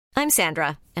I'm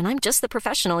Sandra, and I'm just the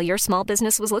professional your small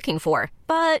business was looking for.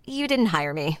 But you didn't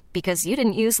hire me because you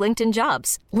didn't use LinkedIn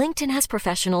Jobs. LinkedIn has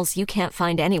professionals you can't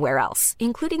find anywhere else,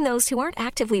 including those who aren't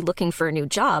actively looking for a new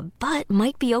job, but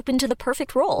might be open to the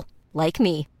perfect role, like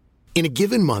me. In a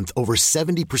given month, over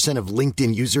 70% of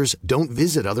LinkedIn users don't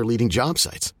visit other leading job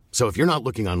sites. So if you're not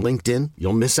looking on LinkedIn,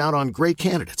 you'll miss out on great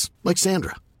candidates like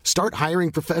Sandra. Start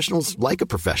hiring professionals like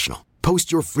a professional.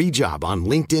 Post your free job on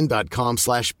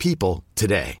linkedin.com/people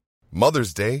today.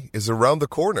 Mother's Day is around the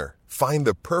corner. Find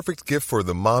the perfect gift for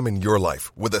the mom in your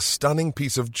life with a stunning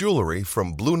piece of jewelry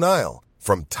from Blue Nile.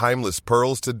 From timeless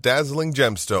pearls to dazzling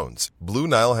gemstones, Blue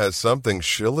Nile has something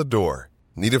she'll adore.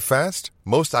 Need it fast?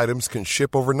 Most items can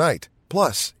ship overnight.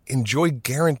 Plus, enjoy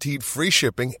guaranteed free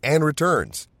shipping and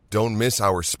returns. Don't miss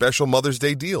our special Mother's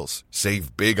Day deals.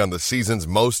 Save big on the season's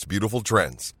most beautiful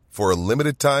trends. For a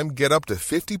limited time, get up to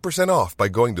 50% off by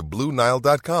going to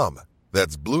BlueNile.com.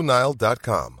 That's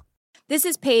BlueNile.com. This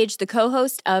is Paige, the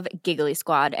co-host of Giggly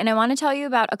Squad, and I want to tell you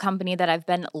about a company that I've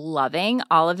been loving,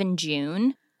 Olive &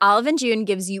 June. Olive & June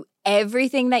gives you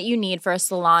everything that you need for a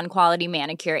salon-quality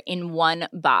manicure in one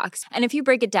box. And if you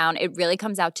break it down, it really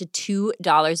comes out to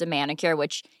 $2 a manicure,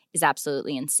 which is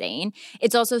absolutely insane.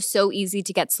 It's also so easy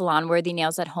to get salon-worthy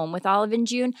nails at home with Olive &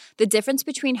 June. The difference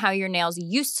between how your nails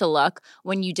used to look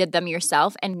when you did them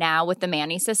yourself and now with the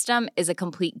Mani system is a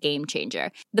complete game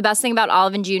changer. The best thing about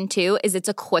Olive & June, too, is it's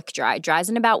a quick dry. Dries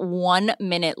in about 1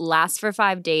 minute, lasts for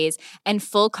 5 days, and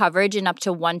full coverage in up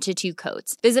to 1 to 2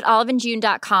 coats. Visit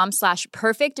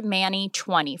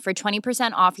oliveandjune.com/perfectmani20 for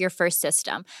 20% off your first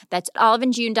system. That's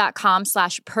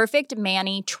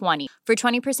oliveandjune.com/perfectmani20 for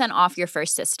 20% off your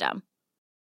first system.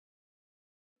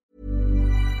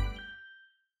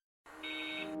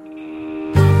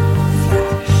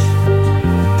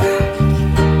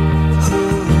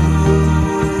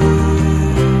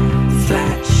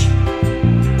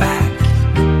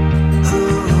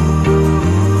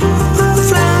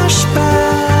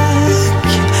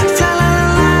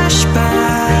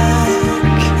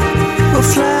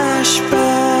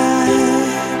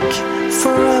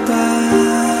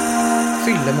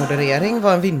 Fyllemoderering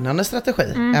var en vinnande strategi,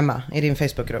 Emma, i din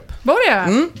Facebookgrupp. Var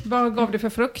det? Vad gav det för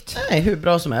frukt? Nej, hur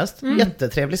bra som helst.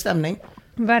 Jättetrevlig stämning.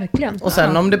 Verkligen. Och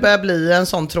sen om det börjar bli en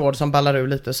sån tråd som ballar ur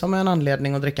lite, som är en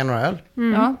anledning att dricka några öl.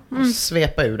 Och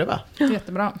svepa ur det, va?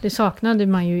 Jättebra. Det saknade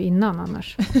man ju innan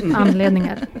annars.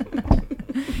 Anledningar.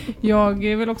 Jag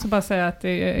vill också bara säga att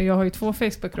jag har ju 2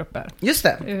 Facebookgrupper. Just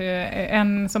det.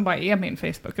 En som bara är min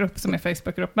Facebookgrupp, som är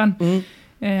Facebookgruppen.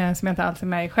 Som jag inte alls är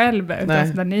med i själv,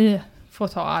 utan där ni får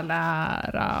ta alla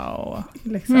ära och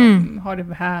liksom ha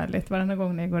det härligt varenda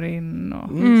gång ni går in och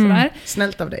sådär.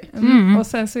 Snällt av dig. Och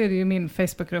sen så är det ju min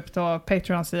Facebookgrupp då,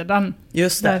 Patreon-sidan.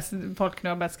 Just det. Där folk nu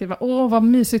har börjat skriva, vad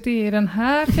mysigt det är i den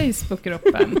här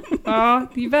Facebookgruppen. Ja,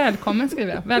 det är välkommen,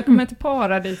 skriver jag. Välkommen till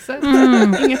paradiset.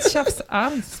 Inget tjafs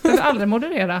alls. Behöver aldrig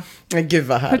moderera. Men gud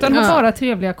vad härligt. Utan bara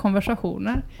trevliga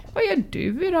konversationer. Vad gör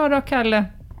du idag då, Kalle?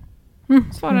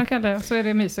 Svarar Kalle, så är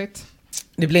det mysigt.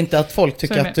 Det blir inte att folk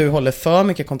tycker att du håller för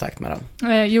mycket kontakt med dem?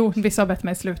 Jo, vissa har bett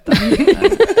mig sluta.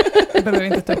 Jag behöver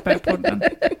inte ta upp här i podden.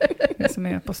 Det som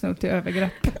är på snudd till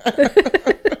övergrepp.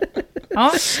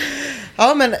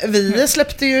 Ja, men vi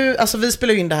släppte ju, alltså vi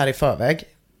spelar in det här i förväg.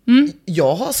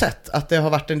 Jag har sett att det har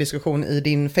varit en diskussion i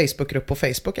din Facebookgrupp på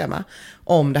Facebook, Emma,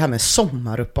 om det här med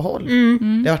sommaruppehåll.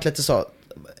 Det har varit lite så,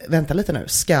 vänta lite nu,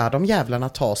 ska de jävlarna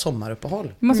ta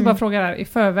sommaruppehåll? Jag måste bara fråga där, i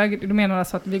förväg, du menar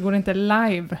alltså att vi går inte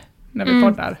live när vi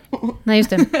poddar? Nej, just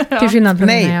det. Till skillnad från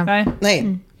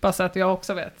Nej. Bara så att jag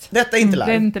också vet. Detta är inte live.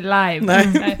 Det är inte live.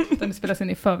 Nej, utan det spelas in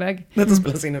i förväg. Detta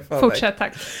spelas in i förväg. Fortsätt,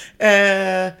 tack.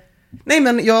 Nej,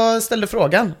 men jag ställde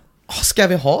frågan. Ska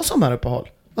vi ha sommaruppehåll?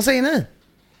 Vad säger ni?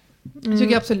 Jag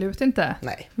tycker absolut inte.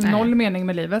 Nej. Noll mening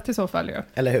med livet i så fall ju.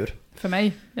 Eller hur? För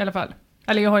mig i alla fall.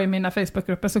 Eller jag har ju mina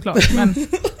Facebookgrupper såklart. Men...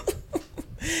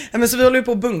 men så vi håller ju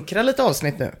på att bunkra lite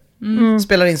avsnitt nu.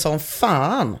 Spelar in som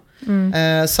fan.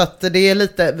 Så att det är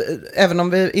lite, även om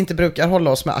vi inte brukar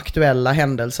hålla oss med aktuella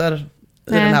händelser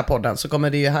i den här podden, så kommer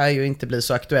det här ju inte bli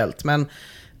så aktuellt. Men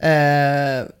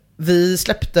vi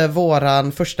släppte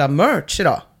våran första merch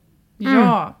idag.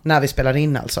 Ja. När vi spelar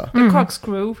in alltså.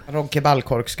 Corkscrew. Rocky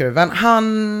Ballkorkskruven.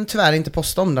 Han tyvärr inte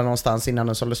postade om den någonstans innan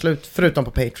den sålde slut. Förutom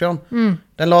på Patreon.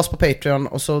 Den lades på Patreon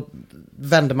och så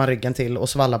vände man ryggen till och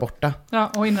svalla borta.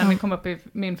 Ja, och innan det kom upp i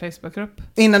min Facebookgrupp.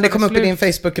 Innan det kom upp i din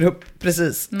Facebookgrupp,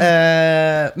 precis.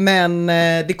 Men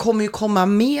det kommer ju komma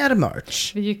mer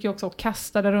merch. Vi gick ju också och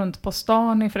kastade runt på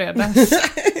stan i fredags.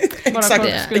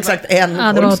 exakt en.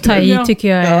 Ja, det var att ta i, tycker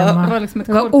jag. Det var liksom ett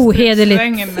ohederligt.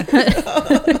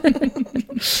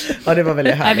 Ja, det var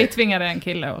väldigt härligt. Nej, vi tvingade en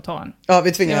kille att ta en. Ja,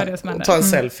 vi tvingade att ta en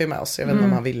selfie med oss. Jag vet inte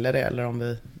om han ville det eller om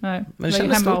vi... Nej, men det vi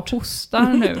är hemma stort. och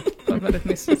hostar nu på ett väldigt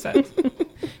mysigt sätt.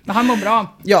 Men han mår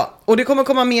bra. Ja, och det kommer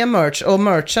komma mer merch. Och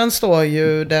merchen står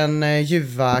ju den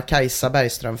ljuva Kajsa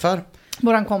Bergström för.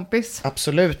 Våran kompis.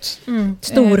 Absolut.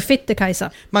 Storfitte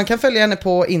Kajsa. Man kan följa henne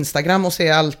på Instagram och se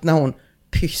allt när hon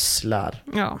pysslar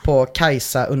på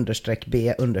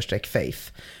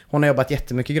Kajsa_B_Faith. Hon har jobbat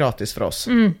jättemycket gratis för oss.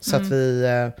 Så att vi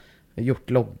gjort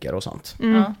loggar och sånt.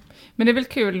 Ja. Men det är väl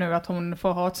kul nu att hon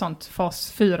får ha ett sånt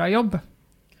fas 4-jobb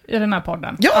i den här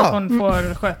podden. Ja. Att hon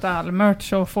får sköta all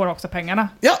merch och får också pengarna.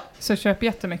 Ja. Så köp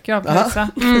jättemycket av Kajsa.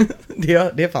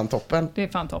 Det är fan toppen. Det är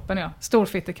fan toppen, ja.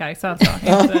 Storfitte Kajsa alltså.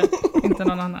 Inte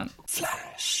någon annan.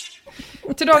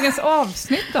 Till dagens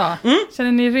avsnitt då.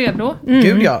 Känner ni redo?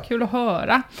 Gud, ja. Kul att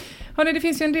höra. Hörrni, det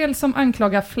finns ju en del som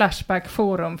anklagar Flashback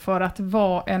Forum för att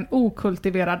vara en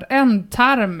okultiverad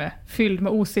ändtarm fylld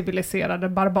med ociviliserade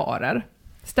barbarer.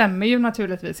 Stämmer ju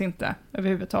naturligtvis inte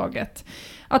överhuvudtaget.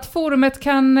 Att forumet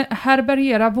kan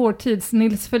härbärgera vår tids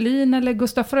Nils Ferlin eller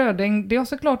Gustaf Fröding, det har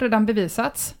såklart redan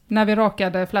bevisats när vi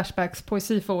rakade Flashbacks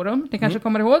poesiforum, det kanske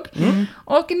kommer ihåg.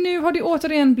 Och nu har det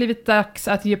återigen blivit dags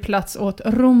att ge plats åt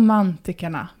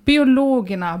romantikerna,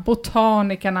 biologerna,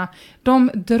 botanikerna,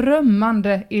 de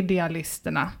drömmande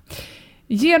idealisterna.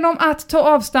 Genom att ta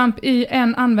avstamp i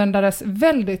en användares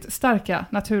väldigt starka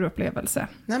naturupplevelse.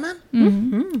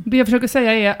 Det jag försöker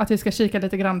säga är att vi ska kika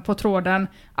lite grann på tråden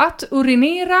att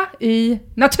urinera i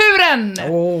naturen.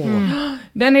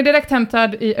 Den är direkt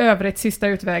hämtad i övrigt sista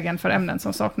utvägen för ämnen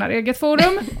som saknar eget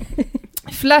forum.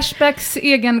 Flashbacks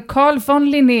egen Carl von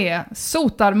Linné,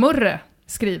 Sotarmurre,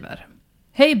 skriver: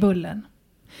 Hej Bullen.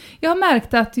 Jag har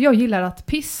märkt att jag gillar att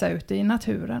pissa ute i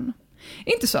naturen.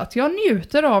 Inte så att jag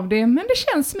njuter av det, men det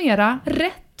känns mera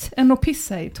rätt än att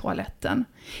pissa i toaletten.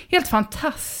 Helt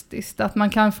fantastiskt att man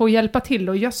kan få hjälpa till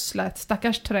att gödsla ett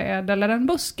stackars träd eller en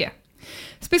buske.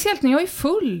 Speciellt när jag är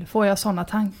full får jag sådana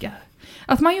tankar.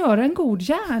 Att man gör en god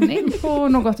gärning på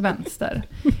något vänster.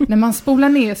 När man spolar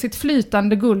ner sitt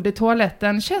flytande guld i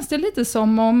toaletten känns det lite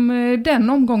som om den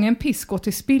omgången piss går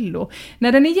till spillo.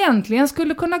 När den egentligen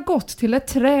skulle kunna gått till ett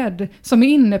träd som är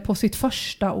inne på sitt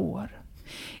första år.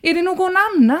 Är det någon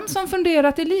annan som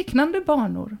funderat i liknande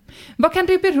banor? Vad kan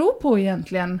det bero på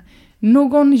egentligen?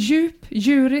 Någon djup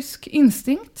djurisk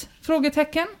instinkt?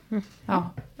 Frågetecken?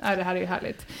 Ja, det här är ju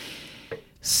härligt.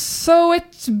 So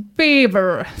It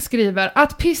Beaver skriver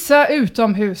att pissa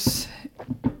utomhus.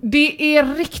 Det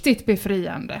är riktigt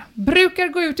befriande. Brukar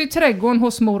gå ut i trädgården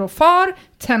hos mor och far,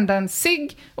 tända en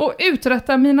cigg och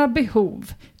uträtta mina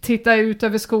behov. Titta ut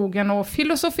över skogen och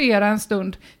filosofera en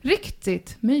stund.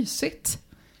 Riktigt mysigt.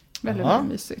 Väldigt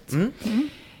mysigt.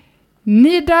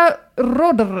 Nida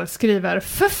Rodder skriver: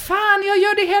 För fan, jag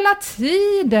gör det hela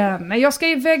tiden. När jag ska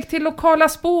iväg till lokala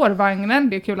spårvagnen.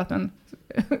 Det är kul att en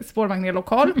spårvagn är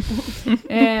lokal.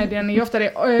 Den är ofta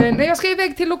det. När jag ska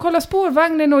iväg till lokala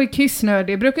spårvagnen och är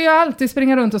kissnödig brukar jag alltid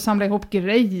springa runt och samla ihop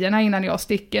grejerna innan jag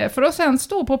sticker. För att sen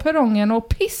stå på perrongen och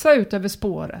pissa ut över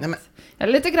spåret.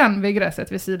 Eller lite grann vid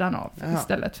gräset vid sidan av.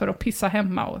 Istället för att pissa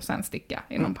hemma och sen sticka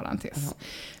inom parentes.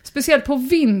 Speciellt på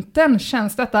vintern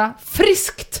känns detta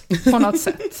friskt på något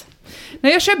sätt. När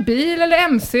jag kör bil eller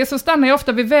MC så stannar jag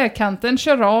ofta vid vägkanten,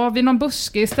 kör av i någon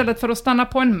buske istället för att stanna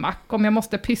på en mack om jag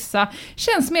måste pissa.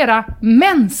 Känns mera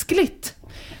mänskligt.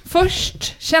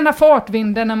 Först känna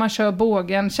fartvinden när man kör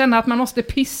bågen, känna att man måste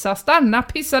pissa, stanna,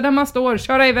 pissa där man står,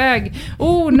 köra iväg.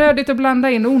 Onödigt att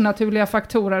blanda in onaturliga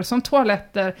faktorer som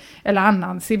toaletter eller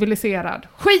annan civiliserad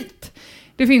skit.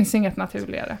 Det finns inget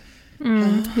naturligare.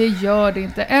 Det gör det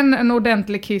inte. En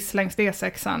ordentlig kiss längs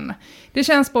D6an. Det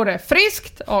känns både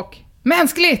friskt och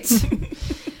mänskligt.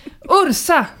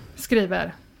 Ursa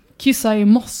skriver: Kissa i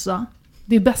mossa.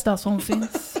 Det bästa som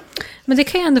finns. Men det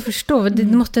kan jag ändå förstå.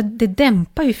 Det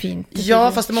dämpar ju fint.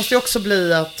 Ja, fast det måste ju också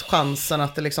bli att chansen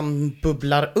att det liksom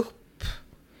bubblar upp.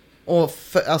 Och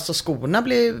alltså skorna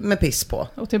blir med piss på.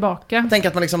 Och tillbaka. Tänk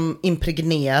att man liksom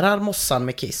impregnerar mossan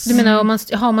med kiss. Du menar om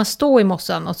man står i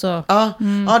mossan och så... Ja,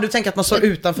 du tänker att man står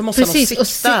utanför mossan. Precis, och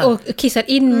siktar. och kissar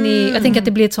in i... Jag tänker att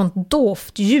det blir ett sånt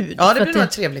dovt ljud. Ja, det blir nog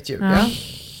ett trevligt ljud. Ja.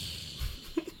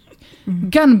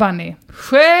 Gun Bunny.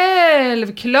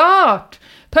 Självklart!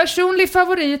 Personlig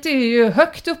favorit är ju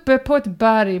högt uppe på ett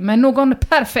berg med någon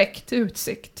perfekt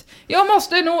utsikt. Jag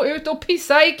måste nå ut och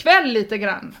pissa ikväll lite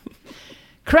grann.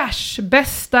 Crash,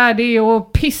 bästa det är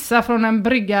att pissa från en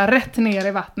brygga rätt ner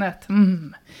i vattnet.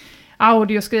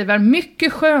 Audio skriver: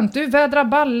 mycket skönt, du vädrar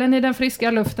ballen i den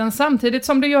friska luften samtidigt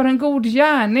som du gör en god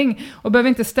gärning och behöver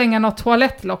inte stänga något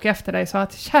toalettlock efter dig så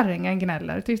att kärringen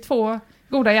gnäller. Det är 2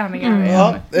 goda gärningar.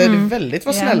 Ja, det är väldigt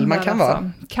vad snäll man kan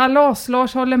vara.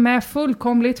 Kalas-Lars håller med,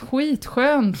 fullkomligt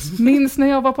skitskönt. Minns när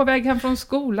jag var på väg hem från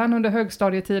skolan under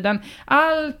högstadietiden.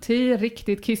 Alltid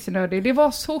riktigt kissnödig. Det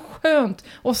var så skönt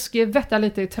att skvätta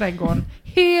lite i trädgården.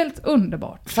 Helt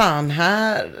underbart. Fan,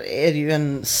 här är det ju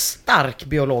en stark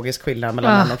biologisk skillnad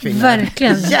mellan män och kvinnor.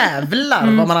 Verkligen.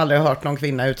 Jävlar vad man aldrig har hört någon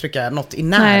kvinna uttrycka något i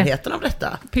närheten av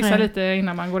detta. Pissa lite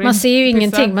innan man går in. Man ser ju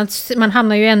ingenting, man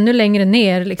hamnar ju ännu längre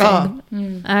ner liksom.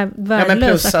 Ja, men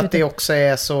plus att det också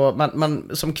är så, man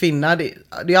som kvinna, det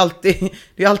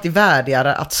är alltid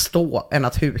värdigare att stå än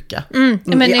att huka.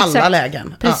 I alla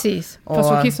lägen. Precis. Ja. Fast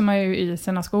så kissar man ju i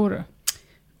sina skor.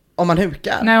 Om man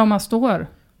hukar? Nej, om man står.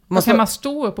 Kan man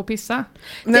stå upp och pissa?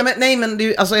 Nej men det är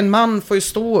ju, alltså en man får ju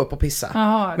stå upp och pissa.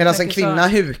 Medan en kvinna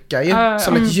hukar ju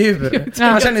som ett djur.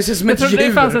 Man känner sig som ett djur. Jag trodde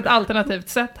det fanns ett alternativt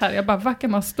sätt här. Jag bara, vad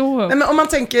kan man stå upp? Nej, men om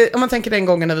man tänker den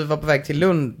gången när vi var på väg till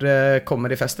Lund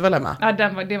Comedy Festival hemma. Ja,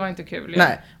 det var inte kul.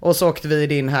 Nej, och så åkte vi i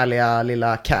din härliga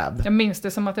lilla cab. Jag minns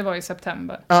det som att det var i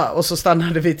september. Ja, och så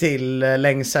stannade vi till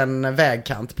längs en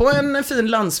vägkant på en fin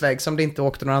landsväg som det inte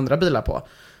åkte några andra bilar på.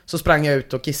 Så sprang jag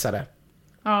ut och kissade.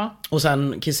 Ja. Och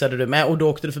sen kissade du med och då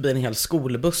åkte du förbi en hel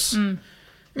skolbuss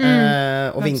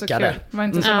och vinkade. Det var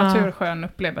inte så naturskön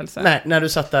upplevelse. Nej, när du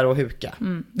satt där och huka.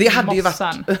 Det hade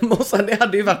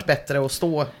ju varit bättre att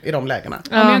stå i de lägena.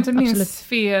 Om jag inte minns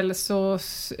fel så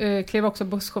klev också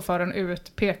busschauffören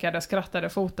ut, pekade, skrattade,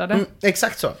 fotade.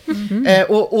 Exakt så.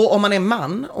 Och om man är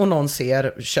man och någon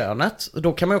ser könet,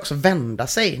 då kan man ju också vända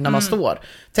sig när man står.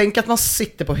 Tänk att man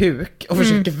sitter på huk och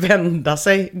försöker vända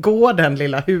sig, gå den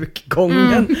lilla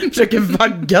hukgången, försöker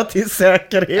vagga till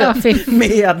säkerhet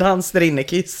medans det rinner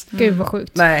kiss. Gud vad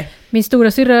sjukt. Nej. Min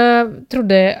stora syrra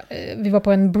trodde, vi var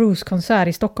på en Bruce-konsert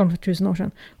i Stockholm för 1000 år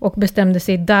sedan och bestämde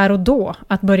sig där och då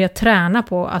att börja träna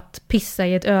på att pissa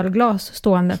i ett ölglas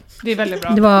stående. Det är väldigt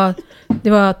bra. Det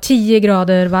var 10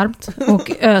 grader varmt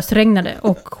och ösregnade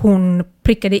och hon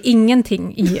prickade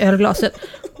ingenting i ölglaset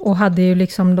och hade ju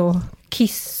liksom då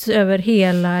kiss över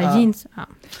hela jeans. Ja.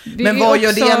 Men vad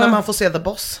gör det när man får se The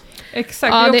Boss?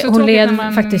 Exakt. Ja, hon led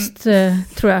faktiskt,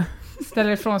 tror jag.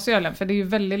 Ställer ifrån sig ölen, för det är ju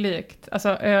väldigt likt. Alltså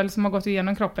öl som har gått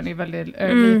igenom kroppen är väldigt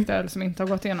likt öl som inte har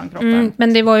gått igenom kroppen.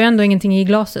 Men det var ju ändå ingenting i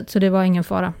glaset, så det var ingen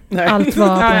fara. Nej. Allt var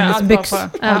på hennes byx.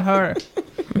 Ja,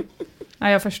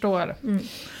 jag förstår.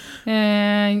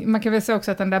 Man kan väl säga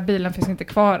också att den där bilen finns inte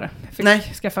kvar. Jag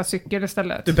fick skaffa cykel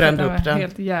istället. Du brände upp den.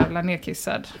 Helt jävla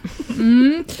nedkissad.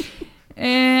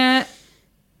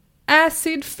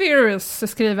 Acid Fierce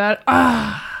skriver...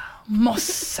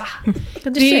 mossa.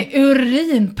 Det är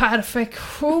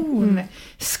urinperfektion.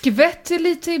 Skvätter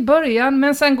lite i början,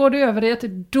 men sen går det över i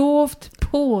ett dovt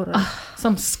porr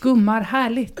som skummar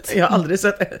härligt. Jag har aldrig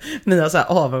sett Mia så här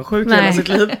avundsjuk hela sitt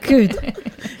liv. Gud.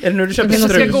 Är det nu du köper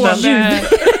struten?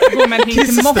 Gå med en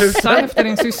hink mossa efter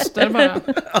din syster bara.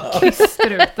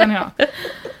 Kissstruten, ja.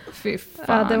 Fy fan.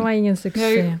 Ja, det var ingen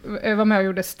succé. Jag var med och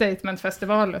gjorde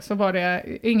Statement-festival, så var det,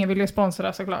 ingen ville ju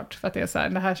sponsra såklart, för att det är så här,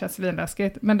 det här känns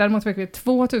svinläskigt. Men däremot fick vi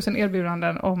 2000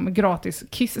 erbjudanden om gratis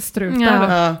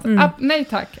kissstrutar. Nej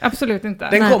tack, absolut inte.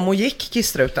 Den kom och gick,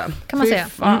 kissstruten. Kan man säga.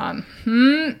 Fan.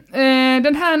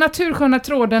 Den här natursköna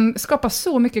tråden skapar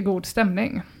så mycket god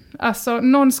stämning. Alltså,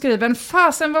 någon skriver,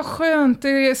 fasen vad skönt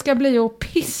det ska bli att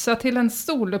pissa till en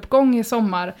soluppgång i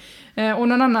sommar. Och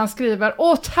någon annan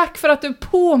skriver, tack för att du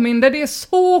påminner, det är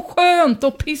så skönt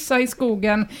att pissa i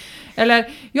skogen. Eller,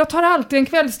 jag tar alltid en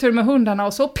kvällstur med hundarna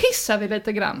och så pissar vi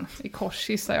lite grann. I kors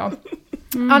gissar jag.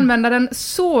 Användaren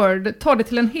Sword tar det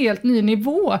till en helt ny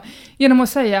nivå genom att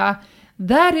säga,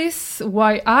 that is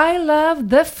why I love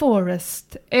the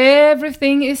forest.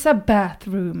 Everything is a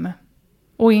bathroom.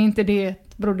 Och är inte det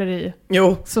ett broderi?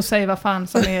 Jo. Så säg vad fan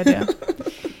som är det.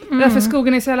 Därför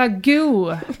skogen är så jävla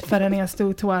god för den är en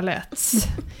stor toalett.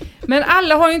 Men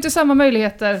alla har ju inte samma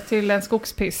möjligheter till en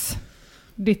skogspiss.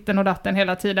 Ditten och datten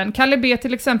hela tiden. Kalle B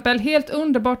till exempel, helt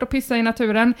underbart att pissa i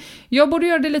naturen. Jag borde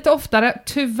göra det lite oftare.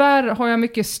 Tyvärr har jag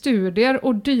mycket studier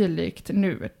och dylikt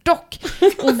nu. Dock.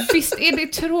 Och visst är det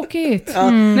tråkigt.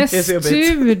 När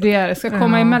studier ska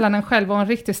komma emellan en själv och en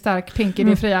riktigt stark pink i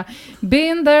det fria.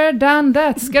 Been there, done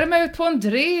that. Ska de ut på en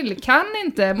drill? Kan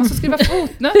inte. Måste skriva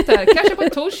fotnötter. Kanske på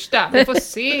torsdag. Vi får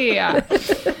se.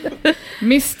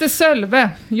 Mr. Sölve.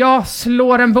 Jag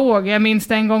slår en båge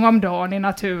minst en gång om dagen i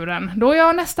naturen. Då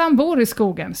jag nästan bor i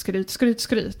skogen.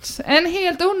 Skryt. En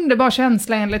helt underbar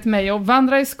känsla enligt mig att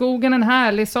vandra i skogen en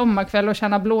härlig sommarkväll och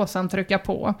känna blåsan trycka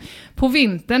på. På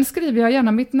vintern skriver jag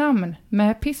gärna mitt namn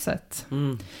med pisset.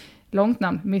 Långt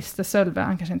namn, Mr. Sölve,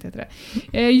 han kanske inte heter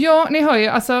det. Ja, ni hör ju,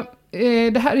 alltså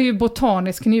det här är ju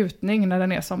botanisk njutning när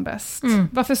den är som bäst.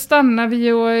 Varför stannar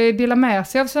vi och delar med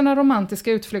sig av sina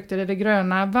romantiska utflykter i det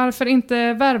gröna? Varför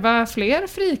inte värva fler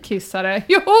frikissare?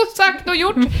 Jo, sagt och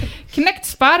gjort! Knäckt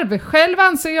sparv. Själv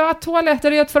anser jag att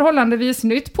toaletter är ett förhållandevis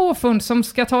nytt påfund som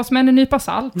ska tas med en nypa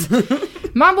salt.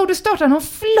 Man borde starta någon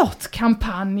flott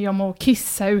kampanj om att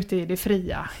kissa ute i det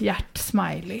fria.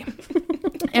 Hjärtsmiley.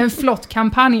 En flott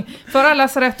kampanj för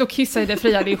allas rätt att kissa i det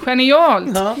fria. Det är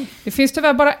genialt. Ja. Det finns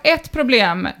tyvärr bara ett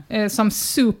problem som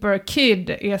Superkid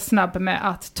är snabb med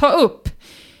att ta upp.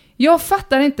 Jag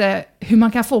fattar inte hur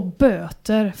man kan få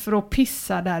böter för att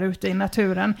pissa där ute i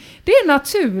naturen. Det är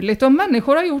naturligt och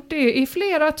människor har gjort det i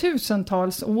flera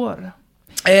tusentals år.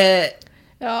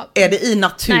 Ja. Är det i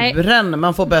naturen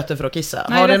man får böter för att kissa?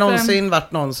 Nej, har det någonsin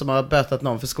varit någon som har bötat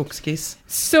någon för skogskiss?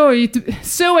 So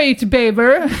it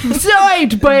baber.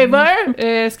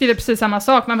 Skriver precis samma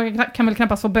sak. Man kan väl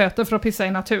knappast få böter för att pissa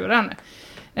i naturen.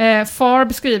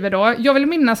 Farb skriver då: jag vill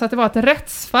minnas att det var ett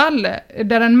rättsfall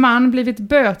där en man blivit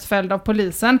bötfälld av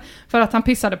polisen för att han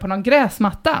pissade på någon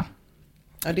gräsmatta.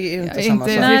 Ja, det är ju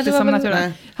inte samma sak.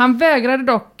 Nej, han vägrade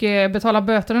dock betala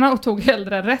böterna och tog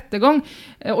hellre rättegång.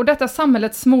 Och detta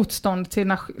samhällets motstånd till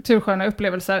natursköna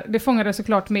upplevelser, det fångade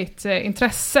såklart mitt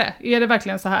intresse. Är det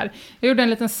verkligen så här? Jag gjorde en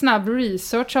liten snabb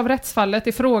research av rättsfallet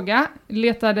i fråga,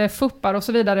 letade fuppar och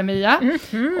så vidare, Mia.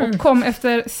 Och kom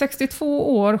efter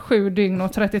 62 år, 7 dygn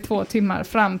och 32 timmar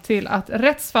fram till att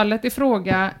rättsfallet i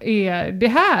fråga är det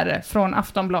här från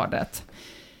Aftonbladet.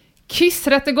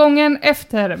 Kissrättegången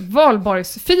efter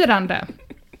valborgsfirande.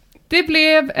 Det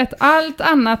blev ett allt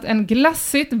annat än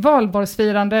glassigt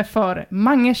valborgsfirande för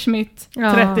Mange Schmidt,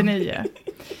 39.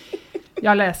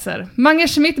 Jag läser. Mange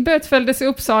Schmidt bötfälldes i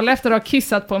Uppsala efter att ha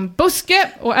kissat på en buske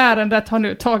och ärendet har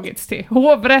nu tagits till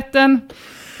hovrätten.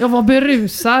 Jag var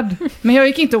berusad, men jag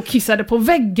gick inte och kissade på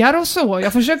väggar och så.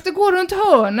 Jag försökte gå runt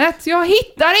hörnet. Jag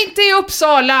hittar inte i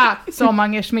Uppsala, sa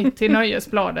Mange Schmidt till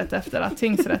Nöjesbladet efter att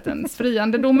tingsrättens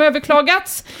friande dom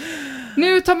överklagats.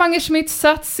 Nu tar Mange Schmidt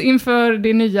sats inför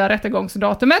det nya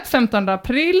rättegångsdatumet 15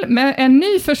 april med en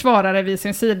ny försvarare vid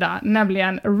sin sida,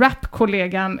 nämligen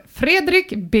rapkollegan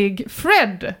Fredrik Big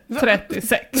Fred,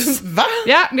 36. Va?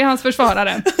 Ja, det är hans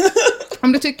försvarare.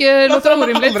 Om du tycker det låter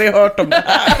orimligt. Jag har aldrig hört om det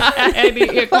här. Nej,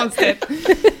 det är konstigt.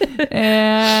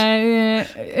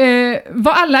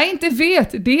 Vad alla inte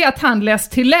vet, det är att han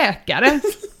läst till läkare.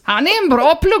 Han är en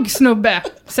bra pluggsnubbe,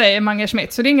 säger Mange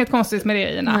Schmidt. Så det är inget konstigt med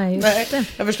det, Ina. Nej,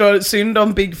 jag förstår synd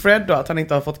om Big Fred då, att han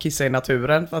inte har fått kissa i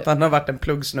naturen. För att han har varit en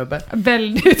pluggsnubbe.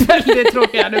 Väldigt, väldigt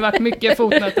tråkigt. Det har varit mycket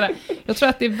fotnötter. Jag tror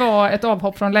att det var ett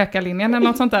avhopp från läkarlinjen eller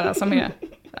något sånt där som är...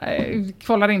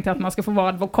 kollar inte att man ska få vara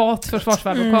advokat,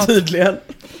 försvarsadvokat. Tydligen.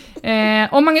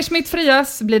 Om Mange Schmidt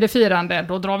frias blir det firande.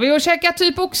 Då drar vi och käkar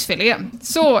typ oxfilé.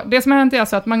 Så det som har hänt är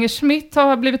alltså att Mange Schmidt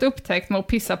har blivit upptäckt med att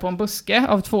pissa på en buske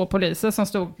av 2 poliser som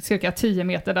stod cirka 10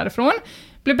 meter därifrån.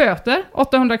 Blev böter,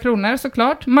 800 kronor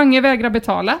såklart. Mange vägrar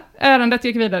betala. Ärendet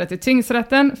gick vidare till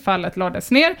tingsrätten. Fallet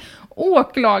lades ner.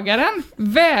 Åklagaren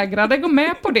vägrade gå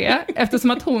med på det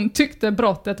eftersom att hon tyckte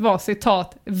brottet var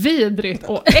citat vidrigt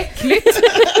och äckligt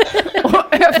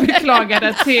och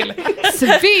överklagade till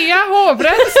Svea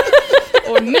hovrätt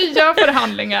och nya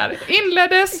förhandlingar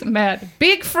inleddes med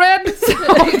Big Fred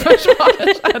som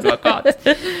försvarsadvokat.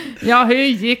 Ja, hur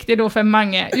gick det då för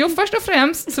Mange? Jo, först och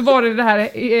främst så var det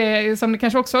här som ni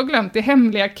kanske också har glömt, det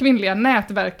hemliga kvinnliga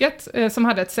nätverket som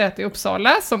hade ett säte i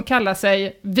Uppsala som kallar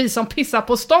sig Vi som pissar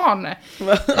på stan.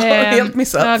 Helt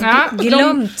missat.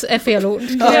 Glömt är fel ord.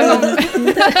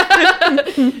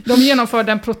 De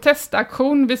genomförde en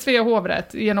protestaktion vid Svea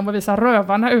hovrätt genom att visa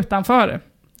rövarna utanför.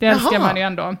 Det älskar man ju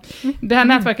ändå. Det här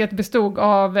nätverket bestod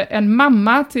av en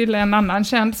mamma till en annan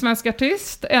känd svensk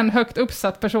artist, en högt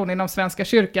uppsatt person inom Svenska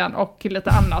kyrkan och lite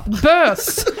annat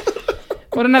bös.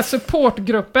 Och den här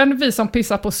supportgruppen, Vi som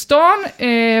pissar på stan,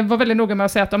 var väldigt noga med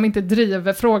att säga att de inte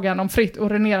driver frågan om fritt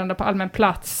urinerande på allmän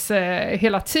plats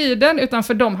hela tiden, utan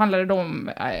för dem handlade det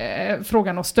om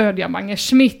frågan att stödja Mange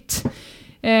Schmidt.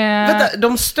 Vänta,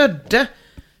 de stödde?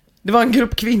 Det var en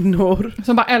grupp kvinnor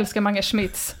som bara älskar Mange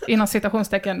Schmitts, inom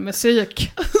citationstecken,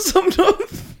 musik.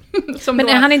 Men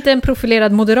är han inte en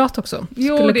profilerad moderat också?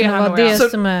 Jo, det är han nog.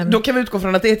 Som är... Då kan vi utgå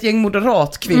från att det är ett gäng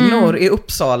moderatkvinnor i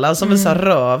Uppsala som visar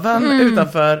röven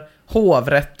utanför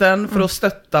hovrätten för att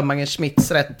stötta Mange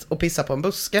Schmitts rätt att pissa på en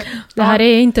buske. Det här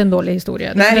är inte en dålig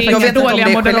historia. Nej, jag vet inte om det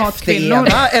är Skellefteå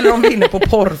eller om vi är inne på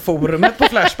porrforumet på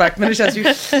Flashback, men det känns ju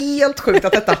helt sjukt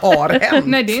att detta har hänt.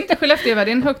 Nej, det är inte Skellefteå, det är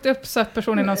en högt uppsatt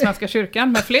person inom Svenska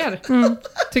kyrkan med fler.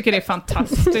 Tycker det är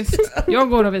fantastiskt. Jag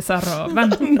går och visar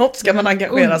röven. Något ska man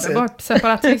engagera sig i. Underbart.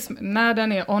 Separatism, när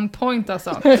den är on point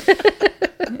alltså.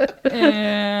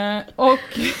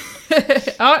 Och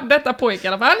Ja, detta pågick i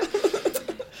alla fall.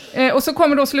 Och så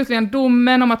kommer då slutligen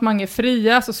domen om att Mange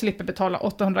frias och slipper betala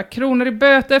 800 kronor i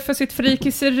böter för sitt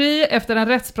frikisseri efter en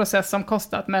rättsprocess som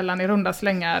kostat mellan i runda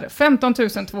slängar 15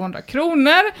 200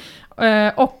 kronor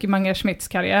och Mange Schmidts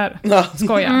karriär.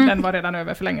 Skoja, den var redan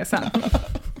över för länge sedan.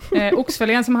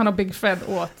 Oxfilén som han och Big Fred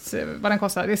åt, vad den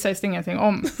kostar, det sägs det ingenting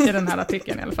om i den här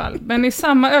artikeln i alla fall. Men i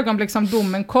samma ögonblick som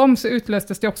domen kom så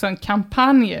utlöstes det också en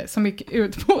kampanj som gick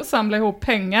ut på att samla ihop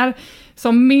pengar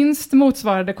som minst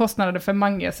motsvarade kostnader för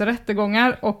Manges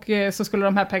rättegångar, och så skulle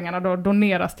de här pengarna då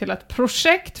doneras till ett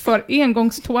projekt för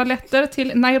engångstoaletter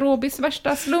till Nairobis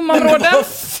värsta slumområden.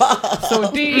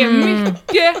 Så det är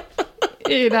mycket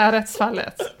i det här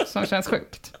rättsfallet som känns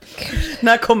sjukt.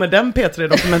 När kommer den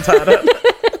P3-dokumentären?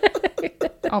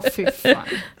 Ja, fy fan.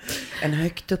 En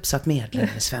högt uppsatt medlem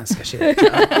i Svenska kyrkan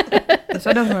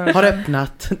har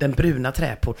öppnat den bruna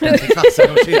träporten till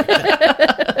Kvassar och kyrkan.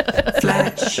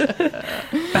 Flash.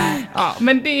 Ja,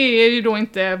 men det är ju då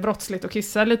inte brottsligt att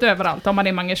kissa lite överallt om man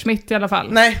är Mange Schmidt i alla fall.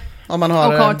 Nej, om man har...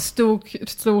 Och har ett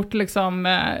stort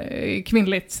liksom,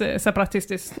 kvinnligt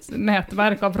separatistiskt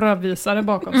nätverk av rövvisare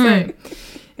bakom sig.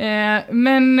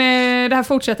 Men det här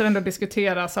fortsätter ändå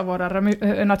diskuteras av våra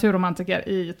naturromantiker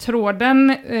i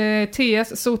tråden.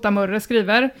 TS Sotamurre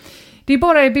skriver: det är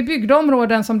bara i bebyggda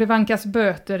områden som det vankas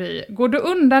böter i. Går du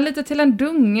undan lite till en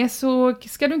dunge så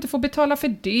ska du inte få betala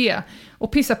för det.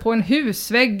 Och pissa på en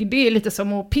husvägg, det är lite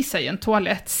som att pissa i en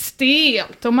toalett.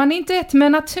 Stelt. Om man inte är ett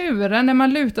med naturen när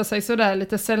man lutar sig sådär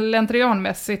lite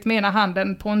slentrianmässigt med ena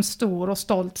handen på en stor och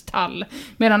stolt tall,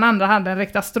 medan andra handen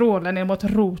riktar strålen ner mot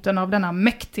roten av denna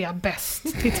mäktiga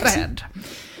bäst till träd.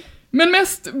 Men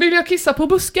mest vill jag kissa på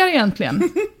buskar egentligen.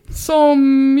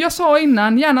 Som jag sa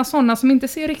innan, gärna sådana som inte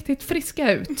ser riktigt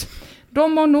friska ut.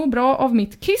 De mår nog bra av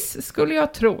mitt kiss, skulle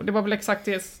jag tro. Det var väl exakt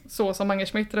det så som Mange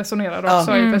Schmidt resonerade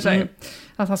också i och för sig.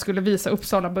 Att han skulle visa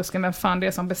Uppsala-busken vem fan det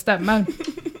är som bestämmer.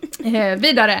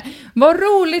 Vidare. Vad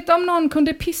roligt om någon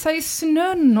kunde pissa i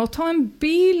snön och ta en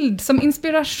bild som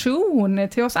inspiration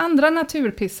till oss andra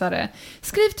naturpissare.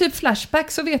 Skriv typ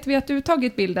flashback så vet vi att du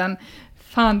tagit bilden.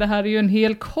 Fan, det här är ju en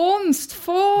hel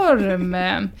konstform.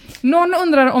 Någon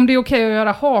undrar om det är okej att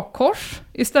göra hakkors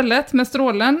istället med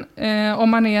strålen om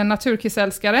man är en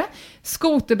naturkissälskare.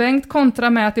 Skoterbänkt kontra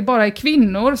med att det bara är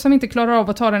kvinnor som inte klarar av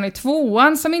att ta den i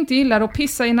tvåan, som inte gillar att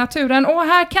pissa i naturen. Och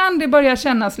här kan det börja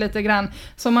kännas lite grann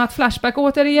som att Flashback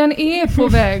återigen är på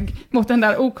väg mot den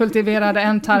där okultiverade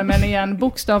ändtarmen igen,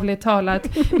 bokstavligt talat.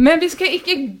 Men vi ska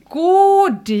icke gå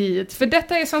dit, för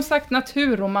detta är som sagt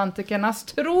naturromantikernas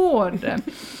tråd.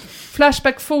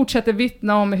 Flashback fortsätter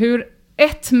vittna om hur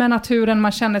ett med naturen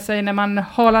man känner sig när man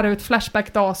halar ut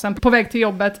flashbackdasen på väg till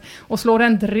jobbet och slår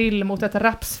en drill mot ett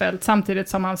rapsfält samtidigt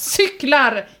som man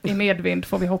cyklar i medvind,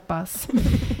 får vi hoppas.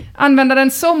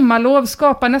 Användaren Sommarlov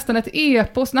skapar nästan ett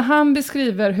epos när han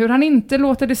beskriver hur han inte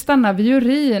låter det stanna vid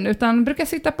urin utan brukar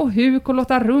sitta på huk och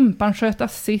låta rumpan sköta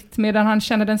sitt medan han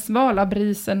känner den svala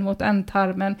brisen mot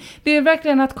ändtarmen. Det är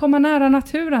verkligen att komma nära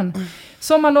naturen.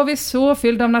 Sommarlov är så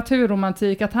fylld av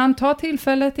naturromantik att han tar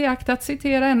tillfället i akt att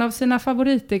citera en av sina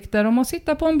favoritdikter om att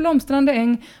sitta på en blomstrande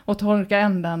äng och torka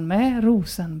ändan med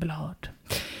rosenblad.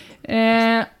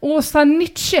 Åsa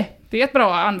Nietzsche, det är ett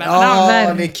bra användande.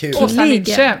 Ja, det är kul. Åsa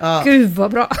Nietzsche. Ja. Gud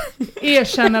vad bra.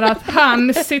 Erkänner att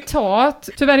han, citat,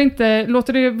 tyvärr inte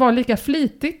låter det vara lika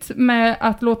flitigt med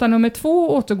att låta nummer 2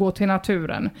 återgå till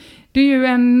naturen. Det är ju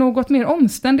en något mer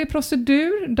omständig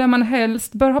procedur där man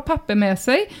helst bör ha papper med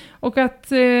sig och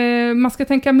att man ska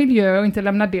tänka miljö och inte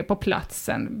lämna det på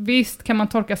platsen. Visst kan man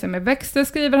torka sig med växter,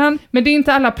 skriver han, men det är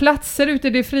inte alla platser ute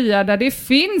i det fria där det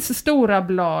finns stora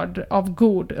blad av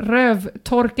god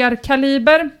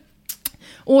rövtorkarkaliber.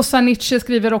 Åsa Nietzsche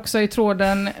skriver också i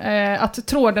tråden att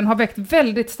tråden har väckt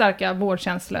väldigt starka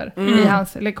vårkänslor i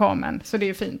hans lekamen, så det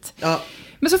är fint. Ja.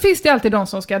 Men så finns det alltid de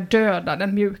som ska döda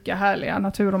den mjuka, härliga,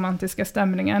 naturromantiska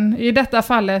stämningen. I detta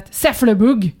fallet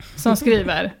Säfflebugg som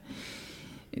skriver: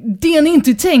 det ni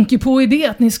inte tänker på är det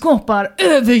att ni skapar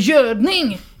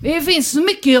övergödning. Det finns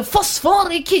mycket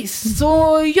fosfor i kiss, så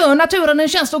gör naturen en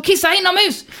tjänst att kissa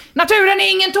inomhus. Naturen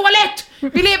är ingen toalett.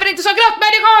 Vi lever inte som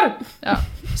grottmänniskor. Ja.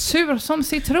 Sur som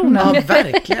citronen. Ja,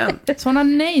 verkligen. Sådana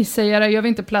nej-sägare gör vi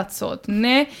inte plats åt.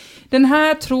 Nej, den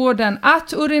här tråden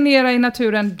att urinera i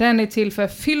naturen, den är till för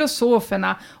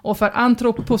filosoferna och för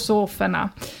antroposoferna.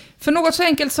 För något så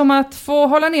enkelt som att få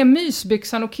hålla ner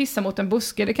mysbyxan och kissa mot en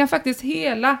buske, det kan faktiskt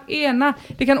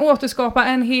det kan återskapa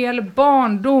en hel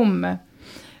barndom.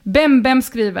 Bem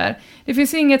skriver: Det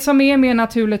finns inget som är mer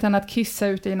naturligt än att kissa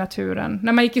ute i naturen.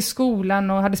 När man gick i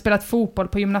skolan och hade spelat fotboll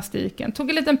på gymnastiken. Tog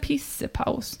en liten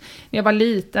pissepaus. När jag var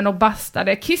liten och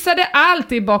bastade. Kissade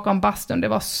alltid bakom bastun. Det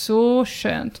var så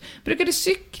skönt. Brukade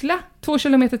cykla 2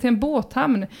 kilometer till en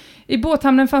båthamn. I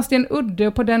båthamnen fanns det en udde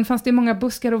och på den fanns det många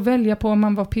buskar att välja på om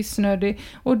man var pissnödig.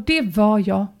 Och det var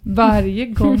jag varje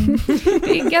gång.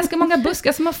 Det är ganska många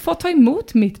buskar som har fått ta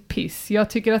emot mitt piss. Jag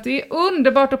tycker att det är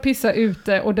underbart att pissa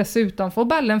ute och dessutom få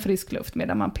ballen frisk luft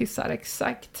medan man pissar,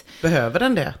 exakt. Behöver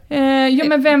den det? Ja,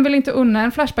 men vem vill inte unna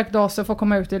en Flashback-dase för att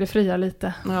komma ut i det fria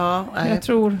lite? Ja, jag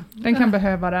tror den kan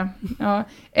behöva det. Ja.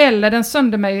 Eller den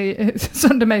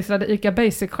söndermejslade Ica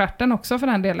Basic-stjärten också för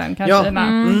den delen, kanske.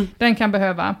 Den kan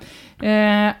behöva.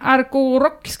 Arko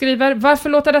Rock skriver: varför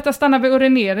låta detta stanna vid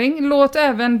urinering? Låt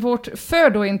även vårt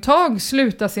födointag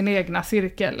sluta sin egna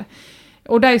cirkel.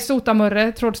 Och där är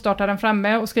Sotamurre, trådstartaren,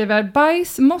 framme och skriver: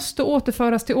 bajs måste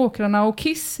återföras till åkrarna och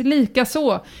kiss lika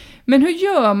så. Men hur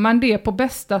gör man det på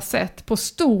bästa sätt på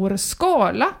stor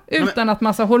skala utan att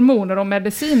massa hormoner och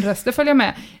medicinrester följer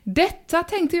med? Detta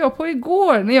tänkte jag på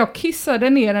igår när jag kissade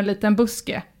ner en liten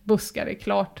buske. Buskar är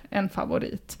klart en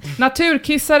favorit.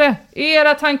 Naturkissare,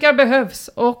 era tankar behövs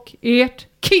och ert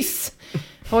kiss.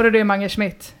 Har du det, Mange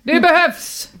Schmidt? Det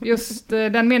behövs! Just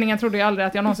den meningen trodde jag aldrig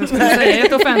att jag någonsin skulle säga i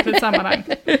ett offentligt sammanhang.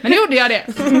 Men nu gjorde jag det.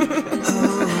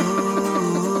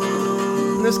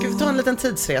 Nu ska vi ta en liten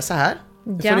tidsresa här.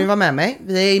 Nu får ni vara med mig.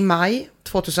 Vi är i maj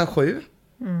 2007.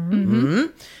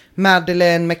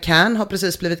 Madeleine McCann har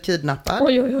precis blivit kidnappad.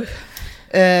 Oj.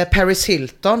 Paris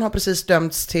Hilton har precis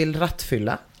dömts till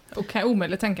rattfylla. Okej,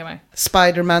 omöjligt tänka mig.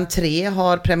 Spider-Man 3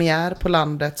 har premiär på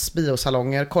landets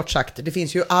biosalonger. Kort sagt, det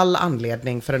finns ju all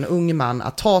anledning för en ung man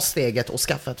att ta steget och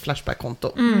skaffa ett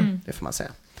Flashback-konto. Det får man säga.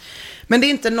 Men det är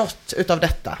inte något utav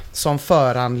detta som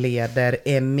föranleder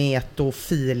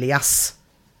Emetofilias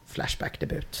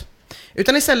Flashback-debut.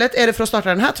 Utan istället är det för att starta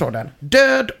den här tråden.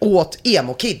 Död åt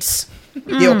emo-kids.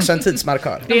 Det är också en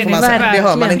tidsmarkör. Det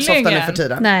hör man inte så ofta nu för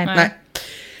tiden. Nej.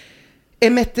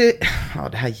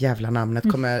 Det här jävla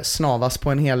namnet kommer snavas på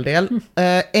en hel del.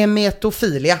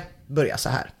 Emetofilia börjar så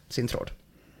här, sin tråd.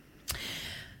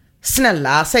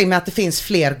 Snälla, säg mig att det finns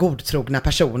fler godtrogna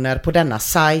personer på denna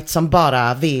sajt som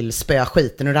bara vill spöa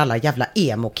skiten ur alla jävla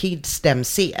emo-kids dem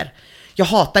ser. Jag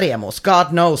hatar emos, God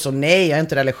knows, och nej, jag är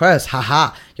inte religiös,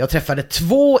 haha. Jag träffade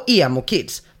 2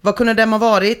 emo-kids. Vad kunde dem ha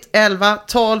varit? 11,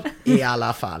 12? I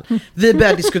alla fall. Vi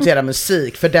började diskutera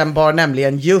musik, för den bar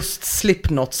nämligen just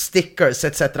Slipknot stickers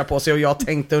etc. på sig. Och jag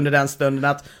tänkte under den stunden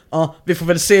att vi får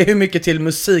väl se hur mycket till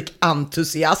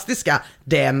musikentusiastiska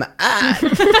dem är.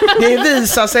 Det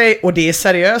visar sig, och det är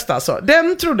seriöst alltså.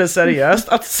 Dem trodde seriöst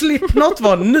att Slipknot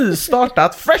var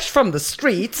nystartat, fresh from the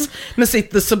streets, med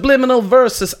sitt The Subliminal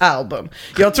Verses album.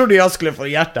 Jag trodde jag skulle få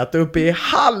hjärtat upp i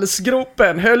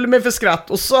halsgropen, höll mig för skratt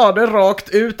och sa det rakt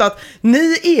ut att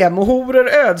ni emohoror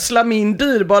ödslar min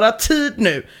dyrbara tid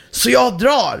nu, så jag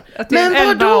drar. Men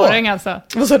vadå? Alltså.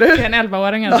 Vad sa du? Det är en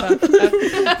 11-åring alltså.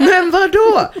 Men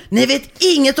vadå? Ni vet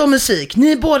inget om musik.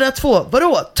 Ni båda två.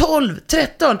 Vadå? 12,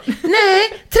 13? Nej,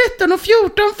 13 och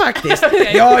 14 faktiskt.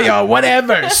 Ja,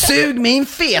 whatever. Sug min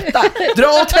feta. Dra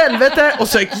åt helvete och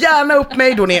sök gärna upp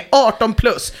mig då ni är 18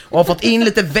 plus och har fått in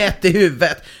lite vett i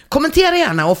huvudet. Kommentera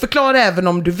gärna och förklara även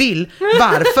om du vill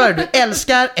varför du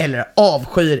älskar eller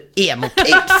avskyr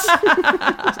emo-kids.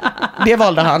 Det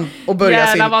valde han att börja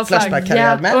sin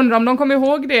Flashback-karriär med. Undrar om de kommer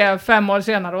ihåg det 5 år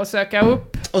senare och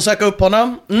söka upp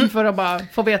honom. För att bara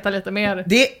få veta lite mer.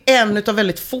 Det är en av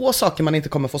väldigt få saker man inte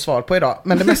kommer få svar på idag.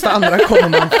 Men det mesta andra kommer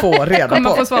man få reda på. Kommer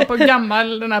man få svar på hur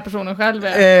gammal den här personen själv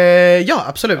är? Ja,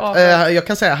 absolut. Jag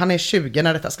kan säga att han är 20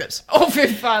 när detta skrivs.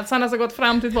 Fy fan, så han har så gått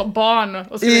fram till 2 barn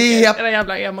och skrikit era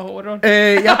jävla emo-horor.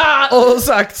 Och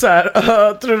sagt så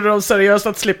här: tror de seriöst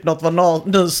att Slipknot var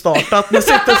nystartat med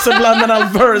sitt Subliminal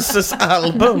Verses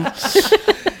album?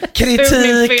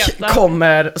 Kritik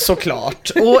kommer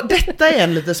såklart. Och detta är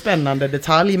en lite spännande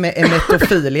detalj med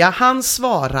Emetofilia. Han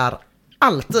svarar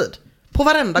alltid. På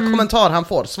varenda kommentar han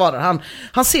får svarar han.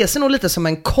 Han ser sig nog lite som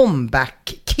en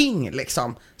comeback king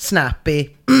liksom. Snappy,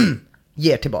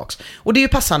 ger tillbaks. Och det är ju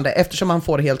passande eftersom han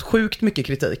får helt sjukt mycket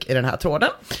kritik i den här tråden.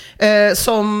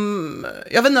 Som,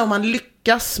 jag vet inte om han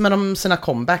lyckas med sina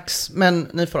comebacks, men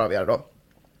ni får avgöra då.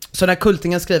 Så när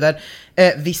Kultingen skriver,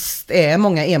 visst är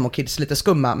många emo-kids lite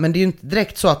skumma, men det är ju inte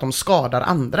direkt så att de skadar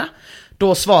andra.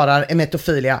 Då svarar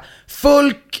Emetofilia,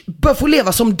 folk bör få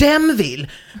leva som dem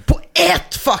vill, på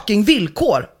ett fucking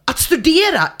villkor: att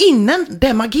studera innan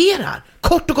dem agerar.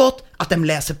 Kort och gott, att dem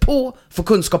läser på, får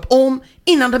kunskap om,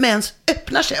 innan de ens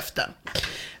öppnar käften.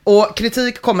 Och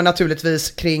kritik kommer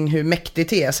naturligtvis kring hur mäktig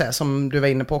TS är, som du var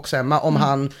inne på också, Emma, om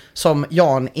han, som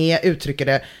Jan uttrycker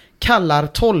det, kallar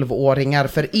 12-åringar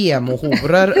för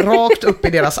emo-horor rakt upp i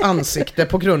deras ansikte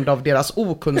på grund av deras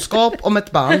okunskap om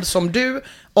ett band som du,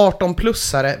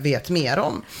 18-plussare, vet mer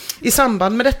om. I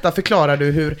samband med detta förklarar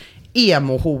du hur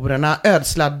emo-hororna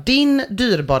ödslar din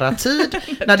dyrbara tid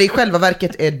när det i själva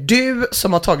verket är du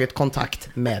som har tagit kontakt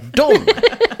med dem.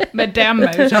 Med dem,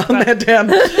 ja, med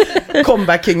dem.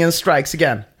 Comeback-kingen strikes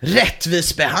again.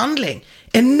 Rättvis behandling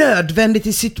är nödvändigt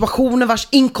i situationer vars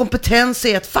inkompetens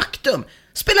är ett faktum.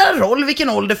 Spelar roll vilken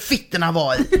ålder fitterna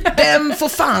var i. Dem får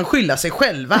fan skylla sig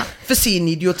själva för sin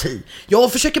idioti.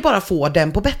 Jag försöker bara få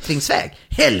dem på bättringsväg.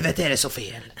 Helvete är det så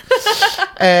fel.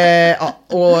 Ja,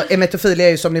 och Emetofilia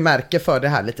är ju som ni märker för det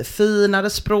här lite finare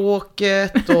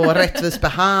språket och rättvis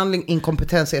behandling,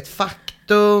 inkompetens är ett faktum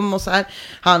och så här.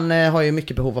 Han har ju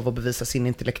mycket behov av att bevisa sin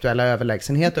intellektuella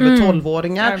överlägsenhet över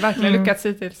 12-åringar. Jag har verkligen lyckats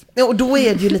hittills. Och då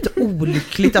är det ju lite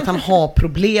olyckligt att han har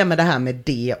problem med det här med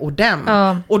det och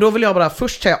dem. Och då vill jag bara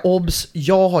först säga, obs,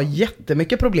 jag har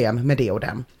jättemycket problem med det och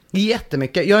dem.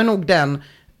 Jättemycket. Jag är nog den,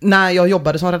 när jag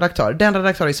jobbade som redaktör, den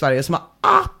redaktör i Sverige som har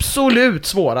absolut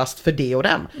svårast för det och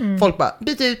dem. Folk bara,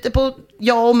 byt ut det på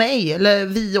jag och mig eller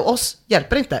vi och oss.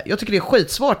 Hjälper inte. Jag tycker det är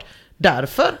skitsvårt.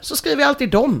 Därför så skriver jag alltid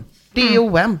dem.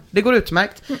 DOM, det går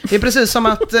utmärkt. Det är precis som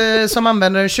att som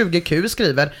användaren 20Q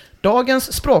skriver,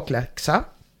 dagens språkläxa,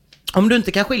 om du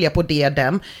inte kan skilja på det och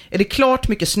dem, är det klart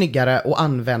mycket snyggare att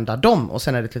använda dem. Och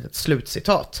sen är det ett litet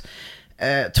slutcitat.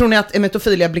 Tror ni att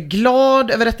Emetofilia blir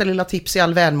glad över detta lilla tips i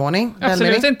all välmåning?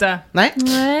 Absolut inte. Nej.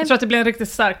 Jag tror att det blir en riktigt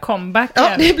stark comeback.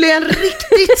 Ja, det blir en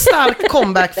riktigt stark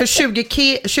comeback. För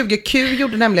 20Q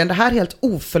gjorde nämligen det här helt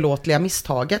oförlåtliga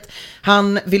misstaget.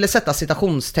 Han ville sätta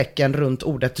citationstecken runt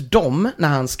ordet dom när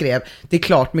han skrev, det är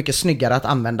klart mycket snyggare att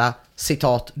använda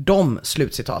citat dom,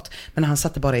 slutcitat. Men han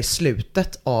satte bara i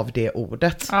slutet av det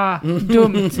ordet.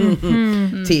 Dumt.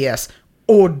 TS.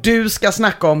 Och du ska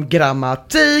snacka om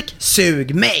grammatik,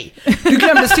 sug mig. Du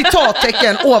glömde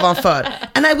citattecken ovanför.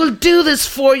 And I will do this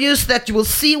for you so that you will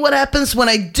see what happens when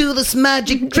I do this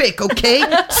magic trick, okay?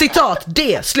 Citat,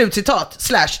 det, slutcitat,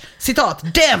 slash, citat,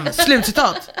 dem,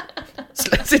 slutcitat,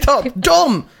 citat,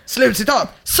 dom, slutcitat.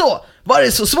 Så, var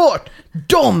det så svårt?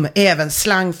 Dom är även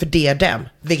slang för det, dem,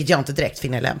 vilket jag inte direkt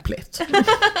finner lämpligt.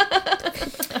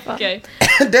 Okay.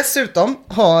 Dessutom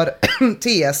har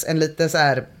TS en lite så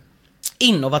här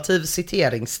innovativ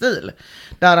citeringsstil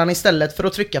där han istället för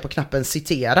att trycka på knappen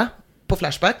citera på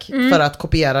Flashback för att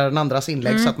kopiera den andras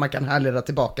inlägg så att man kan härleda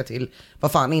tillbaka till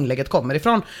vad fan inlägget kommer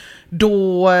ifrån,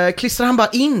 då klistrar han bara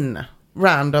in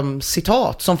random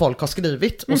citat som folk har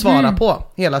skrivit och svarar på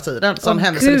hela tiden. Så han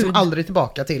hänvisar liksom aldrig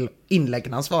tillbaka till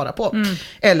inläggen han svarar på.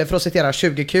 Eller för att citera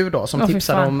 20Q då som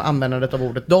tipsar om användandet av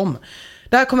ordet dom.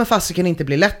 Det här kommer fasiken inte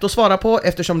bli lätt att svara på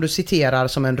eftersom du citerar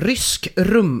som en rysk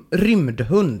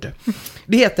rymdhund.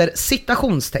 Det heter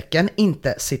citationstecken,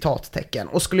 inte citattecken.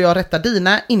 Och skulle jag rätta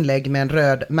dina inlägg med en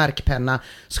röd märkpenna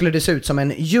skulle det se ut som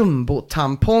en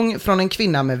jumbo-tampong från en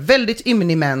kvinna med väldigt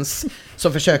ymnig mens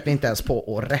som försökte inte ens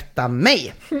på att rätta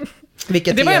mig.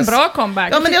 Vilket det var en bra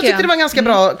comeback. Ja, men jag tyckte det var en ganska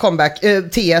bra comeback.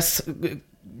 TS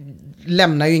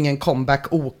lämnar ju ingen comeback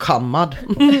okammad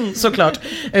såklart,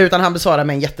 utan han besvarar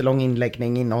med en jättelång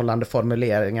inläggning innehållande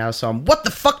formuleringar som what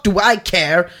the fuck do I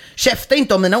care? Käfta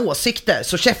inte om mina åsikter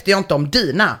så käftar jag inte om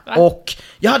dina. Och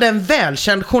jag hade en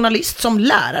välkänd journalist som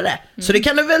lärare, så det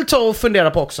kan du väl ta och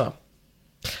fundera på också.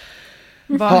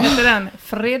 Vad heter den?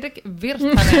 Fredrik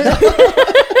Virtanen.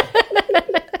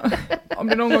 Om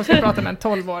du någon gång ska prata med en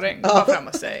 12-åring, bara fram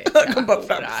och säg.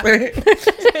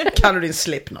 Kan du din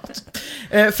Slipknot?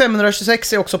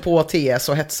 526 är också på TS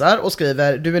och hetsar och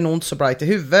skriver, du är nog inte så bright i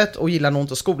huvudet och gillar nog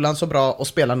inte skolan så bra och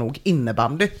spelar nog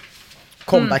innebandy.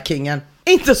 Comeback-kingen,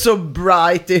 inte så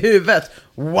bright i huvudet.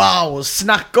 Wow,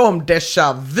 snacka om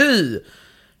déjà vu.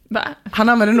 Han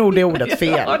använder nog det ordet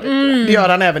fel. Det gör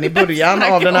han även i början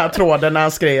av den här tråden när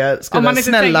han skriver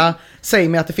snälla, säg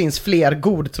mig att det finns fler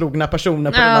godtrogna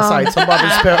personer på denna sajt som bara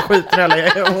vill spöa skiten eller.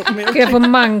 Ska jag få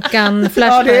mankan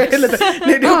flashbacks? Ja,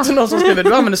 det är också någon som skriver,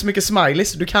 du använder så mycket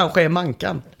smileys, du kanske är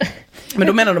mankan. Men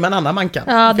då menar de en annan mankan.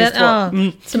 Ja,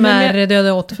 som är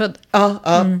död och återfödd.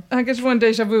 Han kanske får en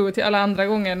déjà vu till alla andra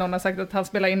gånger någon har sagt att han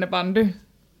spelar innebandy.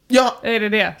 Ja, är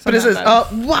det precis.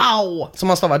 Wow! Som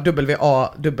man stavar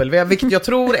W-A-W, vilket jag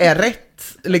tror är rätt,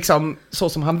 liksom så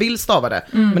som han vill stava det.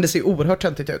 Men det ser oerhört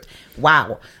töntigt ut.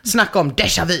 Wow! Snacka om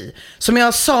déjà vu. Som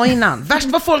jag sa innan, värst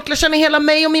vad folk lär känna hela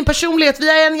mig och min personlighet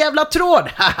via en jävla tråd.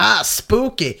 Haha,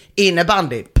 spooky.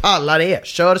 Innebandy, pallar det.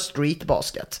 Kör street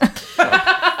basket.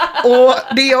 Och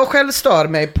det jag själv stör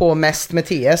mig på mest med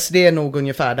TS, det är nog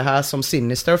ungefär det här som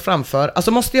Sinister framför.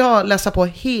 Alltså måste jag läsa på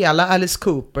hela Alice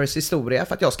Coopers historia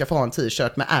för att jag ska få ha en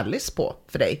t-shirt med Alice på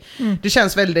för dig. Det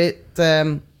känns väldigt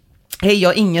Hej, jag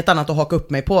har inget annat att haka upp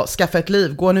mig på. Skaffa ett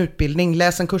liv, gå en utbildning,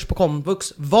 läs en kurs på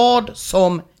komvux, vad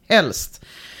som helst.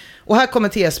 Och här kommer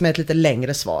TS med ett lite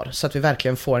längre svar så att vi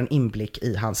verkligen får en inblick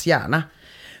i hans hjärna.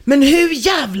 Men hur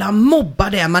jävla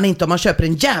mobbad är man inte om man köper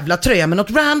en jävla tröja med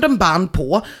något random band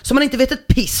på som man inte vet ett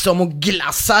piss om och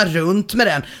glassar runt med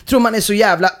den? Tror man är så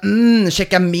jävla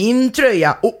checka min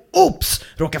tröja och oops,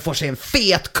 råkar få sig en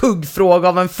fet kuggfråga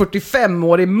av en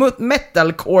 45-årig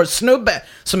metalcore-snubbe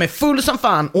som är full som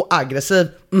fan och aggressiv.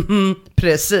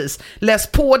 Precis. Läs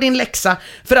på din läxa,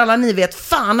 för alla ni vet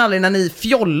fan aldrig när ni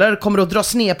fjoller kommer att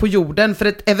dras ner på jorden för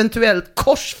ett eventuellt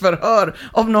korsförhör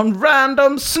av någon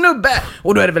random snubbe.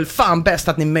 Och då är det väl fan bäst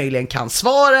att ni möjligen kan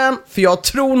svaren, för jag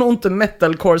tror nog inte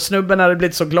metalcore-snubben hade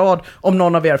blivit så glad om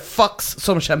någon av er fucks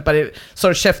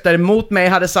som käftar emot mig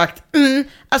hade sagt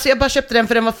alltså jag bara köpte den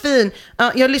för den var fin.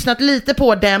 Jag har lyssnat lite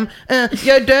på dem.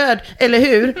 Jag är död, eller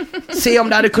hur? Se om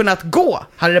det hade kunnat gå.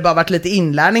 Hade det bara varit lite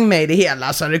inlärning med i det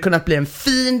hela så hade det kunnat bli en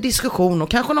fin diskussion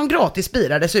och kanske någon gratis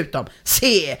bira dessutom.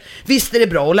 Se, visst är det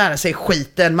bra att lära sig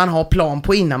skiten man har plan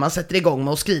på innan man sätter igång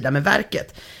med att skrida med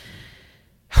verket.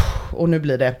 Och nu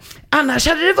blir det. Annars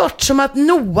hade det varit som att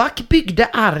Noak byggde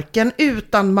arken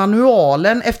utan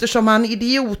manualen eftersom han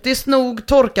idiotiskt nog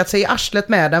torkat sig i arslet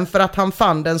med den för att han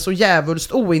fann den så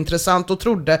jävulst ointressant och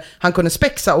trodde han kunde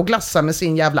spexa och glassa med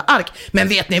sin jävla ark. Men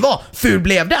vet ni vad? Ful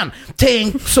blev den!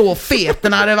 Tänk så fet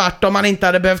den hade varit om man inte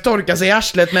hade behövt torka sig i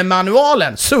arslet med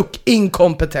manualen. Suck,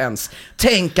 inkompetens.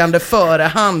 Tänkande före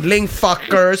handling,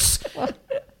 fuckers.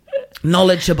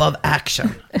 Knowledge above action.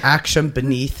 Action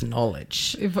beneath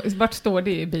knowledge. Vart står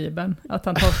det i Bibeln? Att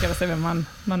han torkade sig med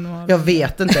manual? Jag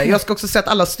vet inte. Jag ska också säga att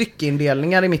alla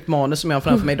styckindelningar i mitt manus som jag har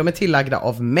framför mig, de är tillagda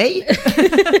av mig.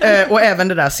 Och även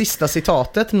det där sista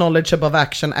citatet, knowledge above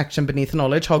action, action beneath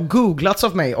knowledge, har googlats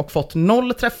av mig och fått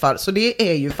 0 träffar. Så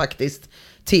det är ju faktiskt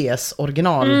TS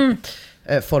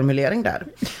originalformulering där.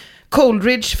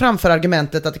 Coleridge framför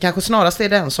argumentet att det kanske snarast är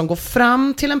den som går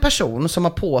fram till en person som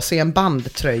har på sig en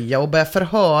bandtröja och börjar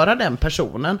förhöra den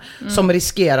personen som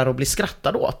riskerar att bli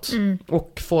skrattad åt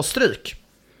och få stryk.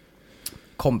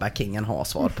 Comeback-kingen har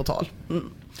svar på tal.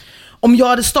 Om jag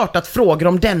hade startat frågor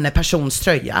om denne persons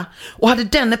tröja och hade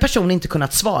denne person inte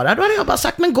kunnat svara, då hade jag bara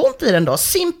sagt, men gå inte i den då,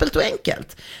 simpelt och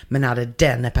enkelt. Men hade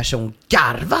denne person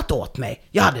garvat åt mig,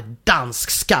 jag hade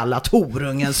danskskallat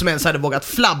horungen som ens hade vågat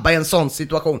flabba i en sån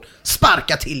situation,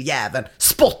 sparkat till jäveln,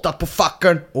 spottat på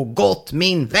fuckern och gått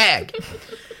min väg.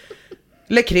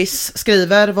 Lekris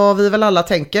skriver vad vi väl alla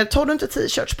tänker. Tar du inte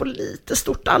t-shirts på lite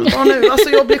stort allvar nu? Alltså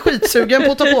jag blir skitsugen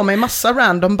på att ta på mig massa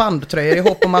random bandtröjor i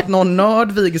hopp om att någon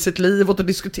nörd viger sitt liv åt att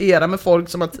diskutera med folk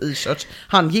som har t-shirts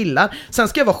han gillar. Sen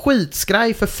ska jag vara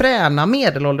skitskraj för fräna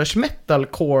medelålders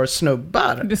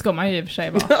metalcore-snubbar. Det ska man ju i och för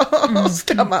sig vara.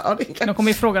 Ska man? Ja, de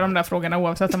kommer ju fråga de där frågorna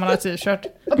oavsett om man har t-shirt.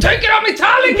 Vad tycker du om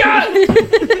Metallica?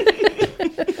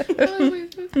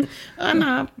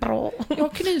 Nej, bra. Jag har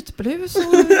knytblus och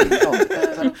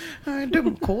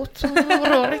dumkåt och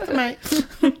rör inte mig.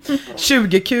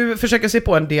 20Q försöker se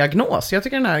på en diagnos. Jag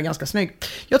tycker den här är ganska snygg.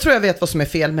 Jag tror jag vet vad som är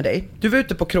fel med dig. Du var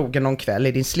ute på krogen någon kväll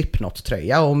i din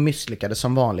Slipknot-tröja och misslyckades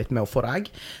som vanligt med att få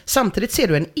ragg. Samtidigt ser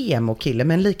du en emo-kille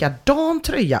med en likadan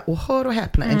tröja och hör och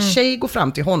häpna, en tjej går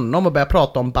fram till honom och börjar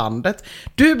prata om bandet.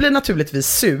 Du blir naturligtvis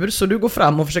sur så du går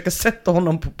fram och försöker sätta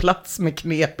honom på plats med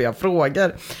knepiga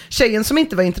frågor. Tjejen som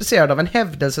inte var intresserad av en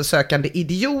hävdelsesökande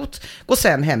idiot går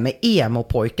sen hem med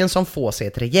emo-pojken som får sig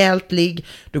ett rejält ligg.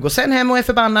 Du går sen hem och är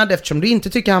förbannad eftersom du inte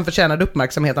tycker han förtjänade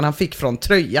uppmärksamheten han fick från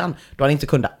tröjan då han inte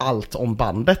kunde allt om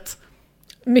bandet.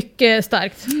 Mycket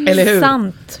starkt. Eller hur?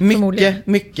 Sant,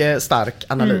 mycket stark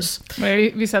analys.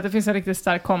 Jag visste att det finns en riktigt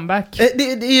stark comeback.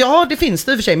 Ja, det finns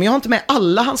det i och för sig, men jag har inte med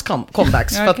alla hans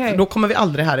comebacks för att då kommer vi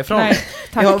aldrig härifrån. Nej,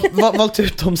 tack. Jag har valt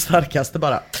ut de starkaste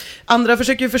bara. Andra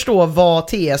försöker ju förstå vad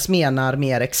TS menar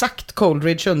mer exakt.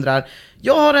 Coleridge undrar: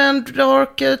 jag har en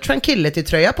Dark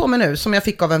Tranquility-tröja på mig nu som jag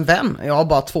fick av en vän. Jag har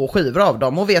bara 2 skivor av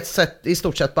dem och vet i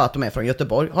stort sett bara att de är från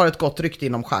Göteborg. Har ett gott rykte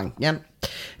inom genren.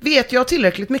 Vet jag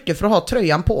tillräckligt mycket för att ha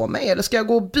tröjan på mig eller ska jag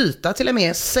gå och byta till en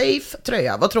mer safe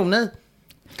tröja? Vad tror ni?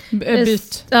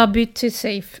 Byt. Ja, byt till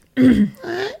safe.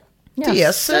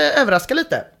 TS överraskar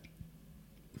lite.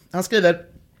 Han skriver: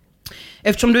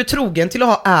 eftersom du är trogen till att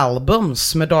ha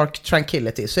albums med Dark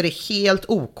Tranquility så är det helt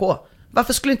OK.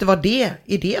 Varför skulle det inte vara det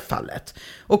i det fallet?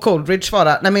 Och Coleridge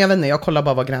svarar: nej men jag vet inte, jag kollar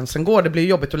bara var gränsen går. Det blir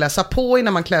jobbigt att läsa på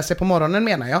innan man klär sig på morgonen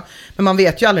menar jag. Men man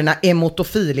vet ju aldrig när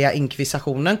emotofilia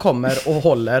inkvisationen kommer och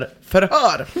håller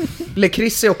förhör.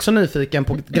 LeChris är också nyfiken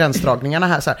på gränsdragningarna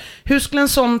här. Så här. Hur skulle en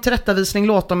sån tillrättavisning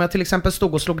låta om jag till exempel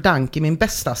stod och slog dank i min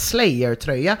bästa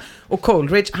Slayer-tröja? Och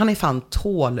Coleridge, han är fan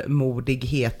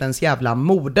tålmodighetens jävla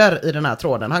moder i den här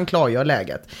tråden. Han klargör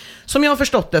läget. Som jag har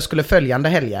förstått det skulle följande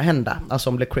helga hända. Alltså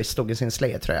om LeChris stod i sin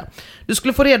Slayer-tröja. Du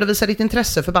skulle få redovisa ditt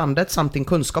intresse för bandet samt din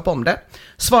kunskap om det.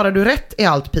 Svarar du rätt är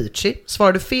allt peachy.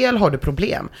 Svarar du fel har du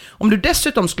problem. Om du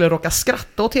dessutom skulle råka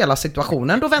skratta åt hela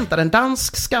situationen, då väntar en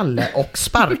dansk skalle och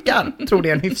sparkar. Tror det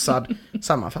är en hyfsad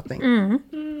sammanfattning.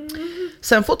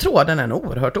 Sen får tråden en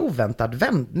oerhört oväntad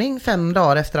vändning 5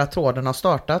 dagar efter att tråden har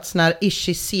startats, när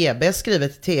Ishi Sebe skriver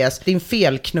till TS: din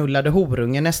felknullade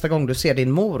horunge, nästa gång du ser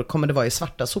din mor kommer det vara i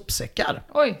svarta sopsäckar.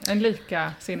 Oj, en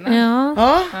lika sinne.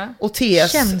 Ja. Och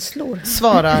TS Känslor.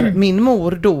 svarar: min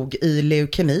mor dog i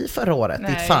leukemi förra året.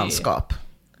 Nej. Ditt fanskap.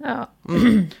 Ja.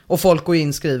 Och folk går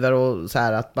in, skriver och så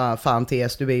här att bara, fan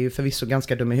TS, du är ju förvisso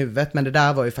ganska dum i huvudet, men det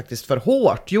där var ju faktiskt för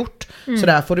hårt gjort. Så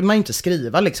där får man ju inte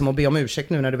skriva liksom, och be om ursäkt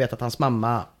nu när du vet att hans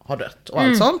mamma har dött och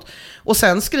allt sånt. Och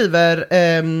sen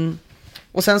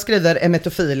skriver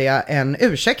Emetofilia en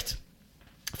ursäkt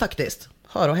faktiskt.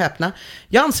 Hör och häpna.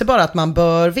 Jag anser bara att man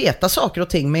bör veta saker och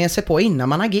ting med sig på innan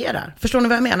man agerar. Förstår ni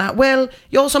vad jag menar? Well,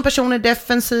 jag som person är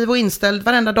defensiv och inställd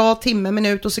varenda dag, timme,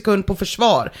 minut och sekund på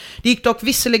försvar. Det gick dock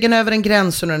visserligen över en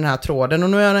gräns under den här tråden, och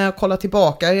nu när jag kollar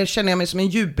tillbaka känner jag mig som en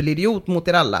jubelidiot mot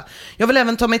er alla. Jag vill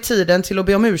även ta mig tiden till att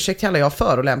be om ursäkt till alla jag har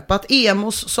förolämpat,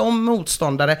 emos som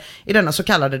motståndare i denna så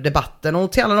kallade debatten,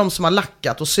 och till alla de som har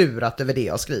lackat och surat över det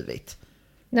jag har skrivit.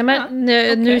 Nej, men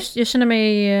nu jag känner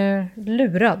mig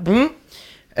lurad.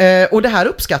 Och det här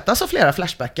uppskattas av flera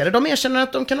flashbackare. De erkänner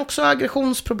att de kan också ha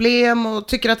aggressionsproblem och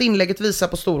tycker att inlägget visar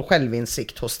på stor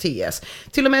självinsikt hos TS.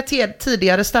 Till och med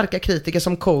tidigare starka kritiker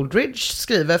som Coleridge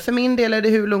skriver: för min del är det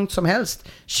hur lugnt som helst.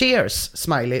 Cheers,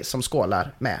 smiley, som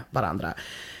skålar med varandra.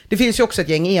 Det finns ju också ett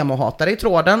gäng emo-hatare i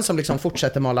tråden som liksom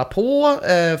fortsätter mala på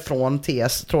från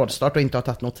TS trådstart och inte har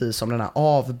tagit notis om den här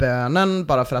avbönen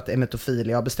bara för att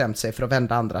Emetofilia har bestämt sig för att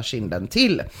vända andra kinden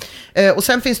till. Och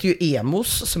sen finns det ju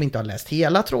emos som inte har läst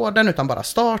hela tråden utan bara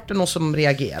starten och som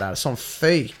reagerar som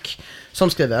fake. Som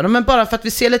skriver: men bara för att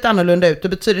vi ser lite annorlunda ut, det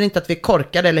betyder inte att vi är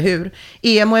korkade, eller hur?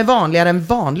 Emo är vanligare än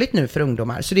vanligt nu för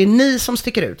ungdomar, så det är ni som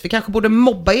sticker ut. Vi kanske borde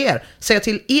mobba er, säga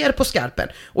till er på skarpen.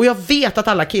 Och jag vet att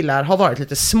alla killar har varit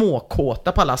lite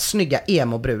småkåta på alla snygga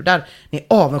emo-brudar. Ni är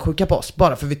avundsjuka på oss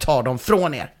bara för vi tar dem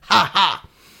från er. Haha!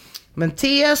 Men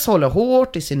TS håller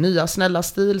hårt i sin nya snälla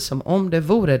stil som om det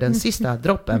vore den sista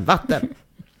droppen vatten.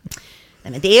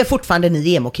 Nej, men det är fortfarande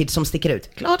ni emo-kids som sticker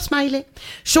ut. Glad smiley.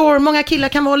 Sure, många killar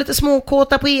kan vara lite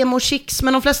småkåta på emo-chicks,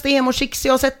 men de flesta emo-chicks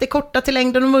jag har sett är korta till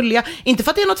längden och mulliga. Inte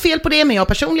för att det är något fel på det, men jag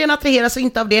personligen attraheras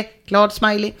inte av det. Glad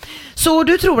smiley. Så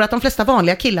du tror att de flesta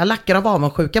vanliga killar lackar av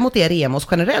avundsjuka mot er emos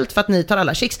generellt för att ni tar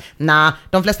alla chicks? Nej,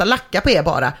 de flesta lackar på er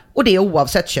bara. Och det är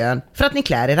oavsett kön, för att ni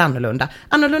klär er annorlunda.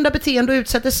 Annorlunda beteende och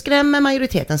utsätter skrämmer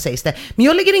majoriteten, sägs det. Men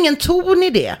jag lägger ingen ton i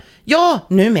det. Ja,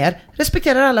 numer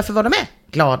respekterar alla för vad de är.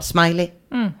 Glad smiley.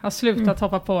 Har slutat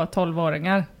hoppa på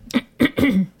 12-åringar.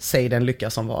 Säg den lycka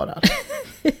som varar.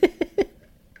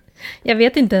 Jag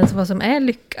vet inte ens vad som är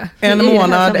lycka. En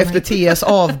månad efter TS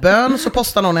avbön så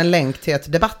postar någon en länk till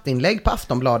ett debattinlägg på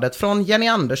Aftonbladet från Jenny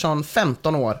Andersson,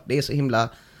 15 år. Det är så himla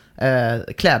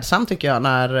klädsamt tycker jag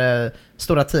när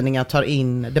stora tidningar tar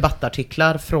in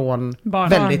debattartiklar från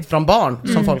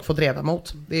barn som folk får dreva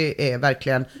mot. Det är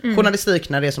verkligen journalistik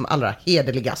när det är som allra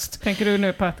hederligast. Tänker du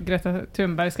nu på att Greta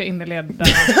Thunberg ska inleda?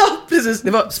 Ja, precis.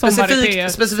 Det var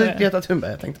specifikt Greta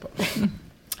Thunberg jag tänkte på.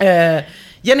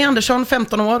 Jenny Andersson,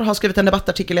 15 år, har skrivit en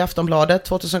debattartikel i Aftonbladet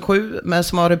 2007 med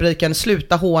som har rubriken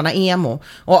Sluta håna emo.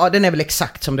 Och den är väl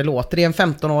exakt som det låter. Det är en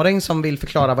 15-åring som vill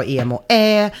förklara vad emo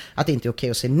är, att det inte är okej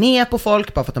att se ner på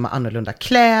folk bara för att de har annorlunda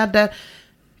kläder.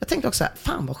 Jag tänkte också här,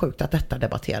 fan vad sjukt att detta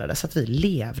debatterades, att vi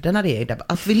levde när det är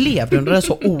att vi levde under en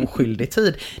så oskyldig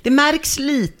tid. Det märks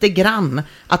lite grann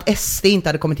att SD inte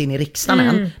hade kommit in i riksdagen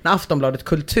än när Aftonbladet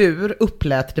Kultur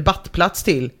upplät debattplats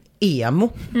till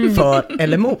emo för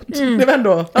eller emot. Det var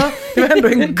ändå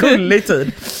en gullig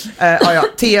tid.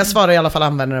 TS svarar i alla fall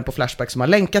användaren på Flashback som har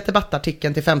länkat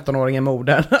debattartikeln till 15-åringen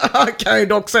morden. Kan ju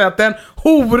dock säga att den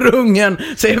horungen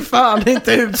ser fan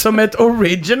inte ut som ett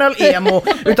original emo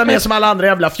utan mer som alla andra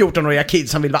jävla 14-åriga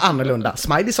kids som vill vara annorlunda.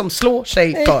 Smiley som slår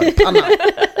sig för pannan.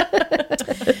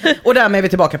 Och därmed är vi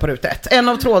tillbaka på ruta 1. En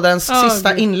av trådens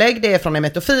sista inlägg, det är från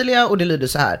Emetofilia och det lyder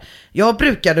så här: jag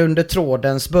brukade under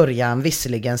trådens början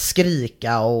visserligen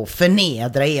skrika och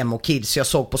förnedra emo-kids jag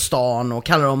såg på stan och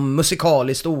kalla dem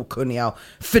musikaliskt okunniga och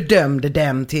fördömde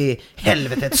dem till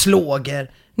helvetets låger.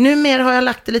 Numera har jag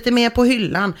lagt det lite mer på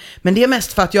hyllan, men det är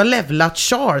mest för att jag levlat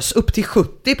Charles upp till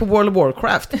 70 på World of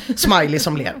Warcraft. Smiley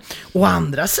som ler. Å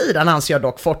andra sidan anser jag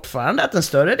dock fortfarande att den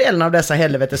större delen av dessa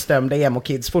helvetesdömda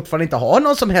emo-kids fortfarande inte har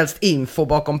någon som helst info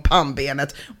bakom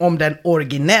pannbenet om den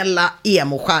originella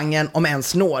emo-genren, om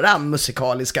ens några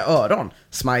musikaliska öron.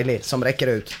 Smiley som räcker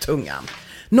ut tungan.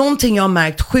 Någonting jag har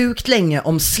märkt sjukt länge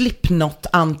om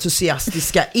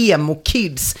Slipknot-entusiastiska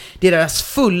emo-kids, deras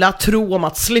fulla tro om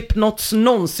att Slipknots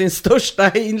någonsin största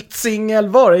hitsingel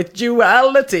varit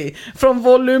Duality från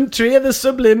Volume 3 The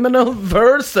Subliminal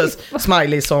Verses.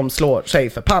 Smiley som slår sig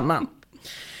för pannan.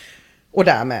 Och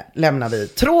därmed lämnar vi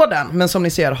tråden, men som ni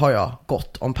ser har jag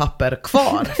gott om papper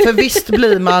kvar. För visst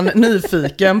blir man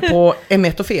nyfiken på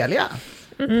Emetofelia.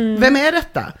 Vem är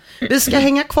detta? Vi ska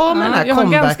hänga kvar med den här jag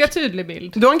comeback. har en ganska tydlig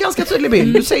bild. Du har en ganska tydlig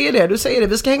bild, du säger det.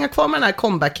 Vi ska hänga kvar med den här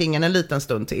comeback-kingen en liten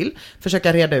stund till.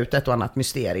 Försöka reda ut ett och annat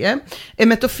mysterie.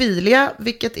 Emetofilia,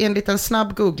 vilket enligt en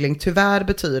snabb googling tyvärr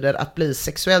betyder att bli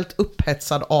sexuellt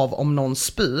upphetsad av om någon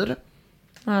spyr.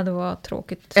 Ja, det var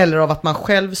tråkigt. Eller av att man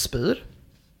själv spyr.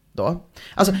 Då.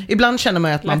 Alltså, ibland känner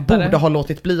man att man borde ha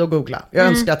låtit bli att googla. Jag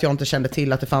önskar att jag inte kände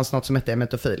till att det fanns något som hette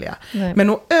emetofilia. Nej. Men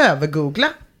att övergoogla,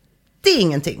 det är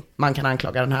ingenting man kan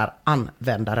anklaga den här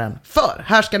användaren för.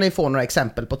 Här ska ni få några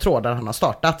exempel på trådar han har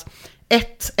startat.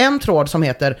 En tråd som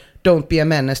heter Don't be a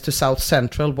menace to South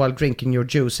Central while drinking your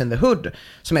juice in the hood,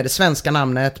 som är det svenska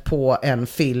namnet på en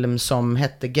film som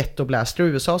hette Ghetto Blaster i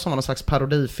USA, som var någon slags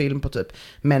parodifilm på typ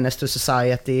Menace to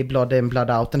Society, Blood in,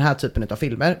 Blood out, den här typen av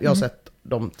filmer. Jag har sett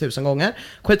dem 1000 gånger.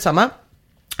 Skitsamma.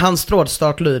 Hans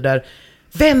trådstart lyder: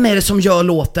 vem är det som gör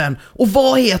låten? Och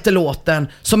vad heter låten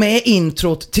som är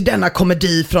introt till denna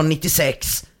komedi från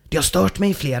 96? Det har stört mig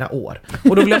i flera år.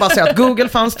 Och då vill jag bara säga att Google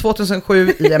fanns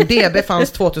 2007, IMDb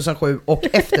fanns 2007 och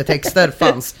eftertexter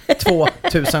fanns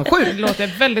 2007. Det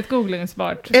låter väldigt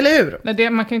googlingsbart. Eller hur?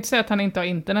 Man kan ju inte säga att han inte har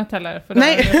internet heller. För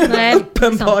Nej,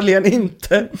 uppenbarligen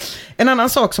inte. En annan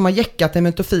sak som har jäckat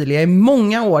emetofilia i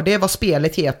många år, det är vad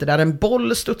spelet heter där en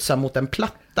boll studsar mot en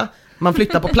platta. Man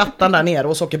flyttar på plattan där nere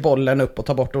och så åker bollen upp och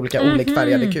tar bort olika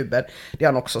olikfärgade kuber. Det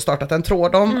har han också startat en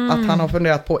tråd om att han har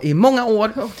funderat på i många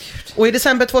år. Och i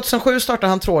december 2007 startar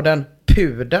han tråden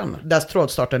Pudeln, där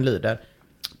trådstarten lyder: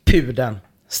 Pudeln,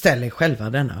 ställ er själva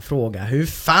denna fråga. Hur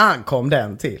fan kom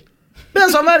den till? Den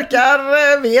som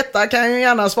verkar veta kan ju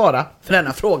gärna svara. För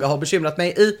denna fråga har bekymrat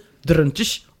mig i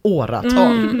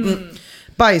åratal.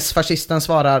 Bajsfascisten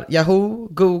svarar: Yahoo,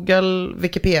 Google,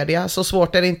 Wikipedia. Så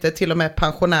svårt är det inte, till och med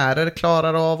pensionärer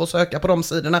klarar av att söka på de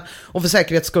sidorna. Och för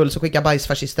säkerhets skull så skickar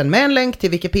bajsfascisten med en länk till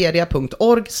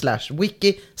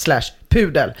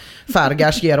wikipedia.org/wiki/pudel.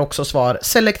 Fargars ger också svar: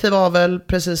 selektiv avel,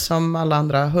 precis som alla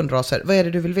andra hundraser. Vad är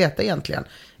det du vill veta egentligen?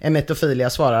 Emetofilia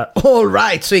svarar: all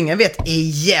right, så ingen vet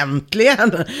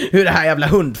egentligen hur det här jävla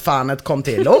hundfanet kom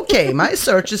till. Okej, my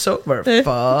search is over.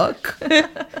 Fuck.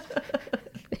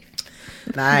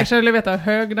 Nej. Jag skulle veta hur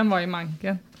hög den var i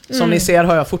manken. Som ni ser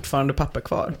har jag fortfarande papper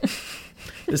kvar.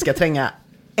 Vi ska tränga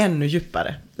ännu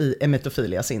djupare i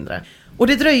emetofilias inre. Och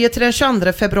det dröjer till den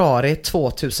 22 februari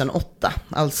 2008.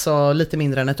 Alltså lite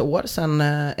mindre än ett år sedan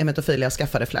emetofilia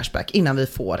skaffade Flashback, innan vi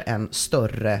får en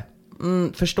större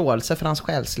förståelse för hans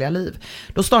själsliga liv.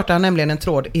 Då startar han nämligen en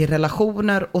tråd i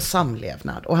relationer och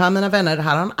samlevnad. Och här, mina vänner,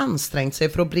 här har han ansträngt sig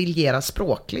för att briljera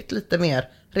språkligt lite mer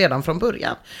redan från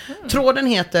början. Tråden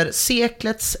heter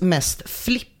Seklets mest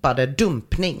flippade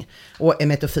dumpning. Och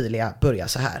emetofilia börjar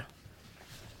så här: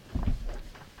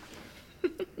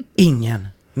 ingen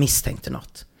misstänkte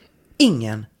något.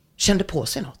 Ingen kände på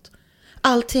sig något.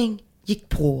 Allting gick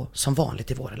på som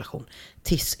vanligt i vår relation.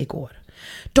 Tills igår.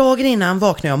 Dagen innan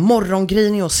vaknade jag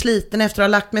morgongrinig och sliten efter att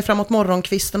ha lagt mig framåt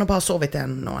morgonkvisten och bara sovit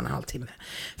 1,5 timme.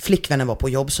 Flickvännen var på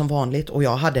jobb som vanligt och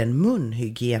jag hade en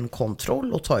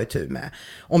munhygienkontroll att ta itu med,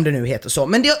 om det nu heter så.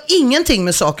 Men det har ingenting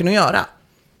med saken att göra.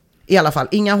 I alla fall,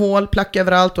 inga hål, plack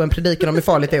överallt och en predikan om hur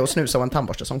farligt det är att snusa och en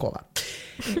tandborste som kova.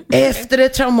 Efter det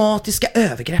traumatiska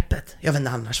övergreppet, jag vet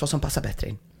inte annars vad som passar bättre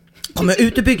in, kommer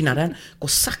ut ur byggnaden, går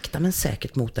sakta men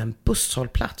säkert mot en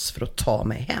busshållplats för att ta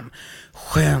mig hem.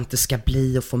 Skönt det ska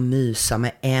bli att få mysa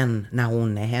med en när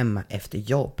hon är hemma efter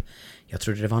jobb. Jag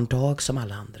trodde det var en dag som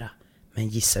alla andra, men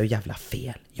gissa hur jävla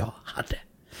fel jag hade.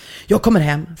 Jag kommer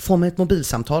hem, får mig ett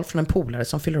mobilsamtal från en polare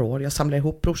som fyller år. Jag samlar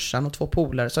ihop brorsan och 2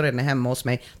 polare som redan är hemma hos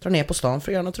mig, drar ner på stan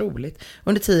för att göra något roligt.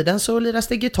 Under tiden så liras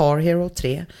det Guitar Hero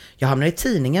 3. Jag hamnar i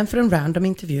tidningen för en random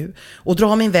intervju och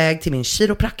drar min väg till min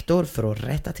kiropraktor för att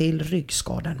rätta till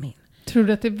ryggskadan min. Tror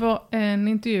du att det var en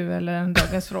intervju eller en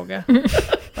dagens fråga?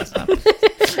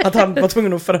 Att han var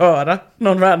tvungen att förhöra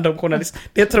någon random journalist.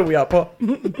 Det tror jag på.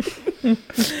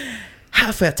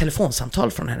 Här får jag ett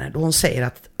telefonsamtal från henne då hon säger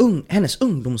att hennes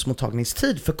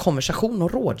ungdomsmottagningstid för konversation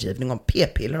och rådgivning om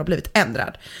p-piller har blivit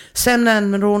ändrad. Sen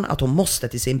nämner hon att hon måste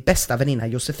till sin bästa väninna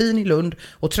Josefin i Lund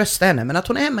och trösta henne, men att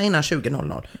hon är hemma innan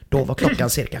 20.00. Då var klockan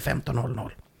cirka 15.00.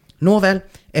 Nåväl,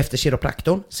 efter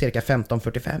kiropraktorn, cirka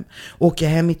 15.45, åker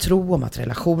jag hem i tro om att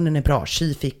relationen är bra.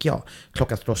 Tji fick jag.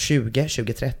 Klockan slår 20,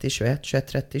 20.30, 21,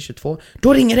 21.30, 22.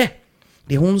 Då ringer det!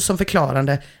 Det är hon som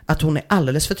förklarande att hon är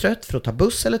alldeles för trött för att ta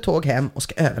buss eller tåg hem och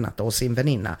ska övernatta hos sin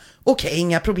väninna. Okej,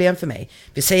 inga problem för mig.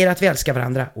 Vi säger att vi älskar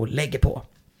varandra och lägger på.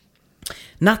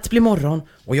 Natt blir morgon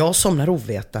och jag somnar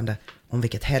ovetande om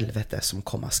vilket helvete som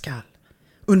komma skall.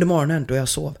 Under morgonen då jag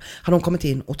sov hade hon kommit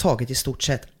in och tagit i stort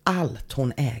sett allt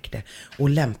hon ägde och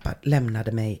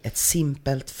lämnade mig ett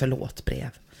simpelt förlåtbrev.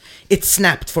 It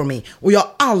snapped for me och jag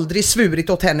har aldrig svurit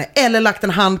åt henne eller lagt en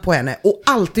hand på henne och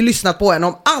alltid lyssnat på henne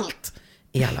om allt.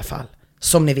 I alla fall,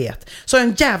 som ni vet, så har jag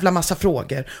en jävla massa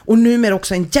frågor och numera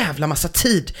också en jävla massa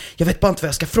tid. Jag vet bara inte vad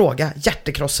jag ska fråga.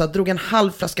 Hjärtekrossad, drog en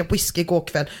halv flaska whisky igår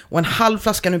kväll och en halv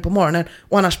flaska nu på morgonen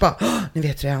och annars bara, ni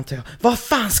vet det antar jag. Vad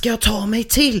fan ska jag ta mig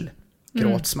till?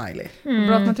 Gråt smiley.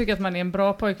 Bra att man tycker att man är en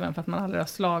bra pojkvän för att man aldrig har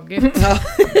slagit. Ja.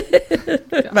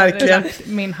 Verkligen.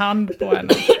 Min hand på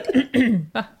henne.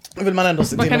 Vill man ändå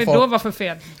se vad till kan det folk... då vara för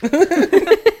fel?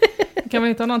 Kan man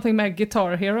inte ha någonting med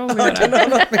Guitar Hero att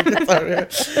göra?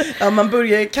 Ja, man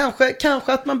börjar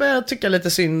kanske att man börjar tycka lite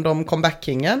synd om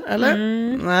comeback-kingen, eller?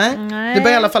 Nej. Det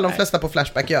börjar i alla fall de flesta på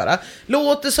Flashback göra.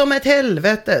 Låter som ett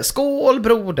helvete. Skål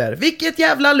broder. Vilket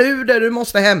jävla luder, du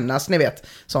måste hämnas, ni vet.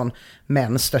 Sån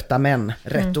män stötta män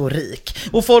retorik.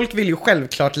 Och folk vill ju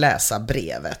självklart läsa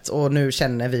brevet. Och nu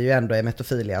känner vi ju ändå i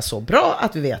Metofilia så bra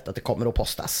att vi vet att det kommer att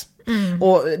postas.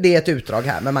 Och det är ett utdrag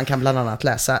här, men man kan bland annat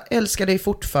läsa: älskar dig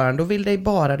fortfarande och vill dig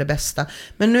bara det bästa.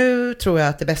 Men nu tror jag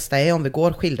att det bästa är om vi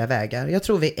går skilda vägar. Jag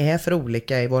tror vi är för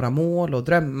olika i våra mål och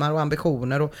drömmar och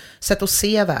ambitioner och sätt att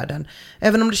se världen.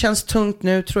 Även om det känns tungt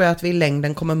nu tror jag att vi i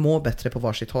längden kommer må bättre på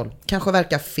varsitt håll. Kanske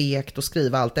verkar fegt att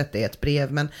skriva allt detta i ett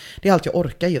brev, men det är allt jag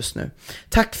orkar just nu.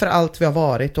 Tack för allt vi har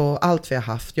varit och allt vi har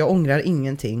haft. Jag ångrar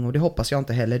ingenting och det hoppas jag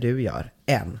inte heller du gör,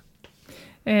 än.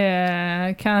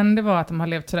 Kan det vara att de har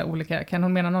levt sådär olika? Kan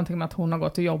hon mena någonting med att hon har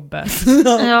gått till jobbet?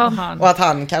 Ja. Och att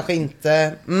han kanske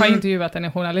inte har intervjuat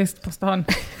en journalist på stan.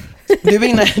 Du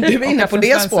är inne på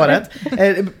det spåret.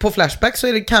 På Flashback så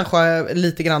är det kanske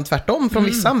lite grann tvärtom från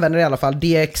vissa användare i alla fall.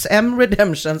 DXM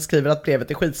Redemption skriver att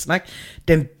brevet är skitsnack.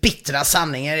 Den bittra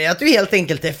sanningen är att du helt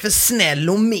enkelt är för snäll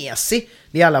och mesig.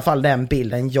 Det är i alla fall den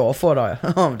bilden jag får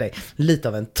av dig. Lite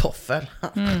av en toffel.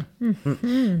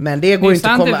 Men det går ju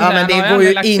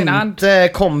inte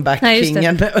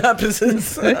comeback-kingen.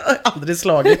 Precis. Aldrig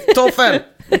slagit. Toffel!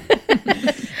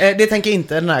 Det tänker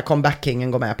inte den här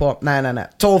comeback-kingen gå med på. Nej.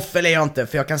 Toffel är jag inte,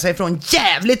 för jag kan säga ifrån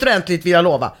jävligt ordentligt vill jag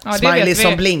lova. Ja, smiley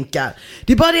som blinkar.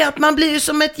 Det är bara det att man blir ju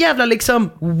som ett jävla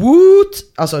liksom woot,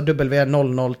 alltså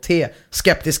W00T,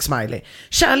 skeptisk smiley.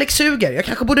 Kärlek suger. Jag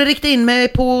kanske borde rikta in mig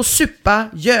på suppa,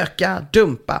 göka,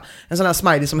 dumpa. En sån här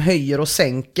smiley som höjer och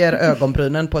sänker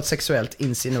ögonbrynen på ett sexuellt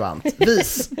insinuant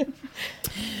vis.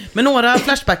 Men några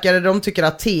flashbackare, de tycker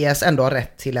att TS ändå har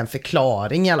rätt till en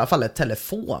förklaring, i alla fall ett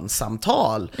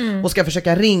telefonsamtal. Och ska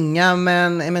försöka ringa,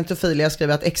 men Metofilia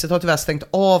skriver att exet har tyvärr stängt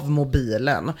av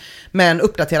mobilen. Men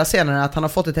uppdaterar senare att han har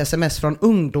fått ett sms från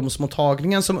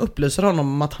ungdomsmottagningen som upplyser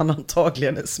honom om att han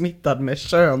antagligen är smittad med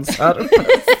könsherpes.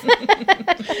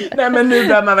 Nej, men nu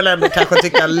bör man väl ändå kanske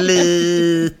tycka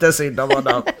lite synd om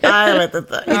honom. Nej, jag vet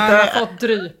inte. Han har fått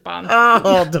drypan.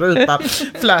 Ja, drypan.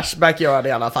 Flashback gör det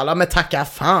i alla fall. Ja, men tacka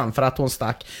fan för att hon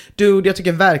stack. Dude, jag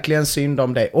tycker verkligen synd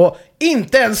om dig. Och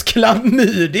inte ens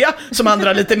klamydia som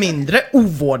andra lite mindre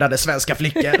ovårdade svenska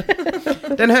flickor.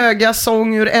 Den höga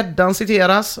sång ur Eddan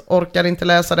citeras. Orkar inte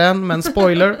läsa den, men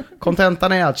spoiler.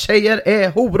 Kontentan är att tjejer är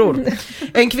horor.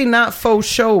 En kvinna, faux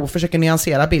show, försöker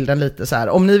nyansera bilden lite så här.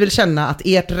 Om ni vill känna att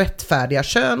ert rättfärdiga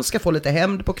kön ska få lite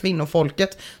hämnd på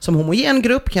kvinnofolket som homogen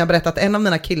grupp, kan jag berätta att en av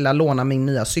mina killar lånade min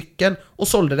nya cykel och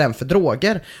sålde den för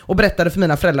droger. Och berättade för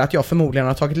mina föräldrar att jag förmodligen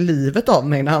har tagit livet av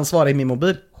mig när han svarade i min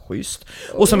mobil. Schysst.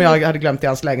 Och som jag hade glömt i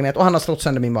hans lägenhet. Och han har slått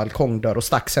sönder min balkongdörr och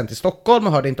stack sen till Stockholm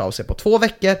och hörde inte av sig på 2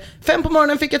 veckor. 5 på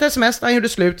morgonen fick jag ett sms när han gjorde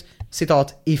slut.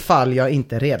 Citat, ifall jag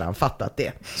inte redan fattat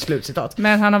det. Slutcitat.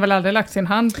 Men han har väl aldrig lagt sin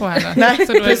hand på henne? Nej,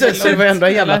 så då precis. Så det var ändå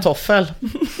en jävla toffel.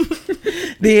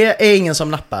 Det är ingen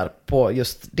som nappar på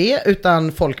just det,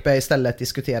 utan folk börjar istället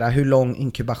diskutera hur lång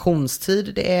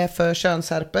inkubationstid det är för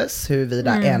könsherpes,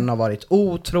 huruvida en har varit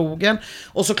otrogen,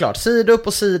 och såklart sida upp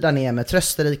och sida ner med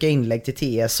trösterika inlägg till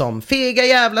TS som fega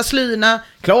jävla slyna,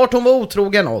 klart hon var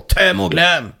otrogen och töm och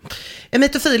glöm.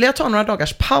 Emitofilia tar några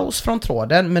dagars paus från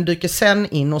tråden men dyker sen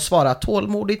in och svarar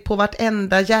tålmodigt på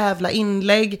vartenda jävla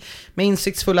inlägg med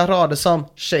insiktsfulla rader som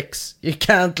chicks, you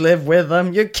can't live with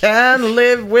them, you can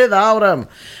live without them.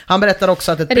 Han berättar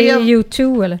också att ett brev... Är det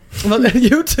U2 eller?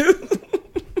 U2?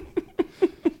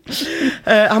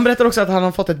 Han berättar också att han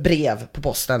har fått ett brev på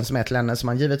posten som är till henne som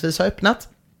han givetvis har öppnat.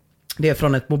 Det är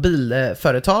från ett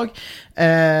mobilföretag.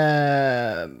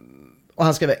 Och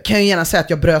han skrev, kan ju gärna säga att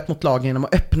jag bröt mot lagen genom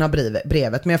att öppna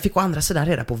brevet, men jag fick å andra sidan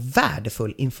reda på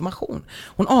värdefull information.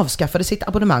 Hon avskaffade sitt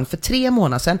abonnemang för 3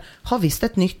 månader sedan, har visst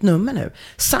ett nytt nummer nu.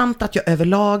 Samt att jag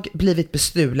överlag blivit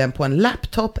bestulen på en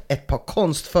laptop, ett par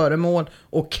konstföremål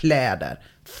och kläder.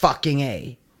 Fucking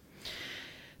A.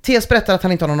 TS berättar att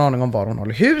han inte har någon aning om var hon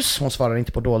håller hus. Hon svarar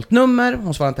inte på dolt nummer.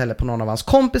 Hon svarar inte heller på någon av hans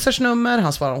kompisars nummer.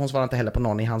 Hon svarar inte heller på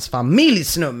någon i hans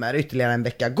familjs nummer. Ytterligare en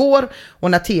vecka går.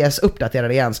 Och när TS uppdaterar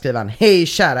igen skriver han: hej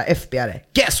kära FBI,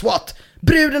 guess what?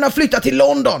 Bruden har flyttat till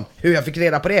London. Hur jag fick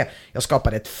reda på det? Jag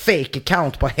skapade ett fake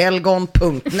account på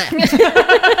helgon.net.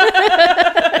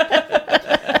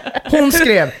 Hon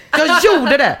skrev: jag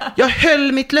gjorde det. Jag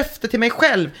höll mitt löfte till mig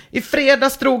själv. I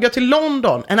fredags drog jag till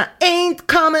London. And I ain't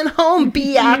coming home,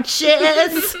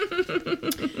 bitches.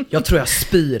 Jag tror jag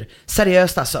spyr.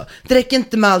 Seriöst alltså. Det räcker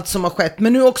inte med allt som har skett,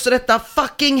 men nu också detta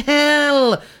fucking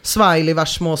hell. Smiley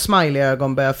vars små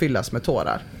smiley-ögon börjar fyllas med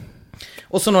tårar.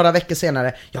 Och så några veckor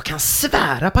senare: jag kan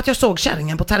svära på att jag såg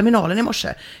kärringen på terminalen i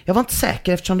morse. Jag var inte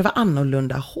säker eftersom det var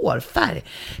annorlunda hårfärg.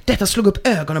 Detta slog upp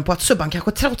ögonen på att Subban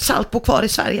kanske trots allt bor kvar i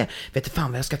Sverige. Vet du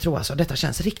fan vad jag ska tro alltså. Detta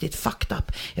känns riktigt fucked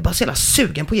up. Jag är bara så jävla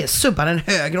sugen på att ge Subban en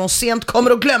högre och sent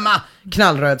kommer att glömma.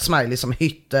 Knallröd smiley som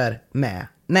hytter med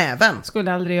näven.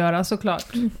 Skulle aldrig göra såklart.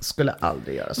 Skulle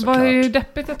aldrig göra såklart. Var ju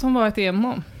deppigt att hon var ett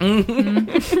emo.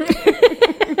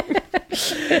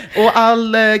 Och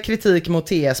all kritik mot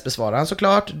TS besvarar han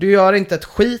såklart: du gör inte ett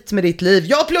skit med ditt liv.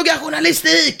 Jag pluggar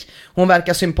journalistik! Hon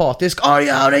verkar sympatisk. Are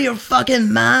you out of your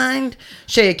fucking mind?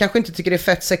 Tjejer kanske inte tycker det är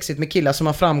fett sexigt med killar som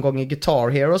har framgång i Guitar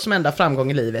Hero som enda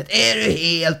framgång i livet. Är du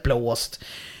helt blåst?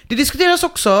 Det diskuteras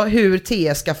också hur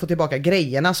TS ska få tillbaka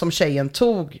grejerna som tjejen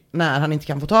tog när han inte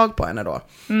kan få tag på henne då.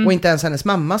 Och inte ens hennes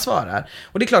mamma svarar.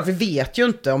 Och det är klart, vi vet ju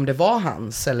inte om det var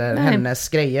hans eller hennes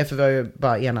grejer, för vi har ju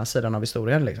bara ena sidan av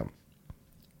historien liksom.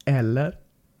 Eller?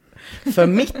 För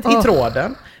mitt i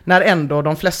tråden, när ändå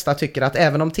de flesta tycker att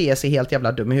även om TS är helt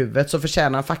jävla dum i huvudet, så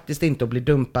förtjänar han faktiskt inte att bli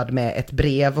dumpad med ett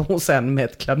brev och sen med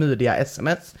ett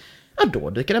klamydia-sms. Ja, då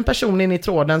dyker en person in i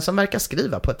tråden som verkar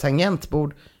skriva på ett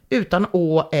tangentbord utan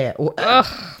å, ä och ö.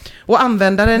 Och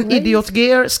användaren Idiot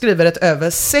Gear skriver ett över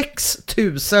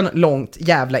 6000 långt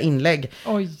jävla inlägg.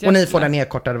 Och ni får den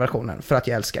nedkortade versionen för att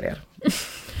jag älskar er.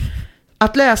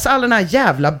 Att läsa all den här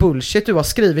jävla bullshit du har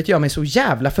skrivit gör mig så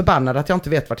jävla förbannad att jag inte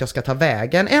vet vart jag ska ta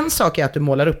vägen. En sak är att du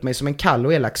målar upp mig som en kall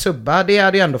och elak subba, det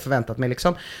hade jag ändå förväntat mig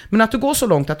liksom. Men att du går så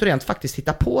långt att du rent faktiskt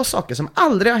hittar på saker som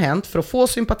aldrig har hänt för att få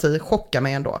sympati chockar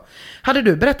mig ändå. Hade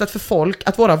du berättat för folk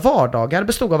att våra vardagar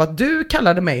bestod av att du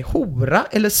kallade mig hora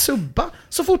eller subba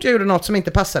så fort jag gjorde något som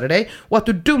inte passade dig, och att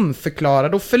du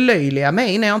dumförklarade och förlöjligade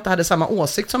mig när jag inte hade samma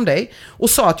åsikt som dig och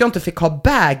sa att jag inte fick ha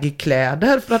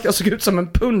bagkläder för att jag såg ut som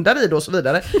en pundare i det och så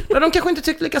vidare, då de kanske inte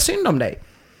tyckte lika synd om dig.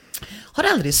 Har det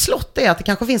aldrig slått dig att det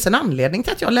kanske finns en anledning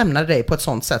till att jag lämnade dig på ett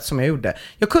sånt sätt som jag gjorde?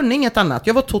 Jag kunde inget annat,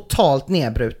 jag var totalt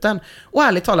nedbruten. Och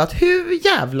ärligt talat, hur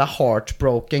jävla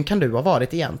heartbroken kan du ha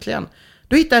varit egentligen?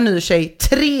 Du hittar en ny tjej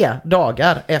 3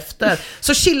 dagar efter.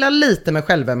 Så chilla lite med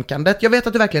självömkandet. Jag vet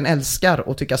att du verkligen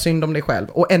älskar att tycka synd om dig själv,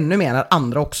 och ännu mer när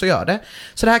andra också gör det.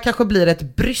 Så det här kanske blir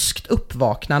ett bryskt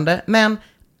uppvaknande, men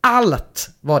allt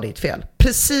var ditt fel.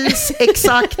 Precis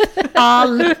exakt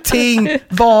allting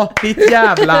var ditt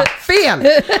jävla fel.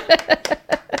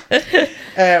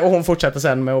 Och hon fortsätter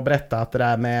sen med att berätta att det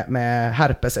där med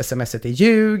herpes smset är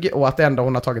ljug, och att det enda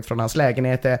hon har tagit från hans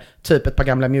lägenhet är typ ett par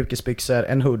gamla mjukisbyxor,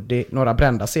 en hoodie, några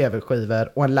brända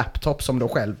CV-skivor och en laptop som då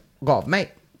själv gav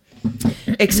mig.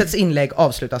 Exets inlägg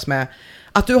avslutas med: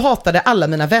 att du hatade alla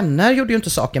mina vänner gjorde ju inte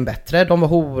saken bättre. De var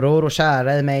horor och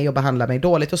kära i mig och behandlade mig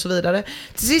dåligt och så vidare.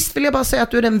 Till sist vill jag bara säga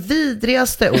att du är den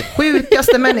vidrigaste och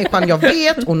sjukaste människan jag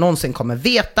vet och någonsin kommer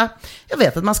veta. Jag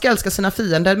vet att man ska älska sina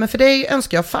fiender, men för dig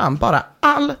önskar jag fan bara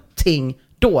allting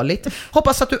dåligt.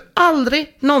 Hoppas att du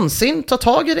aldrig någonsin tar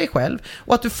tag i dig själv,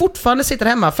 och att du fortfarande sitter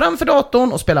hemma framför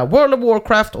datorn och spelar World of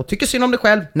Warcraft och tycker synd om dig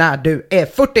själv när du är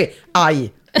 40.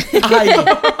 Aj.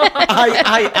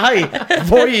 Aj.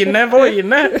 Vojne.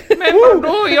 Men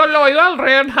vadå? Jag la ju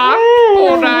aldrig en hand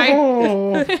på dig.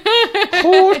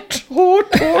 Hårt.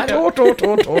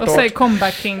 Och säger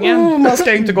comeback-kingen. Man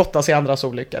ska ju inte gottas i andras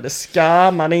olycka. Det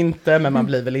ska man inte, men man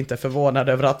blir väl inte förvånad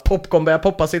över att popcorn börjar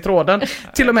poppas i tråden.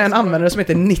 Till och med en användare som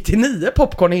heter 99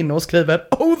 popcorn är inne och skriver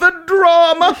 "Oh the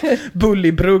drama!"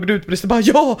 Bullybrugd utbrister bara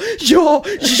ja.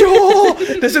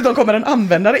 Dessutom kommer en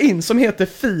användare in som heter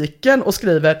Fiken och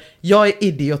skriver "Jag är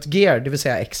Idiot Gear", det vill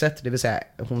säga exet, det vill säga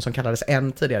hon som kallades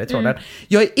en tidigare i tråden.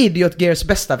 "Jag är Idiot Gears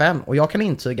bästa vän och jag kan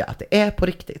intyga att det är på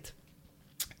riktigt."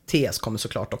 TS kommer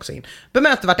såklart också in.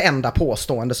 Bemöter vartenda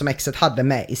påstående som exet hade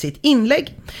med i sitt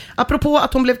inlägg. Apropå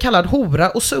att hon blev kallad hora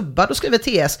och subba, då skriver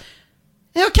TS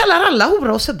 "Jag kallar alla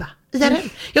hora och subba. IRL.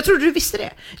 Jag trodde du visste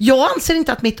det. Jag anser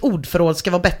inte att mitt ordförråd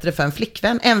ska vara bättre för en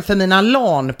flickvän än för mina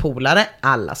LAN-polare.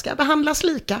 Alla ska behandlas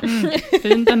lika."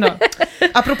 Fint ändå.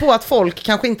 Apropå att folk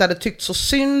kanske inte hade tyckt så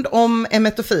synd om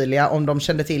emetofilia om de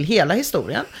kände till hela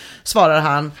historien, svarar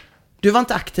han "Du var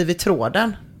inte aktiv i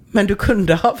tråden, men du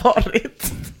kunde ha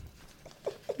varit."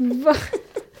 Va?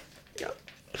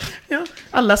 Ja,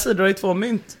 alla sidor i två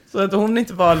mynt. Så att hon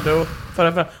inte valde att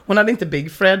föra. Hon hade inte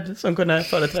Big Fred som kunde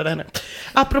företräda henne.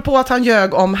 Apropå att han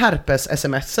ljög om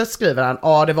herpes-sms'et skriver han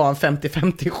 "Ja, det var en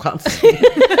 50-50 chans."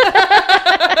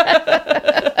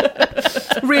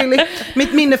 Really?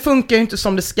 Mitt minne funkar ju inte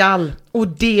som det skall. Och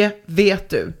det vet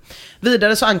du.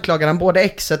 Vidare så anklagar han både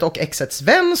exet och exets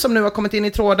vän som nu har kommit in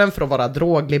i tråden för att vara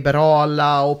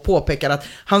drogliberala och påpekar att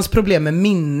hans problem med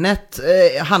minnet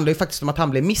handlar ju faktiskt om att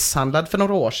han blev misshandlad för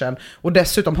några år sedan. Och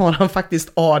dessutom har han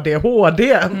faktiskt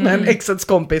ADHD. Men exets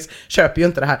kompis köper ju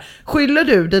inte det här. Skyller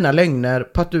du dina lögner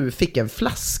på att du fick en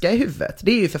flaska i huvudet?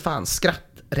 Det är ju för fan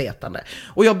skrattretande.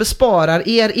 Och jag besparar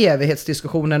er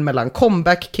evighetsdiskussionen mellan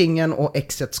comeback-kingen och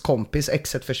exets kompis.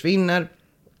 Exet försvinner.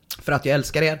 För att jag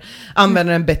älskar er.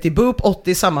 Användaren Betty Boop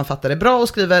 80 sammanfattar det bra och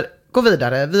skriver "Gå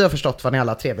vidare, vi har förstått vad ni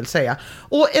alla tre vill säga."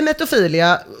 Och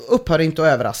emetofilia upphör inte att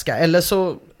överraska. Eller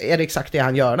så är det exakt det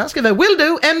han gör. Han skriver "Will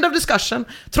do, end of discussion.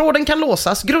 Tråden kan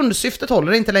låsas, grundsyftet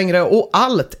håller inte längre och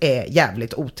allt är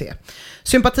jävligt OT."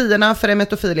 Sympatierna för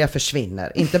emetofilia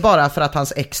försvinner. Inte bara för att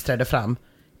hans ex trädde fram.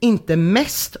 Inte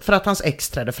mest för att hans ex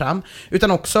trädde fram,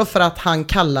 utan också för att han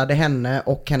kallade henne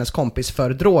och hennes kompis för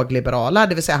drogliberala,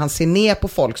 det vill säga han ser ner på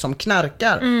folk som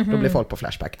knarkar. Då blir folk på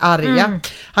Flashback arga.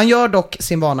 Han gör dock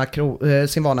sin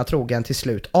vana trogen till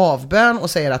slut avbön och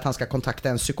säger att han ska kontakta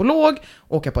en psykolog,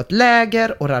 åka på ett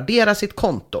läger och radera sitt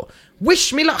konto.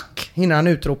 "Wish me luck", hinner han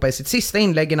utropa i sitt sista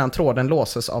inlägg innan tråden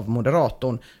låses av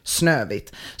moderatorn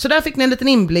Snövit. Så där fick ni en liten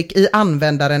inblick i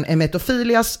användaren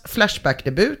emetofilias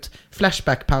Flashback-debut,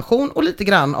 Flashback-pension och lite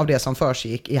grann av det som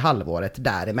försiggick i halvåret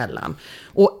däremellan.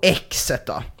 Och exet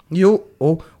då? Jo,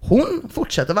 och hon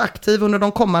fortsätter vara aktiv under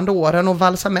de kommande åren och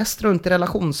valsar mest runt i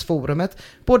relationsforumet,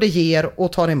 både ger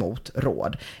och tar emot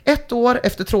råd. 1 år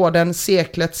efter tråden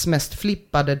seklets mest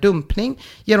flippade dumpning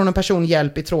ger hon en person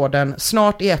hjälp i tråden,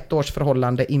 snart i 1 års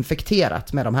förhållande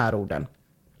infekterat med de här orden.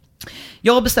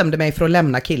 "Jag bestämde mig för att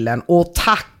lämna killen och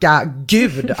tacka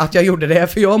Gud att jag gjorde det,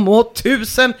 för jag mår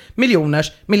 1000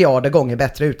 miljarder gånger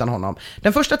bättre utan honom.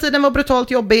 Den första tiden var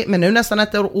brutalt jobbig, men nu nästan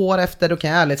 1 år efter då kan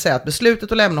jag ärligt säga att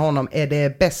beslutet att lämna honom är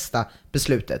det bästa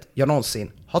beslutet jag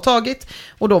någonsin har tagit."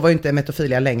 Och då var ju inte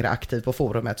emetofilia längre aktiv på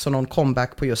forumet, så någon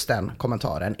comeback på just den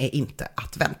kommentaren är inte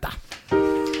att vänta.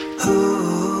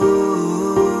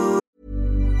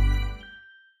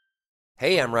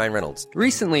 Hey, I'm Ryan Reynolds.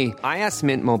 Recently, I asked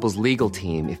Mint Mobile's legal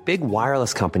team if big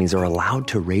wireless companies are allowed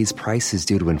to raise prices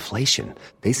due to inflation.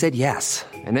 They said yes.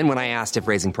 And then when I asked if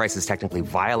raising prices technically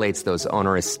violates those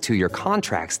onerous 2-year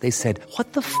contracts, they said,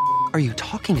 "What the f*** are you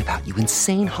talking about, you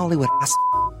insane Hollywood ass?"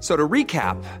 So to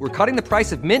recap, we're cutting the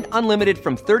price of Mint Unlimited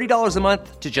from $30 a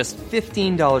month to just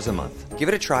 $15 a month. Give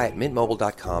it a try at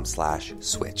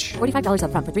mintmobile.com/switch. $45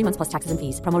 up front for 3 months plus taxes and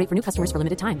fees. Promo rate for new customers for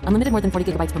limited time. Unlimited more than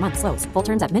 40 gigabytes per month. Slows full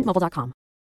terms at mintmobile.com.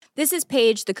 This is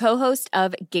Paige, the co-host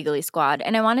of Giggly Squad,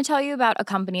 and I want to tell you about a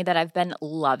company that I've been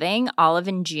loving,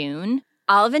 Olive & June.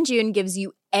 Olive & June gives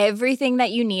you everything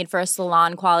that you need for a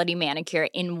salon quality manicure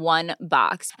in one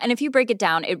box. And if you break it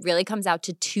down, it really comes out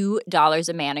to $2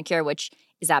 a manicure, which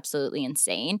is absolutely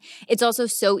insane. It's also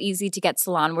so easy to get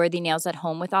salon-worthy nails at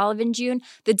home with Olive & June.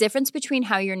 The difference between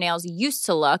how your nails used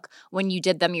to look when you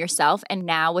did them yourself and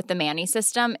now with the Mani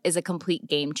system is a complete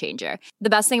game changer. The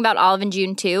best thing about Olive &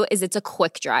 June too is it's a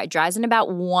quick dry. Dries in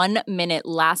about 1 minute,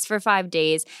 lasts for 5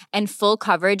 days, and full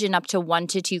coverage in up to 1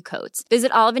 to 2 coats.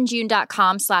 Visit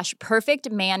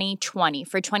oliveandjune.com/perfectmani20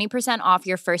 for 20% off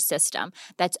your first system.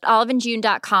 That's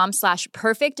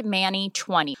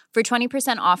oliveandjune.com/perfectmani20 for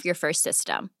 20% off your first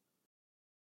system.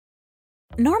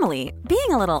 Normally,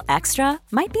 being a little extra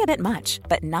might be a bit much,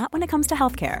 but not when it comes to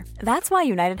healthcare. That's why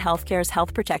United Healthcare's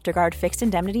Health Protector Guard fixed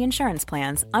indemnity insurance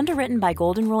plans, underwritten by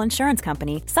Golden Rule Insurance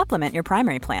Company, supplement your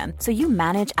primary plan so you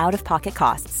manage out-of-pocket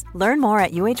costs. Learn more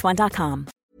at uh1.com.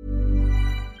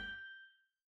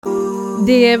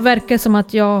 Det verkar som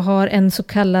att jag har en så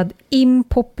kallad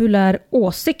impopulär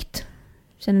åsikt.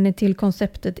 Känner ni till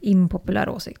konceptet impopulär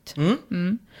åsikt?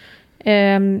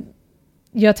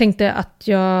 Jag tänkte att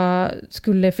jag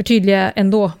skulle förtydliga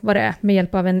ändå vad det är med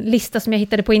hjälp av en lista som jag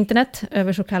hittade på internet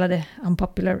över så kallade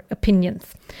unpopular opinions.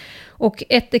 Och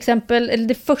ett exempel, eller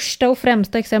det första och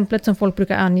främsta exemplet som folk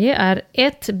brukar ange är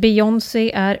 1.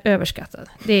 Beyoncé är överskattad.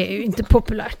 Det är ju inte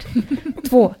populärt.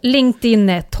 2. LinkedIn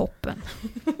är toppen.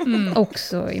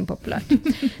 Också impopulärt.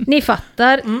 Ni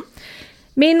fattar.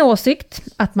 Min åsikt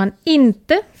att man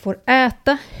inte får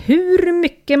äta hur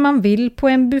mycket man vill på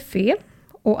en buffé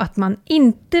och att man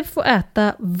inte får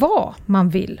äta vad man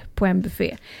vill på en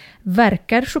buffé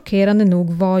verkar chockerande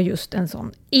nog vara just en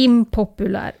sån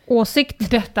impopulär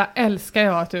åsikt. Detta älskar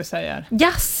jag att du säger.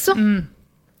 Jaså?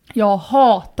 Jag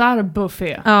hatar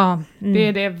buffé. Ja. Det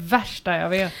är det värsta jag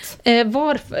vet.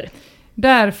 Varför?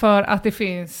 Därför att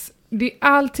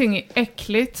allting är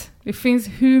äckligt. Det finns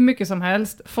hur mycket som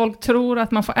helst. Folk tror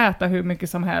att man får äta hur mycket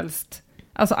som helst.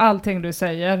 Alltså allting du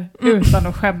säger utan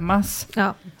att skämmas.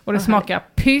 Ja. Och det smakar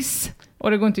piss.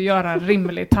 Och det går inte att göra en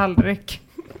rimlig tallrik.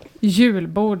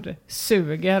 Julbord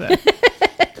suger.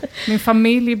 Min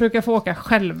familj brukar få åka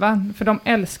själva. För de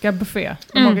älskar buffé.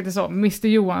 De åker till så. Mr.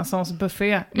 Johanssons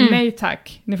buffé. Nej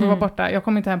tack. Ni får vara borta. Jag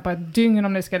kommer inte hem på ett dygn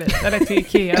om ni ska dit. Eller till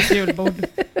Ikeas julbord.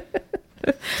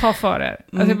 Ta för er.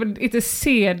 Alltså, jag vill inte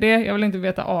se det. Jag vill inte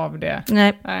veta av det.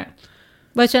 Nej.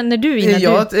 Vad känner du innan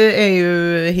Jag är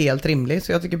ju helt rimlig,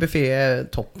 så jag tycker buffé är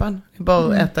toppen.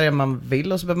 Bara äta det man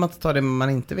vill och så behöver man inte ta det man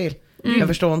inte vill. Jag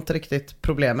förstår inte riktigt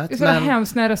problemet. Det är så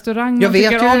hemskt när restaurang jag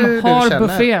vet har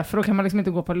buffé, för då kan man liksom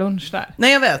inte gå på lunch där.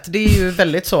 Nej, jag vet. Det är ju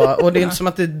väldigt så. Och det är inte som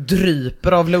att det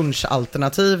dryper av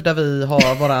lunchalternativ där vi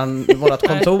har vårat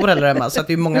kontor eller hemma. Så att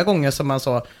det är många gånger som man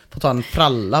så får ta en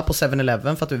fralla på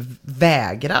 7-Eleven för att du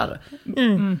vägrar.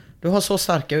 Du har så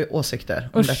starka åsikter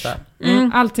om detta.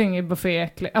 Allting är buffé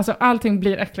äckligt. Alltså allting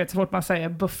blir äckligt så fort man säger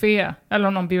buffé. Eller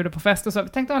om någon bjuder på fest och så. Vi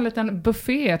tänkte ha en liten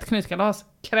buffé, ett knytkalas.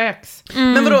 Kräks.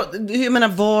 Men vadå, jag menar,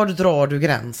 var drar du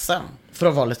gränsen? För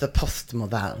att vara lite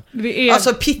postmodern.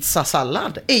 Alltså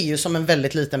pizzasallad är ju som en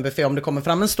väldigt liten buffé. Om det kommer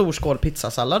fram en stor skål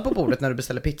pizzasallad på bordet när du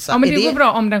beställer pizza. Ja, men det går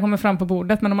bra om den kommer fram på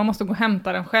bordet. Men om man måste gå och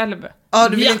hämta den själv. Ja,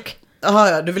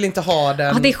 du vill inte ha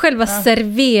den. Ja, det är själva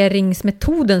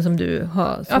serveringsmetoden som du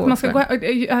har svårt att man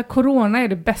ska corona är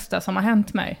det bästa som har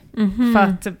hänt mig. För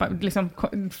att liksom,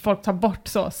 folk tar bort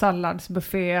så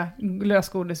salladsbuffé,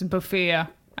 lösgodisbuffé,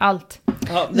 allt.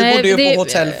 Ja, vi bodde ju på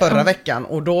hotell förra veckan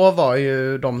och då var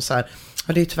ju de så här: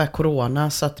 det är tyvärr corona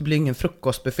så att det blir ingen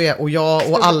frukostbuffé. Och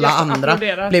jag och alla andra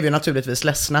blev ju naturligtvis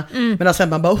ledsna. Men sen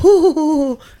man bara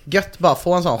gött, bara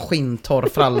få en sån skinntorr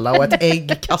fralla och ett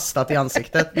ägg kastat i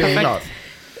ansiktet. Jag är glad.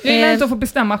 Jag gillar inte att få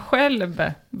bestämma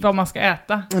själv vad man ska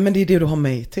äta. Men det är det du har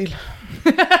mig till.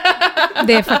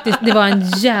 Det var en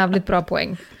jävligt bra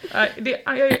poäng.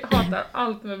 Jag hatar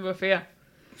allt med buffé.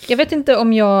 Jag vet inte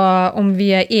om vi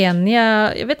är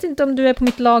eniga. Jag vet inte om du är på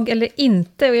mitt lag eller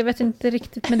inte. Och jag vet inte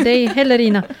riktigt med dig heller,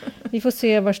 Ina. Vi får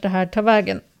se vart det här tar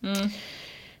vägen.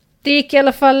 Det gick i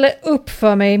alla fall upp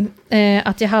för mig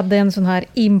att jag hade en sån här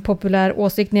impopulär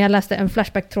åsikt när jag läste en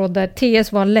Flashback-tråd där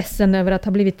TS var ledsen över att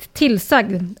ha blivit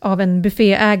tillsagd av en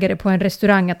bufféägare på en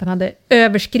restaurang att han hade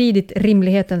överskridit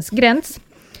rimlighetens gräns.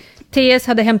 TS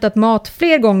hade hämtat mat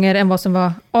fler gånger än vad som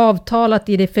var avtalat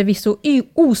i det förvisso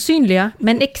osynliga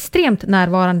men extremt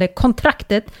närvarande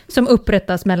kontraktet som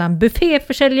upprättas mellan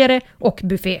bufféförsäljare och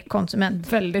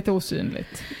buffékonsument. Väldigt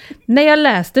osynligt. När jag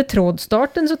läste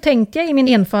trådstarten så tänkte jag i min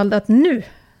enfald att nu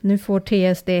får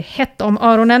TS det hett om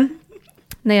öronen.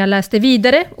 När jag läste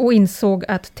vidare och insåg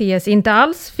att TS inte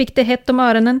alls fick det hett om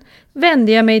öronen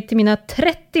vände jag mig till mina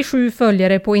 37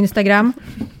 följare på Instagram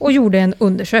och gjorde en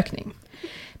undersökning.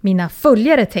 Mina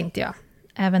följare, tänkte jag.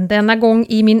 Även denna gång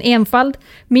i min enfald.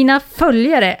 Mina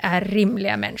följare är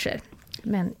rimliga människor.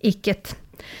 Men icket.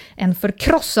 En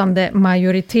förkrossande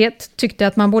majoritet tyckte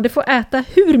att man borde få äta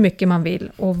hur mycket man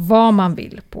vill och vad man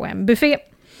vill på en buffé.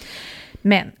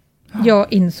 Men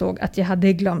jag insåg att jag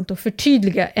hade glömt att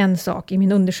förtydliga en sak i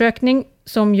min undersökning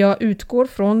som jag utgår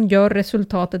från gör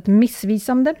resultatet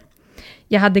missvisande.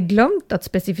 Jag hade glömt att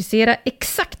specificera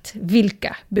exakt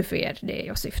vilka bufféer det är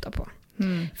jag syftar på.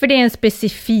 För det är en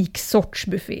specifik sorts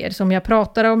bufféer som jag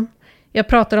pratar om. Jag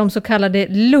pratar om så kallade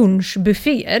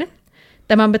lunchbufféer.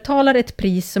 där man betalar ett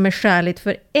pris som är skäligt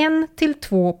för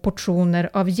 1-2 portioner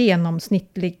av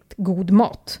genomsnittligt god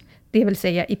mat. Det vill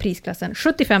säga i prisklassen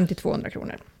 75-200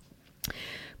 kronor.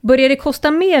 Börjar det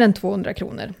kosta mer än 200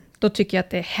 kronor, då tycker jag att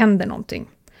det händer någonting.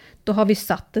 Då har vi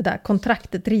satt det där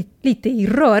kontraktet lite i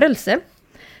rörelse.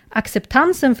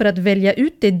 Acceptansen för att välja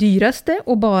ut det dyraste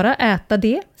och bara äta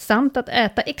det, samt att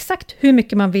äta exakt hur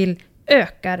mycket man vill,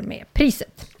 ökar med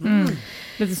priset.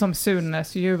 Lite som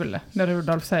Sunes jul, när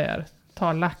Rudolf säger,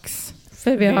 ta lax.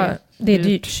 För det är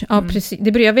dyrt. Ja, precis.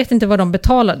 Jag vet inte vad de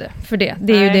betalade för det.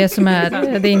 Det är ju det som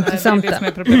är det intressanta. Det är det som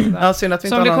är problemet. Ja, synd att vi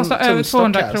inte har det någon kostar över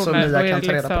 200 här, kronor, då är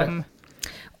det liksom...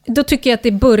 Då tycker jag att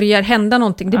det börjar hända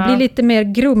någonting. Det blir lite mer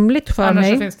grumligt för mig.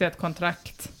 Annars finns det ett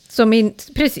kontrakt.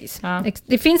 Precis. Ja.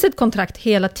 Det finns ett kontrakt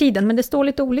hela tiden, men det står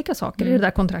lite olika saker i det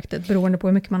där kontraktet beroende på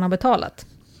hur mycket man har betalat.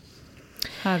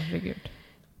 Herregud.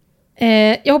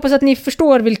 Jag hoppas att ni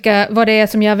förstår vad det är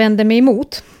som jag vänder mig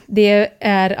emot. Det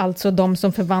är alltså de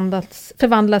som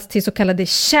förvandlas till så kallade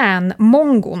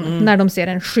kärnmongon när de ser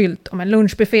en skylt om en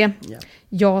lunchbuffé. Yeah.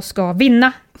 Jag ska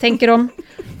vinna, tänker de.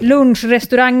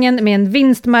 Lunchrestaurangen med en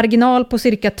vinstmarginal på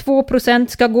cirka 2%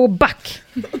 ska gå back.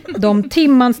 De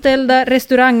timanställda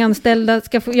restauranganställda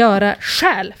ska få göra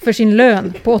skäl för sin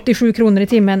lön på 87 kronor i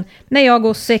timmen när jag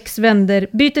går 6 vänder,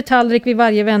 byter tallrik vid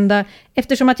varje vända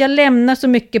eftersom att jag lämnar så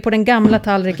mycket på den gamla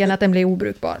tallriken att den blir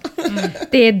obrukbar.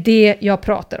 Det är det jag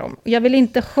pratar om. Jag vill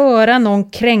inte höra någon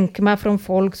kränkma från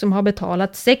folk som har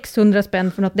betalat 600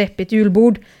 spänn för något deppigt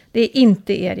julbord. Det är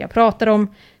inte er jag pratar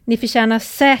om. Ni förtjänar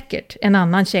säkert en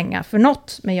annan känga för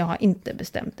något, men jag har inte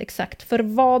bestämt exakt för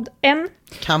vad än.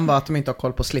 Kan vara att de inte har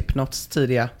koll på Slipknots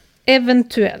tidiga.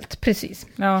 Eventuellt, precis.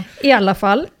 Ja. I alla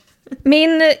fall,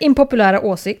 min impopulära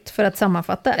åsikt för att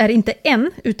sammanfatta är inte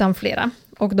en utan flera.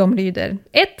 Och de lyder: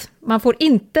 1. Man får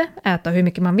inte äta hur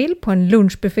mycket man vill på en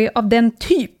lunchbuffé av den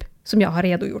typ som jag har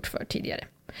redogjort för tidigare.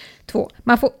 2.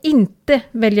 Man får inte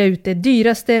välja ut det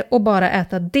dyraste och bara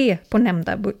äta det på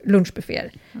nämnda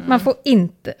lunchbufféer.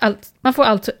 Man får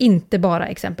alltså inte bara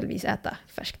exempelvis äta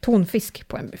färsk tonfisk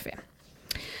på en buffé.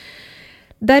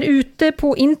 Där ute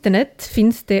på internet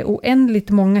finns det oändligt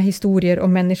många historier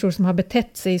om människor som har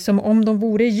betett sig som om de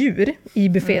vore djur i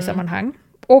buffésammanhang.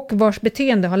 Och vars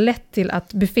beteende har lett till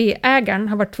att bufféägaren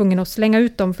har varit tvungen att slänga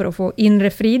ut dem för att få inre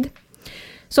frid.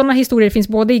 Sådana historier finns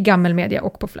både i gammelmedia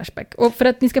och på Flashback. Och för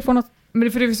att ni ska få något...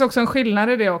 Men för det finns också en skillnad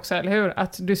i det också, eller hur?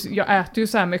 Att jag äter ju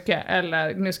så här mycket,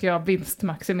 eller nu ska jag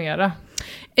vinstmaximera.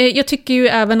 Jag tycker ju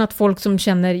även att folk som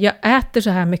känner jag äter så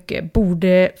här mycket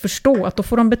borde förstå att då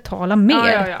får de betala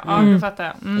mer. Ja, det fattar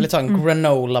jag. Lite en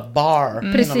granola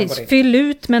bar. Precis, fyll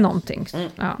ut med någonting.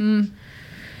 Ja.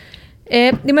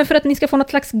 Men för att ni ska få något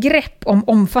slags grepp om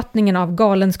omfattningen av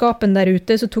galenskapen där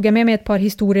ute så tog jag med mig ett par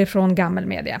historier från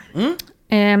gammelmedia.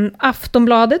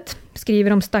 Aftonbladet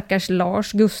skriver om stackars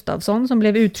Lars Gustafsson som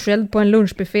blev utskälld på en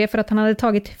lunchbuffé för att han hade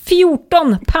tagit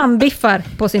 14 pannbiffar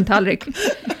på sin tallrik.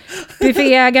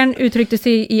 Bufféägaren uttryckte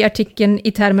sig i artikeln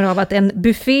i termer av att en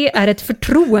buffé är ett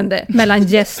förtroende mellan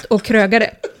gäst och krögare.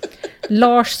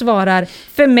 Lars svarar: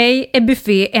 för mig är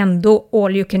buffé ändå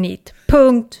all you can eat.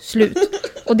 Punkt slut.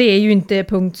 Och det är ju inte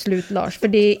punkt slut, Lars, för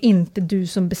det är inte du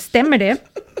som bestämmer det.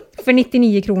 För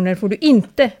 99 kronor får du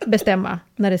inte bestämma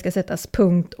när det ska sättas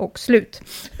punkt och slut.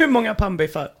 Hur många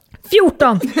pannbiffar?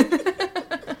 14!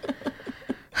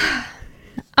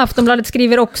 Aftonbladet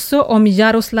skriver också om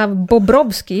Jaroslav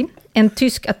Bobrovski, en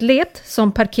tysk atlet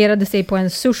som parkerade sig på en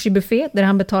sushibuffé där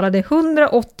han betalade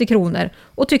 180 kronor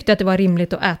och tyckte att det var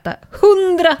rimligt att äta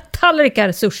 100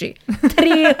 tallrikar sushi.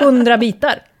 300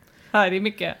 bitar. Här är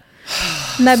mycket.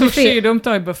 När sushi är dumt att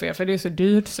ha i buffé för det är så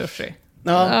dyrt sushi.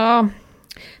 Ja.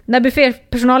 När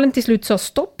buffépersonalen till slut sa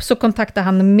stopp så kontaktade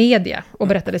han media och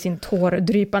berättade sin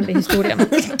tårdrypande historia.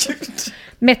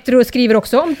 Metro skriver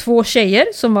också om 2 tjejer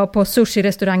som var på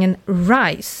sushi-restaurangen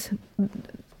Rice.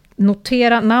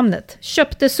 Notera namnet.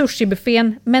 Köpte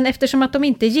sushibuffén, men eftersom att de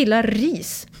inte gillar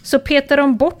ris så petar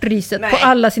de bort riset på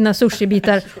alla sina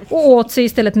sushibitar och åt sig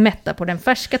istället mätta på den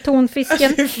färska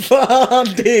tonfisken. Fan,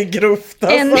 det är grovt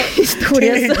alltså. En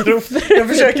historia det är grovt. Jag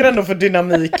försöker ändå för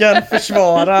dynamiken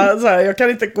försvara så här, jag kan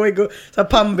inte gå i så här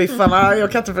pannbiffarna,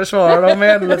 jag kan inte försvara dem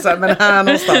heller, så här, men här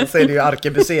någonstans är det ju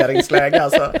arkebuseringsläge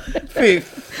alltså. Fy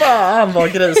fan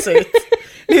vad grisigt.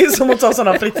 Det är som att ta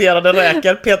sådana friterade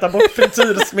räkor, peta bort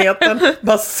frityrsmeten,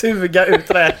 bara suga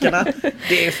ut räkorna.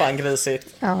 Det är fan grisigt.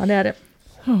 Ja, det är det.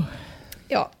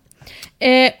 Ja.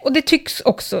 Och det tycks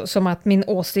också som att min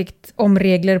åsikt om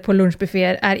regler på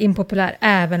lunchbufféer är impopulär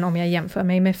även om jag jämför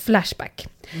mig med Flashback.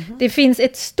 Det finns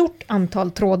ett stort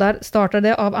antal trådar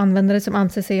startade av användare som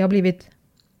anser sig ha blivit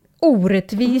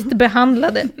orättvist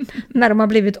behandlade när de har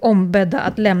blivit ombedda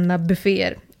att lämna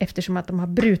bufféer eftersom att de har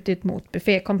brutit mot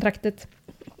buffékontraktet.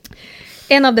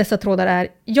 En av dessa trådar är: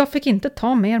 jag fick inte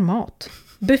ta mer mat.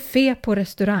 Buffé på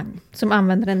restaurang, som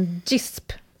användaren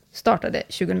GISP startade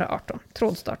 2018.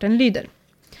 Trådstarten lyder: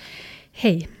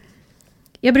 hej.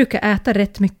 Jag brukar äta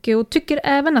rätt mycket och tycker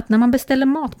även att när man beställer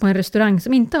mat på en restaurang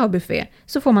som inte har buffé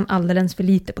så får man alldeles för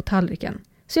lite på tallriken.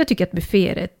 Så jag tycker att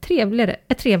bufféer är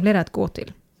trevligare att gå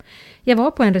till. Jag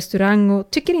var på en restaurang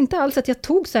och tycker inte alls att jag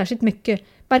tog särskilt mycket,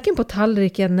 varken på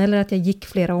tallriken eller att jag gick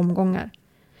flera omgångar.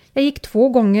 Jag gick 2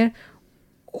 gånger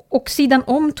och sidan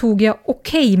om tog jag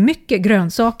mycket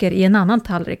grönsaker i en annan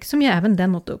tallrik som jag även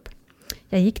den åt upp.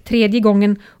 Jag gick 3:e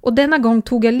gången och denna gång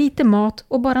tog jag lite mat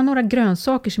och bara några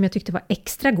grönsaker som jag tyckte var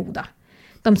extra goda.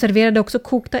 De serverade också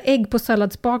kokta ägg på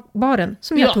salladsbaren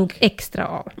som jag tog extra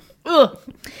av.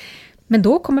 Men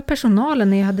då kommer personalen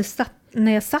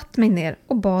när jag satt mig ner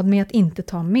och bad mig att inte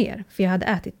ta mer, för jag hade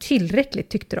ätit tillräckligt,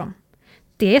 tyckte de.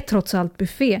 Det är trots allt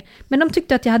buffé, men de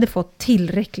tyckte att jag hade fått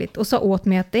tillräckligt och sa åt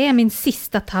mig att det är min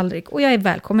sista tallrik och jag är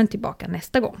välkommen tillbaka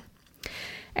nästa gång.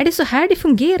 Är det så här det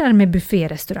fungerar med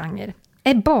bufférestauranger?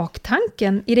 Är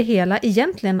baktanken i det hela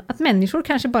egentligen att människor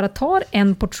kanske bara tar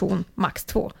en portion, max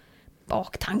 2?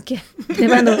 Baktanke.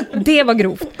 Det var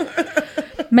grovt.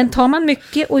 Men tar man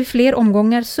mycket och i fler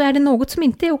omgångar så är det något som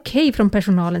inte är okej från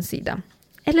personalens sida.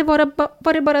 Eller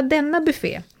var det bara denna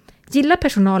buffé? Gillar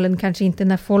personalen kanske inte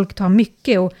när folk tar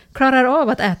mycket och klarar av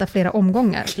att äta flera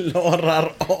omgångar?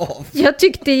 Klarar av? Jag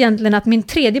tyckte egentligen att min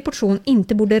 3:e portion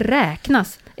inte borde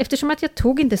räknas, eftersom att jag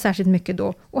tog inte särskilt mycket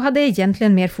då och hade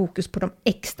egentligen mer fokus på de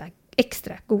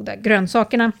extra goda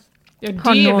grönsakerna. Ja,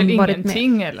 det är väl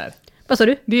ingenting eller? Vad sa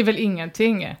du? Det är väl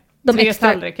ingenting. De 3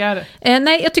 extra tallrikar.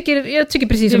 Nej, jag tycker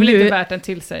precis som du. Det är väl du. inte värt en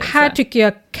tillsägelse. Här tycker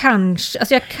jag kanske,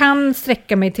 alltså jag kan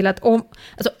sträcka mig till att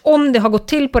om det har gått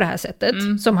till på det här sättet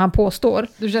som han påstår.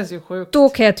 Det känns ju sjukt. Då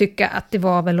kan jag tycka att det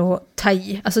var väl att ta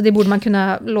i. Alltså det borde man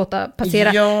kunna låta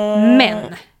passera. Ja. Men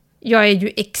jag är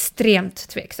ju extremt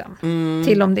tveksam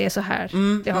till om det är så här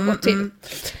det har gått till.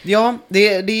 Ja, det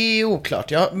är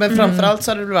oklart. Ja. Men framförallt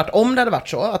så hade det varit, om det hade varit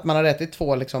så att man hade ätit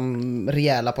 2 liksom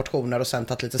rejäla portioner och sen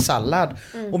tagit lite sallad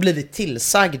och blivit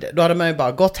tillsagd, då hade man ju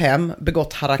bara gått hem,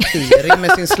 begått harakiri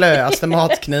med sin slöaste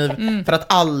matkniv för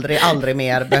att aldrig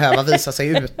mer behöva visa sig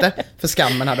ute, för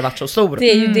skammen hade varit så stor.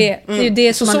 Det är ju det. Det är ju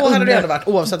det som så man hade det ändå varit,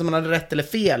 oavsett om man hade rätt eller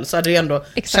fel, så hade det ändå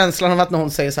känslan av att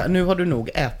någon säger så här: nu har du nog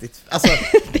ätit. Alltså,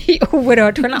 det är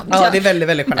oerhört genant. Ja, det är väldigt,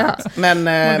 väldigt genant. Ja. Men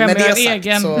med det sagt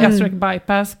egen så... gastric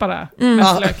bypass bara. Med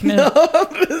slökniv.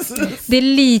 Det är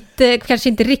lite, kanske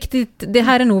inte riktigt, det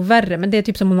här är nog värre, men det är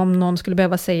typ som om någon skulle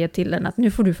behöva säga till en att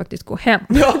nu får du faktiskt gå hem.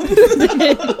 Ja.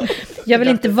 Jag vill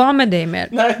inte vara med dig mer.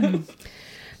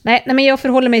 Nej, men jag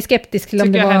förhåller mig skeptisk till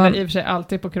om det var... Tycker jag händer i och för sig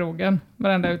alltid på krogen.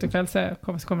 Varenda utekväll så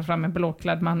kommer fram en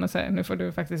blåklädd man och säger: nu får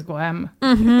du faktiskt gå hem.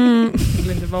 Jag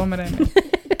vill inte vara med dig mer.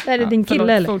 Är det din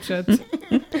kille eller? Fortsätt.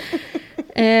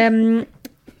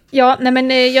 Ja, nej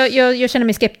men jag känner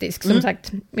mig skeptisk som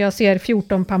sagt. Jag ser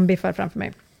 14 pannbiffar framför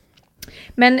mig.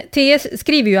 Men TS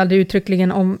skriver ju aldrig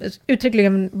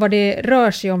uttryckligen vad det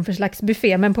rör sig om för slags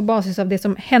buffé, men på basis av det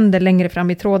som händer längre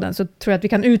fram i tråden så tror jag att vi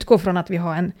kan utgå från att vi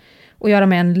har att göra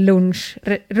med en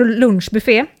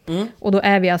lunchbuffé. Och då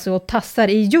är vi alltså och tassar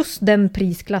i just den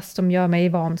prisklass som gör mig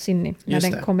vansinnig när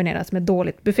den kombineras med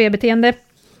dåligt buffébeteende.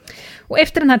 Och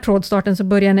efter den här trådstarten så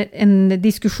börjar en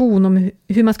diskussion om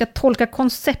hur man ska tolka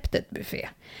konceptet buffé.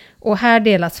 Och här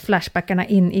delas flashbackarna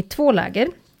in i 2 läger,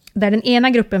 där den ena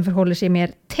gruppen förhåller sig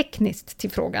mer tekniskt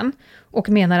till frågan och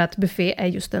menar att buffé är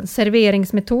just en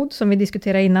serveringsmetod som vi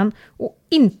diskuterade innan och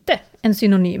inte en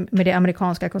synonym med det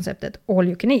amerikanska konceptet all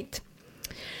you can eat.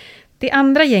 Det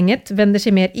andra gänget vänder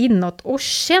sig mer inåt och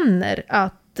känner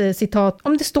att, citat,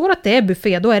 om det står att det är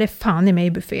buffé, då är det fan i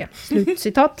mig buffé,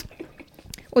 slutcitat.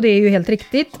 Och det är ju helt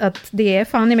riktigt att det är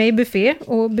fan i mig buffé,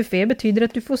 och buffé betyder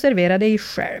att du får servera dig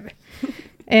själv.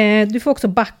 Du får också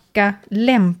backa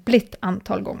lämpligt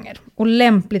antal gånger. Och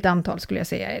lämpligt antal skulle jag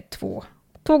säga är 2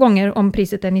 gånger om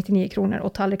priset är 99 kronor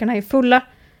och tallrikarna är fulla.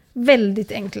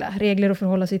 Väldigt enkla regler att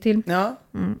förhålla sig till. Ja.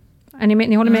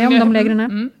 Ni håller med om de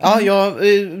lägren? Ja, jag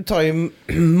tar ju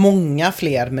många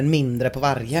fler men mindre på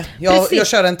varje. Jag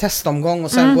kör en testomgång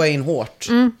och sen går jag in hårt.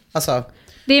 Alltså...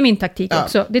 Det är min taktik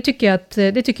också. Det tycker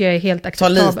jag är helt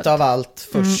acceptabelt. Ta lite av allt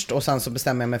först och sen så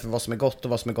bestämmer jag mig för vad som är gott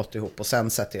och vad som är gott ihop och sen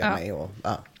sätter jag mig och...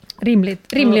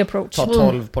 Rimlig approach. Ta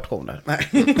 12 portioner.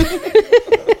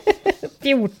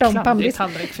 14 pannbiss.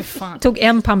 Tog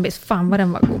en pannbiss, fan vad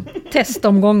den var god.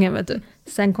 Testomgången, vet du.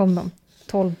 Sen kom de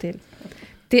 12 till.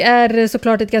 Det är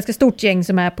såklart ett ganska stort gäng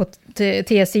som är på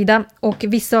TS-sida och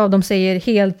vissa av dem säger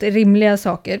helt rimliga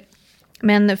saker.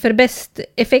 Men för bäst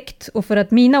effekt och för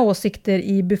att mina åsikter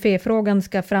i bufféfrågan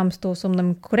ska framstå som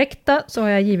de korrekta så har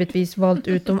jag givetvis valt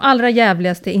ut de allra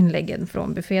jävligaste inläggen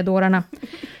från buffédårarna.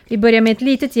 Vi börjar med ett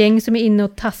litet gäng som är inne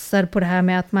och tassar på det här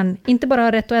med att man inte bara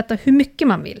har rätt att äta hur mycket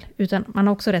man vill, utan man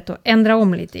har också rätt att ändra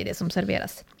om lite i det som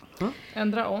serveras.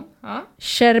 Ändra om, ja.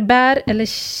 Sherbert eller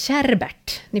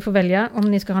sherbert. Ni får välja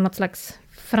om ni ska ha något slags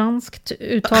franskt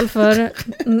uttal för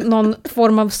någon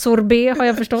form av sorbet, har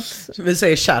jag förstått. Vi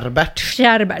säger sherbert.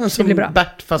 Sherbert, det blir bra.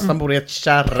 Bert, fast han bor i ett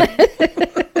kärr.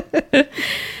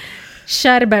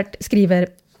 Sherbert skriver: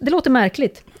 det låter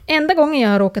märkligt. Enda gången jag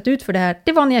har råkat ut för det här,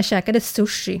 det var när jag käkade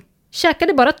sushi.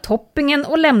 Käkade bara toppingen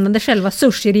och lämnade själva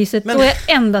sushiriset då jag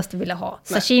endast ville ha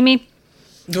sashimi.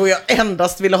 Då jag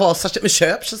endast ville ha sashimi.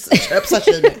 Köp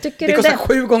sashimi. Det kostar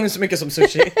 7 gånger så mycket som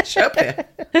sushi. Köp det.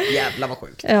 Jävlar vad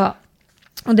sjukt. Ja.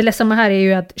 Och det ledsamma här är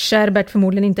ju att Sherbert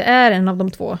förmodligen inte är en av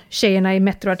de 2 tjejerna i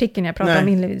Metro-artikeln jag pratade om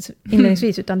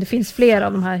inledningsvis, utan det finns fler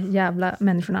av de här jävla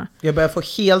människorna. Jag börjar få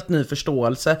helt ny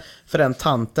förståelse för den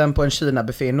tanten på en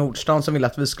Kina-buffé i Nordstan som ville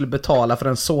att vi skulle betala för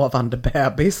en sovande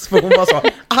bebis. För hon var så,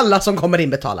 alla som kommer in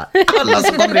betalar. Alla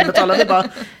som kommer in betalar. Vi bara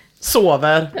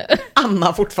sover.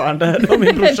 Anna fortfarande, då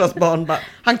min brorsas barn bara,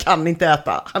 han kan inte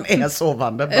äta, han är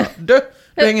sovande. Bara,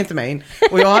 du hänger inte med in.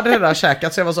 Och jag hade redan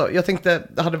käkat, så jag tänkte,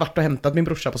 jag hade varit och hämtat min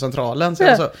brorsa på centralen,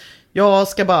 så jag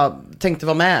ska bara, tänkte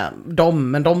vara med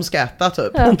dem, men de ska äta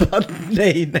typ. Hon bara,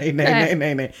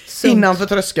 nej. Innanför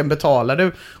tröskeln betalar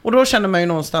du. Och då känner man ju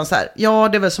någonstans här, ja,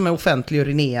 det är väl som en offentlig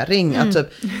urinering, att typ,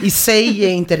 i sig är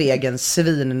inte regeln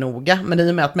svinnoga, men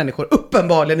i och med att människor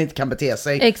uppenbarligen inte kan bete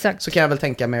sig, exakt, så kan jag väl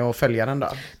tänka mig att följa den då.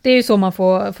 Det är ju så man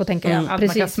får tänka. Att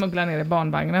precis. man kan smuggla ner i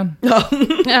barnvagnen.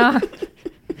 Ja.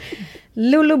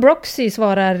 Lulu Broxy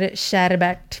svarar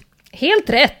Sherbert: helt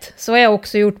rätt, så har jag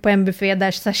också gjort på en buffé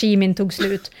där sashimin tog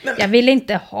slut. Jag ville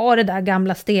inte ha det där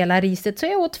gamla stela riset, så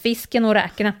jag åt fisken och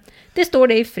räkorna. Det står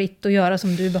dig fritt att göra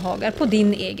som du behagar på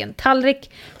din egen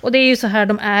tallrik. Och det är ju så här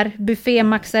de är,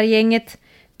 buffémaxargänget.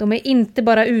 De är inte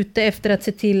bara ute efter att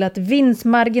se till att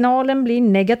vinstmarginalen blir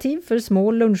negativ för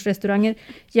små lunchrestauranger.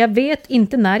 Jag vet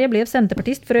inte när jag blev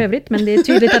centerpartist för övrigt, men det är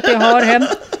tydligt att det har hänt.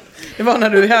 Det var när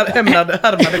du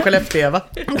härmade Skellefteå, va?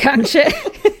 Kanske.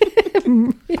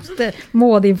 Just det,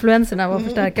 modinfluenserna var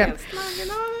förstärka.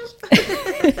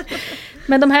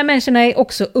 Men de här människorna är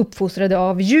också uppfostrade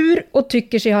av djur och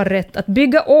tycker sig ha rätt att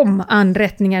bygga om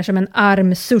anrättningar som en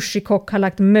arm sushikock har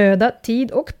lagt möda,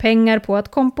 tid och pengar på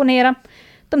att komponera.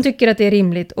 De tycker att det är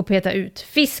rimligt att peta ut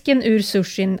fisken ur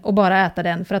sushin och bara äta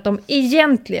den för att de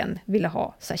egentligen ville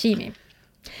ha sashimi.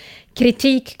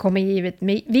 Kritik kommer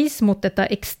givetvis mot detta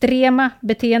extrema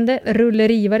beteende.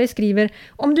 Rullerivare skriver: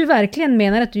 om du verkligen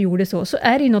menar att du gjorde så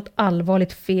är det något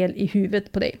allvarligt fel i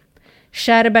huvudet på dig.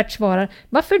 Sherbert svarar: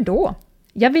 varför då?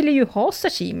 Jag ville ju ha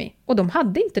sashimi och de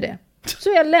hade inte det. Så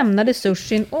jag lämnade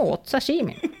sushin och åt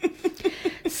sashimi.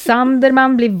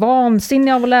 Sanderman blir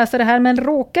vansinnig av att läsa det här, men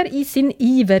råkar i sin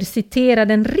iver citera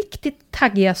den riktigt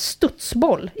taggiga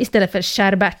studsboll istället för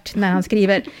Sherbert när han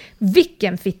skriver: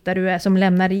 vilken fitta du är som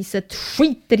lämnar riset,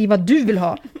 skiter i vad du vill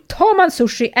ha. Tar man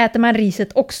sushi äter man riset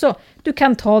också. Du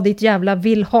kan ta ditt jävla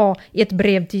vill ha i ett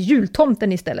brev till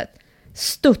jultomten istället.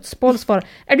 Studsboll svarar: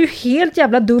 är du helt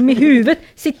jävla dum i huvudet?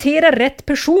 Citera rätt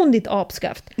person, ditt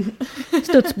apskaft.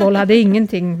 Studsboll hade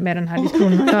ingenting med den här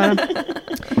diskussionen att göra.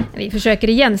 Vi försöker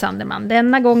igen, Sanderman.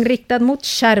 Denna gång riktad mot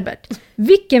Sherbert.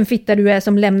 Vilken fitta du är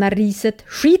som lämnar riset,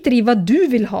 skiter i vad du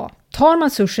vill ha. Tar man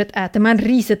sushet äter man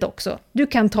riset också. Du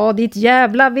kan ta ditt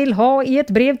jävla vill ha i ett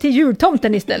brev till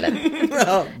jultomten istället.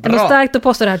 Ja, det var starkt att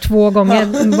posta det här 2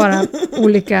 gånger. Bara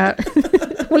olika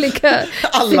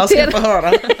alla ska få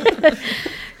höra.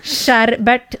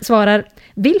 Sherbert svarar: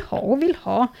 vill ha och vill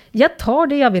ha. Jag tar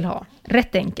det jag vill ha.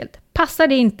 Rätt enkelt. Passar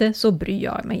det inte så bryr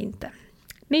jag mig inte.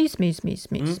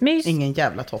 Mys. Ingen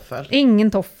jävla toffel.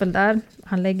 Ingen toffel där.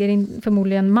 Han lägger in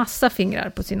förmodligen massa fingrar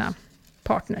på sina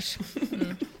partners.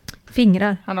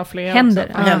 Fingrar. Han har fler.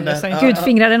 Händer. Gud,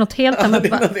 fingrar är något helt annat.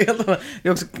 Det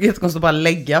är också jättekonstigt att bara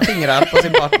lägga fingrar på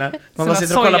sin partner. Man bara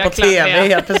sitter och kollar på tv.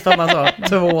 Helt plötsligt man så.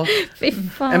 2.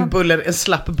 En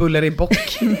slapp buller i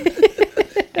bock.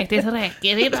 Det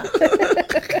räcker redan.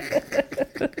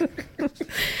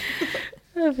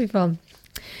 Fy fan.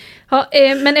 Ja,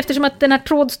 men eftersom att den här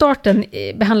trådstarten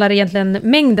behandlar egentligen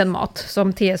mängden mat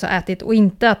som TS har ätit och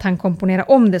inte att han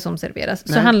komponerar om det som serveras,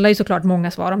 så handlar ju såklart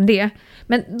många svar om det.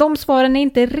 Men de svaren är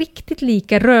inte riktigt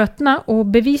lika rötna och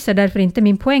bevisar därför inte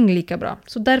min poäng lika bra.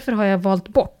 Så därför har jag valt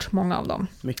bort många av dem.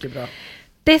 Mycket bra.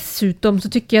 Dessutom så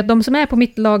tycker jag att de som är på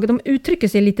mitt lag, de uttrycker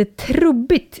sig lite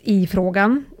trubbigt i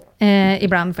frågan.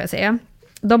 Ibland får jag säga.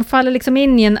 De faller liksom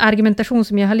in i en argumentation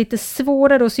som jag har lite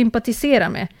svårare att sympatisera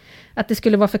med. Att det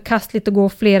skulle vara förkastligt att gå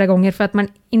flera gånger för att man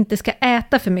inte ska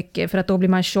äta för mycket, för att då blir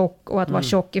man tjock och att vara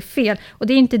tjock är fel. Och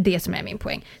det är inte det som är min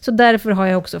poäng. Så därför har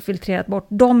jag också filtrerat bort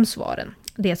de svaren.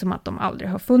 Det är som att de aldrig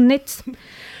har funnits.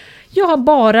 Jag har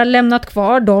bara lämnat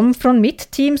kvar dem från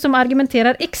mitt team som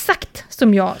argumenterar exakt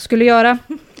som jag skulle göra.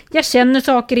 Jag känner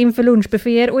saker inför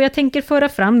lunchbufféer och jag tänker föra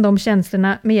fram de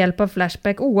känslorna med hjälp av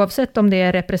Flashback oavsett om det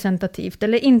är representativt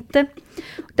eller inte.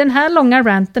 Den här långa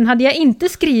ranten hade jag inte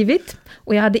skrivit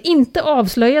och jag hade inte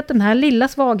avslöjat den här lilla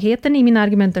svagheten i min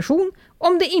argumentation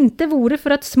om det inte vore för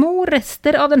att små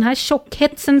rester av den här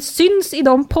tjockhetsen syns i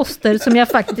de poster som jag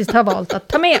faktiskt har valt att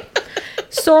ta med.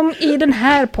 Som i den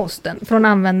här posten från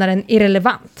användaren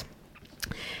Irrelevant.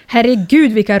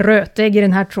 Herregud vilka rötägg i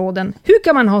den här tråden. Hur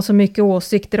kan man ha så mycket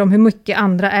åsikter om hur mycket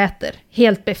andra äter?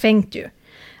 Helt befängt ju.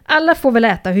 Alla får väl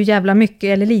äta hur jävla mycket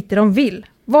eller lite de vill.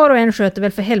 Var och en sköter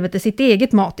väl för helvete sitt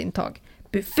eget matintag.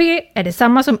 Buffé är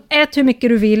detsamma som ät hur mycket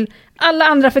du vill. Alla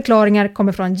andra förklaringar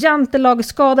kommer från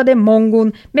jantelagskadade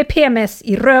mongon med PMS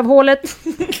i rövhålet.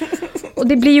 Och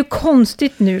det blir ju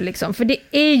konstigt nu liksom, för det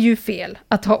är ju fel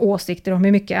att ha åsikter om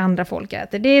hur mycket andra folk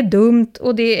äter. Det är dumt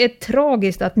och det är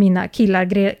tragiskt att mina killar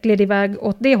gled iväg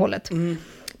åt det hållet.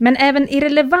 Men även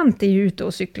Irrelevant är ju ute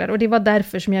och cyklar och det var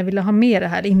därför som jag ville ha med det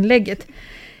här inlägget.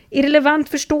 Irrelevant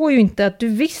förstår ju inte att du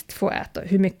visst får äta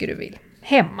hur mycket du vill.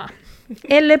 Hemma.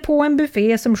 Eller på en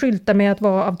buffé som skyltar med att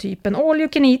vara av typen all you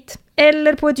can eat.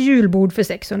 Eller på ett julbord för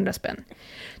 600 spänn.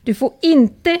 Du får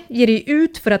inte ge dig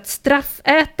ut för att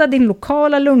straffäta din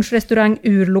lokala lunchrestaurang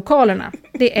ur lokalerna.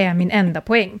 Det är min enda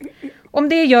poäng. Om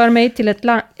det gör mig till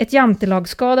ett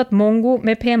jantelagskadat mongo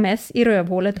med PMS i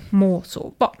rövhålet, må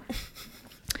så vara.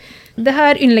 Det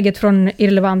här inlägget från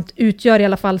Irrelevant utgör i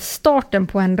alla fall starten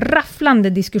på en rafflande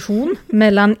diskussion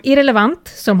mellan Irrelevant,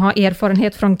 som har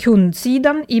erfarenhet från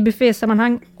kundsidan i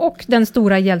buffésammanhang, och den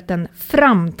stora hjälten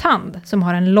Framtand, som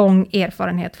har en lång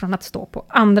erfarenhet från att stå på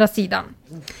andra sidan.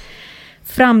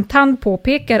 Framtand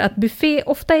påpekar att buffé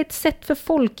ofta är ett sätt för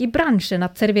folk i branschen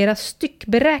att servera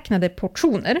styckberäknade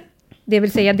portioner. Det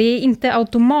vill säga, det är inte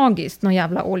automatiskt någon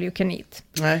jävla all you can eat.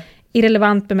 Nej.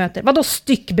 Irrelevant bemöter. Vadå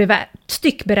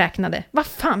styckberäknade? Vad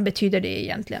fan betyder det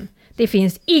egentligen? Det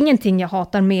finns ingenting jag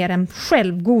hatar mer än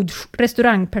självgod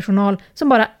restaurangpersonal som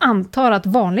bara antar att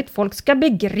vanligt folk ska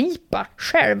begripa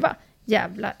själva.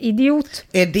 Jävla idiot.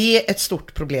 Är det ett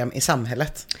stort problem i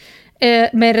samhället?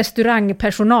 Med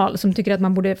restaurangpersonal som tycker att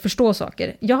man borde förstå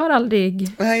saker. Jag har aldrig...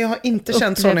 Nej, jag har inte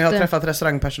känt så när jag har träffat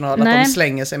restaurangpersonal. Att de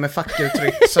slänger sig med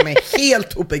fackuttryck som är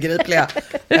helt obegripliga.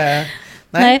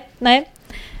 Nej.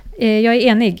 Jag är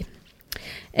enig.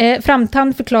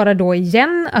 Framtand förklarar då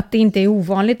igen att det inte är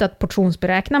ovanligt att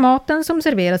portionsberäkna maten som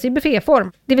serveras i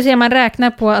bufféform. Det vill säga man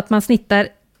räknar på att man snittar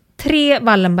 3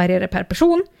 Wallenbergare per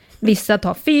person. Vissa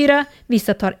tar 4,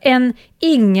 vissa tar 1.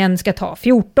 Ingen ska ta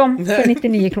 14 för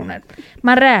 99 kronor.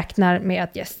 Man räknar med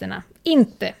att gästerna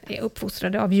inte är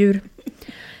uppfostrade av djur.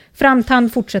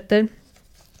 Framtand fortsätter.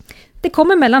 Det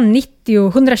kommer mellan 90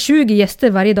 och 120 gäster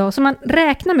varje dag som man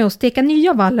räknar med att steka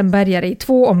nya Wallenbergare i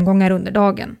 2 omgångar under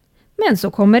dagen. Men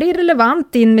så kommer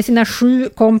Irrelevant in med sina 7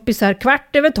 kompisar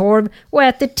 12:15 och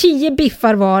äter 10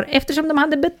 biffar var eftersom de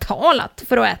hade betalat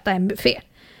för att äta en buffé.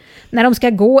 När de ska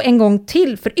gå en gång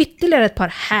till för ytterligare ett par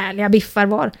härliga biffar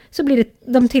var så blir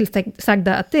de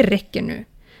tillsagda att det räcker nu.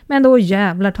 Men då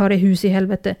jävlar tar det hus i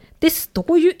helvete. Det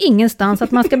står ju ingenstans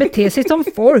att man ska bete sig som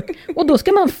folk. Och då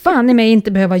ska man fan i mig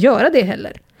inte behöva göra det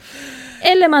heller.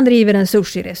 Eller man driver en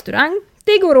sushi-restaurang.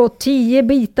 Det går åt 10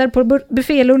 bitar på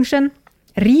buffélunchen.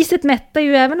 Riset mättar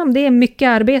ju även om det är mycket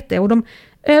arbete. Och de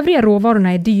övriga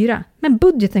råvarorna är dyra. Men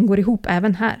budgeten går ihop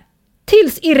även här.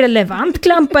 Tills Irrelevant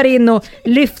klampar in och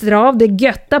lyfter av det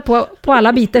götta på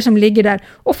alla bitar som ligger där.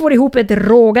 Och får ihop ett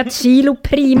rågat kilo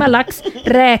prima lax,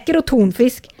 räkor och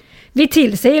tonfisk. Vid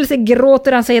tillsägelse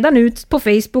gråter han sedan ut på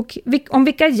Facebook om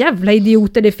vilka jävla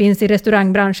idioter det finns i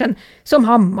restaurangbranschen som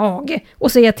har mage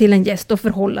och säga till en gäst att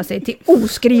förhålla sig till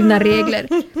oskrivna regler.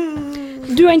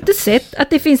 Du har inte sett att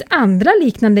det finns andra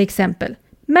liknande exempel.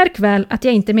 Märk väl att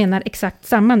jag inte menar exakt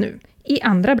samma nu, i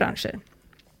andra branscher.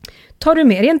 Tar du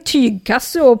med dig en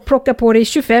tygkasse och plockar på dig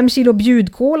 25 kilo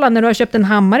bjudkola när du har köpt en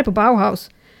hammare på Bauhaus?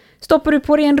 Stoppar du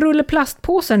på dig en rulle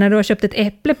plastpåsar när du har köpt ett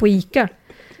äpple på Ica?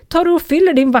 Tar du och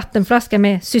fyller din vattenflaska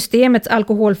med systemets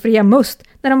alkoholfria must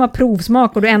när de har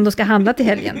provsmak och du ändå ska handla till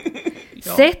helgen?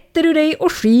 Ja. Sätter du dig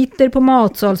och skiter på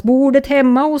matsalsbordet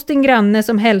hemma hos din granne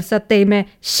som hälsat dig med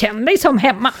 "känn dig som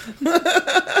hemma"?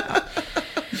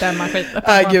 Där man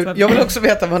skiter på Gud, jag vill också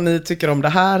veta vad ni tycker om det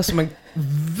här som en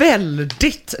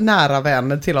väldigt nära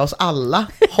vän till oss alla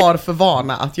har för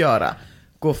vana att göra.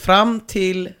 Gå fram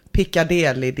till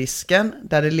Piccadilly-disken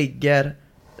där det ligger,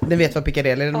 ni vet vad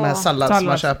Piccadilly är, de här sallad som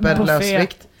man köper,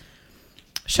 lösvikt.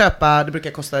 Köpa, det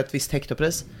brukar kosta ett visst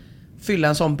hektopris. Fylla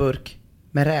en sån burk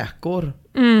med räkor.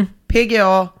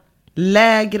 PGA,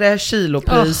 lägre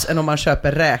kilopris än om man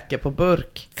köper räkor på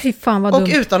burk. Fy fan vad och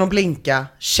dumt. Utan att blinka,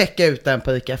 checka ut den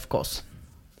på ICA FKs.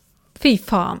 Fy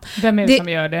fan. Vem är det som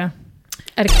gör det?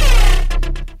 Är det...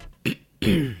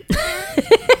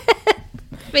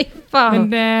 Fy fan.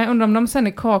 Men undrar om de sen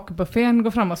i kakbuffén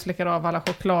går fram och slickar av alla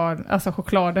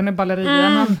chokladen i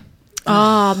ballerinan.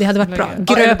 Det hade varit bra.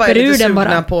 Gröper Gröper ur den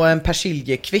bara. På en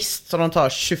persiljekvist så de tar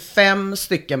 25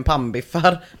 stycken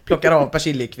pannbiffar, plockar av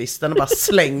persiljekvisten och bara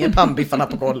slänger pannbiffarna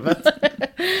på golvet.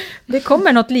 Det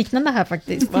kommer något liknande här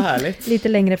faktiskt. Vad härligt. Lite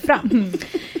längre fram.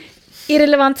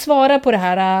 Irrelevant svara på det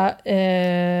här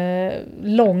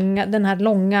den här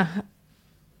långa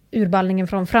urballningen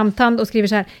från Framtand och skriver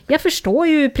så här: jag förstår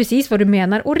ju precis vad du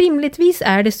menar och rimligtvis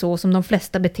är det så som de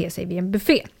flesta beter sig vid en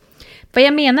buffé. Vad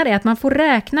jag menar är att man får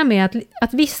räkna med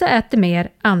att vissa äter mer,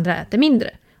 andra äter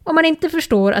mindre. Om man inte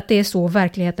förstår att det är så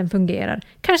verkligheten fungerar,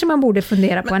 kanske man borde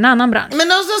fundera på en annan bransch.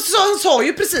 Men alltså, han sa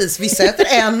ju precis, vissa äter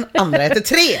en, andra äter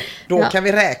 3. Då kan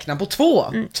vi räkna på 2,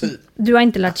 typ. Du har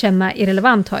inte lärt känna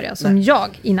Irrelevant, hör jag, som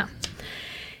jag innan.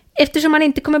 Eftersom man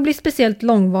inte kommer bli speciellt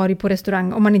långvarig på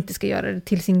restaurang om man inte ska göra det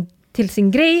till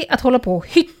sin grej att hålla på och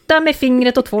hytta med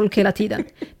fingret åt folk hela tiden.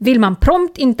 Vill man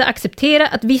prompt inte acceptera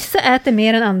att vissa äter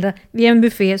mer än andra vid en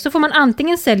buffé så får man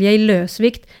antingen sälja i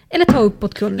lösvikt eller ta upp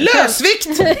åt kunden.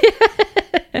 Lösvikt!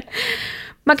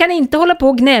 Man kan inte hålla på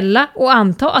och gnälla och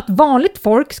anta att vanligt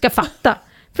folk ska fatta.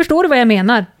 Förstår du vad jag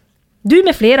menar? Du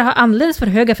med flera har alldeles för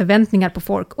höga förväntningar på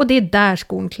folk och det är där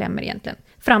skon klämmer egentligen.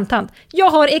 Framtand. Jag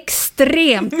har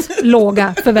extremt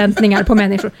låga förväntningar på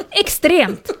människor.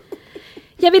 Extremt!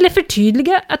 Jag ville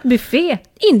förtydliga att buffé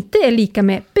inte är lika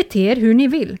med beter hur ni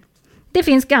vill. Det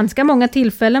finns ganska många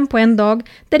tillfällen på en dag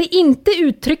där det inte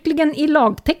uttryckligen i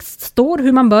lagtext står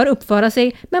hur man bör uppföra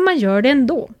sig, men man gör det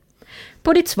ändå.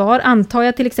 På ditt svar antar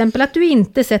jag till exempel att du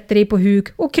inte sätter dig på huk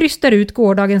och krystar ut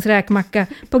gårdagens räkmacka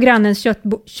på grannens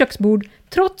köksbord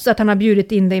trots att han har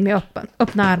bjudit in dig med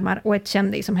öppna armar och ett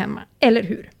känn dig som hemma. Eller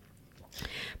hur?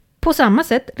 På samma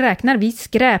sätt räknar vi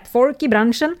skräpfolk i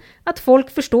branschen att folk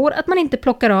förstår att man inte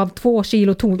plockar av 2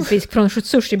 kilo tonfisk från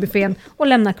sushibuffén och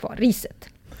lämnar kvar riset.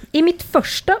 I mitt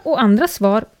första och andra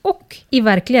svar och i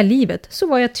verkliga livet så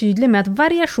var jag tydlig med att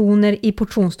variationer i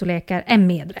portionsstorlekar är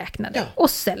medräknade och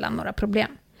sällan några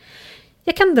problem.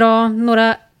 Jag kan dra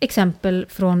några exempel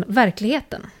från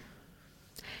verkligheten.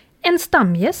 En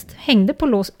stamgäst hängde på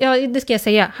lås... Ja, det ska jag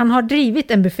säga. Han har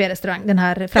drivit en bufférestaurang, den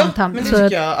här Framtand. Ja, men det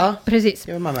tycker jag. Ja. Precis.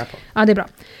 Jag var med på. Ja, det är bra.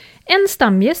 En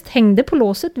stamgäst hängde på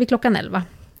låset vid klockan 11.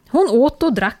 Hon åt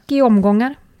och drack i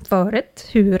omgångar. Förrätt,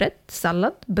 huvudrätt,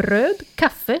 sallad, bröd,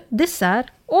 kaffe, dessert,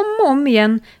 om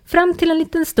igen, fram till en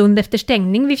liten stund efter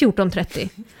stängning vid 14.30.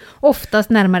 Oftast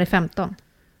närmare 15.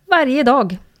 Varje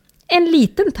dag. En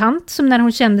liten tant som när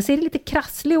hon kände sig lite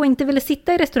krasslig och inte ville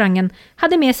sitta i restaurangen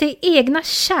hade med sig egna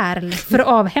kärl för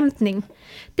avhämtning.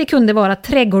 Det kunde vara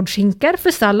trädgårdshinkar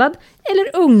för sallad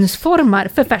eller ugnsformar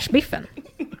för färsbiffen.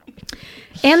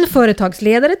 En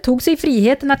företagsledare tog sig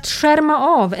friheten att skärma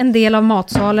av en del av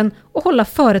matsalen och hålla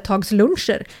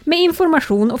företagsluncher med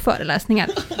information och föreläsningar.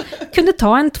 Kunde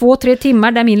ta 2-3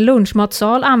 timmar där min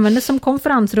lunchmatsal användes som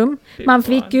konferensrum. Man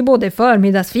fick ju både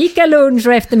förmiddagsfika, lunch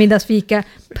och eftermiddagsfika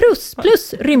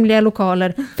plus rymliga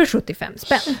lokaler för 75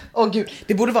 spänn. Åh gud,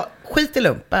 det borde vara skit i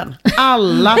lumpen.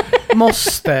 Alla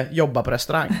måste jobba på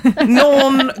restaurang.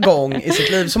 Någon gång i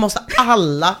sitt liv så måste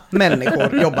alla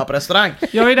människor jobba på restaurang.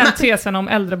 Jag är den tesen om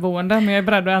äldreboende, men jag är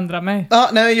beredd att ändra mig. Ja,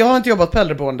 nej, jag har inte jobbat på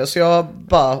äldreboende så jag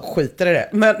bara skiter i det.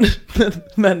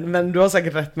 Men du har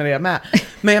säkert rätt med det med.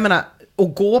 Men jag menar,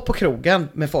 att gå på krogen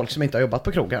med folk som inte har jobbat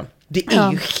på krogen, det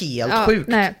är ju helt sjukt.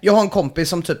 Nej. Jag har en kompis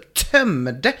som typ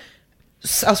tömde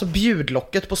alltså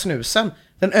bjudlocket på snusen,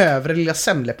 den övre lilla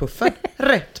semlepuffen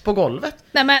rätt på golvet.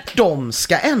 Nej, men... De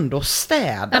ska ändå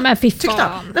städa. Nej, men fy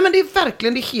fan. Nej, men det är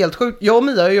verkligen, det är helt sjukt. Jag och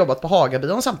Mia har ju jobbat på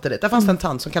Hagabion samtidigt. Där fanns det en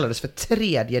tant som kallades för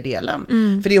tredje delen.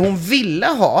 För det hon ville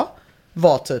ha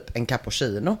var typ en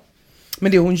cappuccino.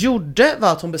 Men det hon gjorde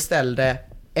var att hon beställde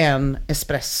en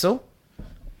espresso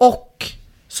och,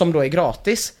 som då är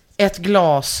gratis, ett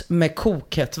glas med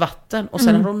kokhett vatten. Och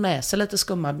sen har hon med sig lite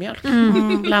skummad mjölk.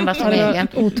 Blandat med egen.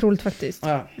 Otroligt faktiskt.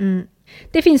 Ja.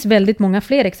 Det finns väldigt många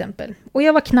fler exempel. Och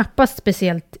jag var knappast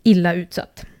speciellt illa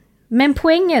utsatt. Men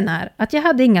poängen är att jag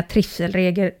hade inga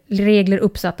trivselregler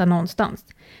uppsatta någonstans.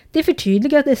 Det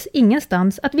förtydligades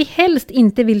ingenstans att vi helst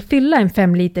inte vill fylla en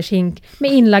 5 liters hink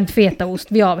med inlagd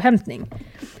fetaost vid avhämtning.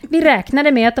 Vi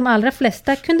räknade med att de allra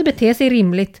flesta kunde bete sig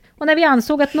rimligt och när vi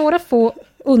ansåg att några få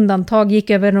undantag gick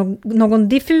över någon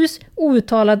diffus,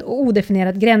 outtalad och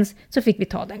odefinierad gräns så fick vi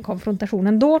ta den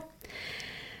konfrontationen då.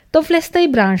 De flesta i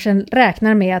branschen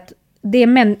räknar med att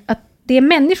det är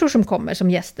människor som kommer som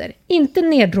gäster, inte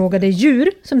neddrogade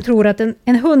djur som tror att en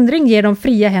 100 ger dem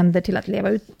fria händer till att leva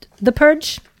ut the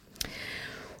purge.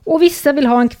 Och vissa vill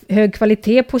ha en hög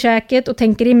kvalitet på käket och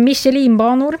tänker i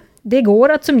Michelin-banor. Det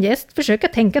går att som gäst försöka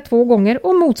tänka 2 gånger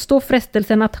och motstå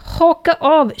frestelsen att haka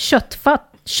av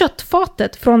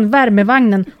köttfatet från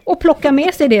värmevagnen och plocka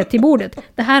med sig det till bordet.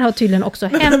 Det här har tydligen också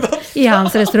hänt i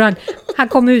hans restaurang. Han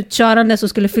kom utkörande och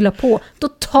skulle fylla på. Då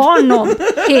tar någon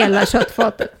hela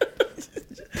köttfatet.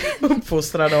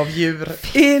 Uppfostrad av djur.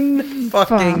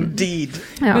 Deed.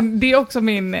 Ja. Men det är också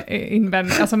min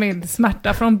invändning, alltså min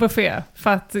smärta från buffé. För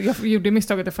att jag gjorde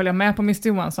misstaget att följa med på Mr.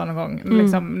 Johansson en gång.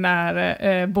 Liksom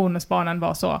när bonusbarnen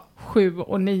var så 7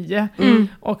 och 9.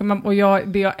 Och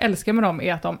det jag älskar med dem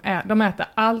är att de äter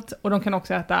allt. Och de kan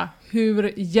också äta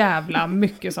hur jävla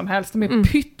mycket som helst. De är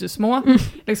pyttesmå,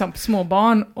 liksom små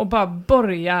barn. Och bara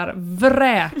börjar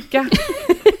vräka.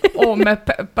 Och med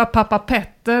pappa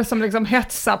Petter som liksom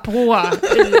hetsar på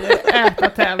i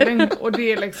ätartävling. Och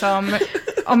det är liksom,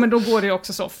 ja men då går det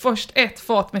också så. Först 1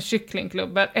 fat med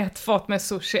kycklingklubbor, 1 fat med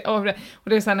sushi. Och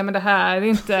det är så här, nej men det här är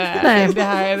inte, det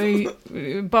här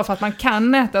är bara för att man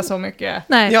kan äta så mycket.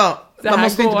 Nej. Ja, man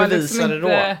måste inte bevisa liksom det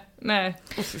då. Nej.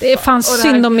 Det fanns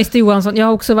synd om Mr. Johansson. Jag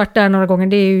har också varit där några gånger.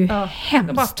 Det är ju hemskt.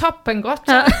 Det var toppengott,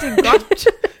 gott.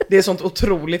 Det är sånt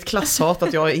otroligt klasshat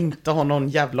att jag inte har någon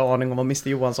jävla aning om vad Mr.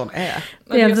 Johansson är.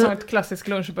 Det är sånt klassiskt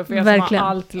lunchbuffé som har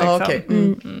allt liksom. Okay.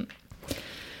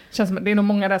 Känns som, det är nog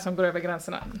många där som går över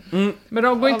gränserna. Men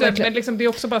de går inte, men liksom, det är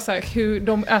också bara så här,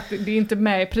 det är inte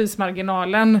med i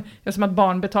prismarginalen. Det är som att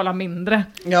barn betalar mindre.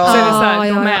 Ja. Så är det så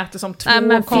här, de äter som 2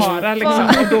 karar liksom,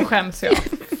 och då skäms jag.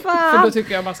 För då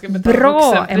tycker jag man ska betala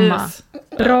bra, Emma.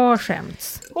 Bra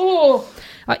skäms. Ja,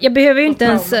 jag behöver ju inte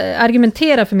ens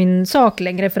argumentera för min sak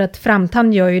längre, för att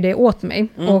Framtand gör ju det åt mig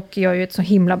och gör ju ett så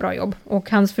himla bra jobb. Och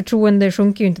hans förtroende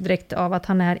sjunker ju inte direkt av att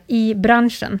han är i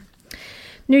branschen.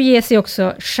 Nu ger sig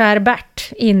också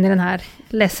Sherbert in i den här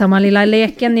ledsamma lilla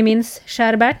leken, ni minns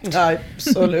Sherbert? Ja,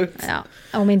 absolut.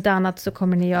 Ja, om inte annat så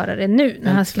kommer ni göra det nu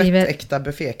när han skriver... äkta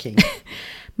bufféking.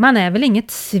 Man är väl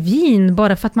inget svin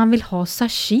bara för att man vill ha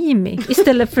sashimi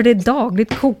istället för det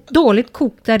dåligt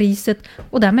kokta riset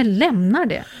och därmed lämnar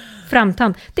det.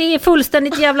 Framtand. Det är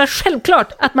fullständigt jävla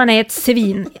självklart att man är ett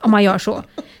svin om man gör så.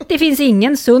 Det finns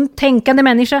ingen sunt tänkande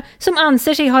människa som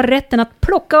anser sig ha rätten att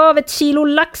plocka av 1 kilo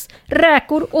lax,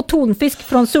 räkor och tonfisk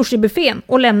från sushibuffén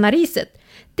och lämna riset.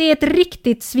 Det är ett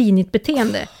riktigt svinigt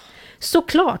beteende.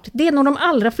 Såklart, det är nog de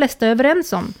allra flesta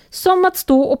överens om. Som att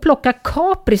stå och plocka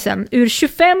kaprisen ur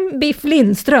 25 Biff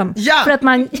Lindström. Ja! För att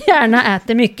man gärna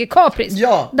äter mycket kapris.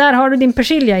 Ja! Där har du din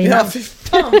persilja innan. Ja, fy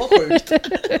fan vad sjukt.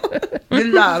 Det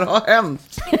lär ha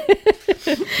hänt.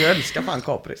 Jag älskar fan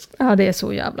kapris. Ja, det är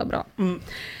så jävla bra.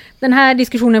 Den här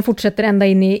diskussionen fortsätter ända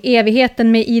in i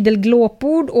evigheten med idel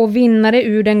glåpord, och vinnare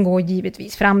ur den går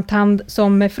givetvis Framtand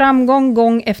som med framgång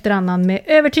gång efter annan med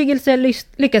övertygelse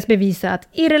lyckas bevisa att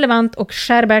Irrelevant och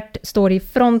Sherbert står i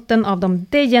fronten av de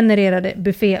degenererade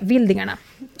buffévildingarna.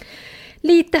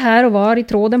 Lite här och var i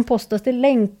tråden postas det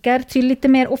länkar till lite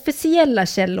mer officiella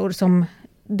källor som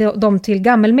de till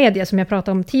gammelmedia som jag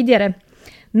pratade om tidigare.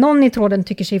 Någon i tråden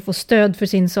tycker sig få stöd för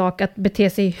sin sak att bete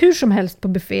sig hur som helst på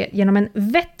buffé genom en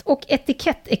vett- och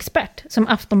etikettexpert som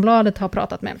Aftonbladet har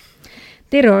pratat med.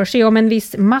 Det rör sig om en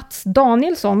viss Mats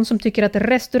Danielsson som tycker att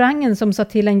restaurangen som sa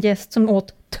till en gäst som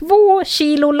åt 2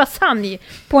 kilo lasagne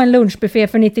på en lunchbuffé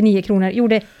för 99 kronor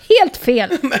gjorde helt fel.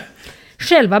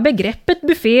 Själva begreppet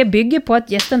buffé bygger på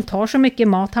att gästen tar så mycket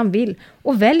mat han vill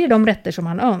och väljer de rätter som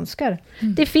han önskar.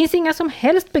 Det finns inga som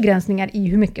helst begränsningar i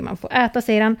hur mycket man får äta,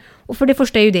 säger han. Och för det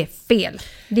första är ju det fel.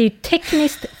 Det är ju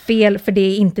tekniskt fel, för det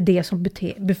är inte det som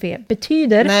buffé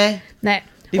betyder. Nej.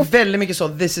 Det är väldigt mycket så,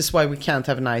 this is why we can't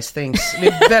have nice things. Det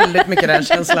är väldigt mycket den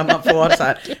känslan man får så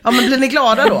här. Ja, men blir ni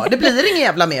glada då? Det blir ingen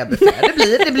jävla mer buffé.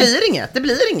 Det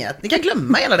blir inget. Ni kan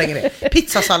glömma hela den grejen.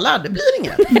 Pizzasallad, det blir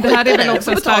inget. Men det här är väl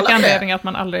också en stark anledning att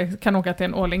man aldrig kan åka till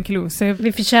en all inclusive.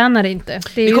 Vi förtjänar det inte.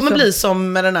 Det kommer bli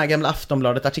som med den här gamla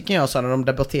Aftonbladet-artikeln jag sa när de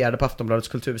debatterade på Aftonbladets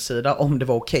kultursida om det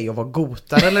var okej att vara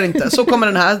gotare eller inte. Så kommer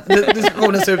den här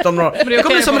diskussionen se ut om några år. Det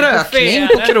kommer bli som rökning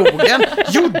på krogen.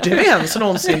 Gjorde vi ens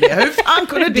någonsin det? Hur fan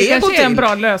kunde det kanske är en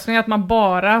bra lösning att man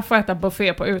bara får äta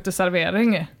buffé på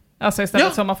uteservering. Alltså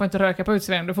istället så man får inte röka på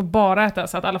uteservering. Du får bara äta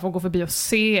så att alla får gå förbi och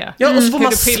se. Ja, och så får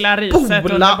man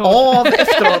spola av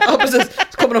efteråt. Ja, precis.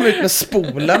 Så kommer de ut med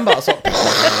spolen bara så.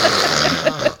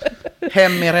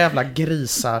 Hem era jävla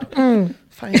grisar.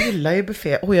 Fan, jag gillar ju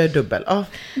buffé. Jag är dubbel.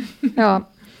 Ja.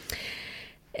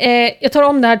 Jag tar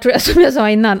om det här tror jag, som jag sa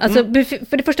innan. Alltså,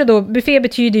 för det första då, buffé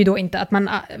betyder ju då inte att man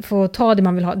får ta det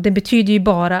man vill ha. Det betyder ju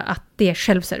bara att det är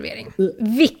självservering.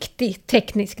 Viktig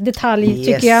teknisk detalj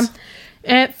tycker jag.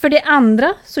 För det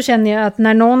andra så känner jag att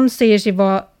när någon säger sig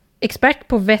vara expert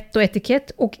på vett och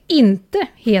etikett och inte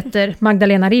heter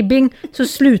Magdalena Ribbing så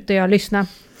slutar jag lyssna.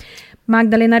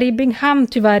 Magdalena Ribbing hann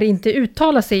tyvärr inte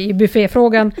uttala sig i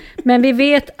bufféfrågan, men vi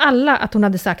vet alla att hon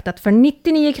hade sagt att för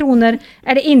 99 kronor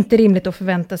är det inte rimligt att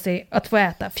förvänta sig att få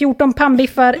äta 14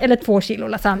 pannbiffar eller 2 kilo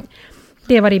lasagne.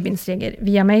 Det var Ribbings seger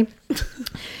via mig.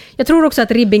 Jag tror också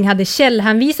att Ribbing hade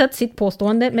källhänvisat sitt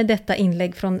påstående med detta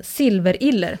inlägg från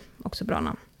Silveriller, också bra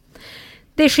namn.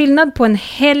 Det är skillnad på en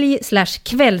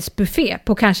helg/kvällsbuffé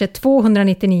på kanske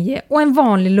 299 och en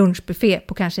vanlig lunchbuffé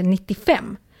på kanske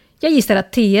 95. Jag gissar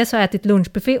att TS har ätit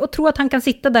lunchbuffé och tror att han kan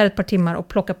sitta där ett par timmar och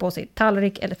plocka på sig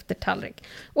tallrik efter tallrik.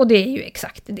 Och det är ju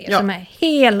exakt det som är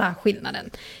hela skillnaden.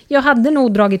 Jag hade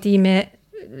nog dragit i med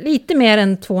lite mer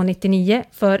än 299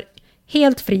 för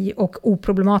helt fri och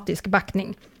oproblematisk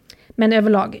backning. Men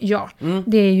överlag,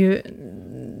 det är ju...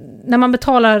 När man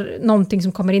betalar någonting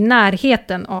som kommer i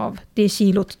närheten av det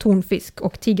kilot tonfisk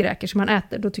och tigräkor som man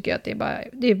äter, då tycker jag att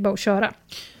det är bara att köra.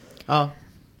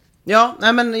 Ja,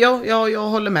 nej men jag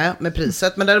håller med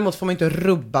priset, men däremot får man inte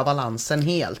rubba balansen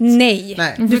helt.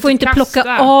 Nej. Du får inte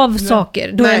plocka av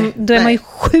saker. Då är man ju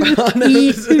sjuk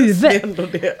i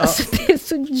huvudet. Alltså, det är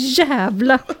så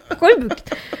jävla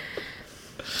sjukt.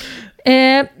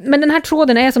 Men den här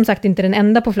tråden är som sagt inte den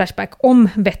enda på Flashback om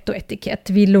vett och etikett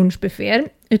vid lunchbufféer,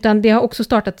 utan det har också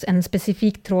startats en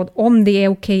specifik tråd om det är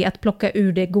okej att plocka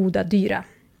ur det goda dyra.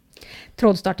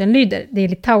 Trådstarten lyder, det är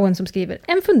Litauen som skriver,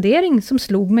 en fundering som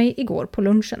slog mig igår på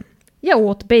lunchen. Jag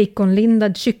åt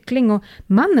baconlindad kyckling och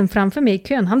mannen framför mig i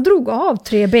kön, han drog av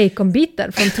 3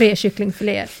 baconbitar från 3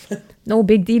 kycklingfiléer. No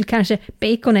big deal kanske,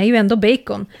 bacon är ju ändå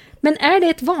bacon. Men är det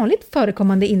ett vanligt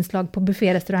förekommande inslag på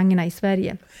bufférestaurangerna i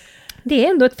Sverige? Det är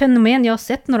ändå ett fenomen jag har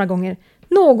sett några gånger.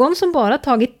 Någon som bara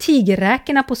tagit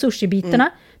tigerräkorna på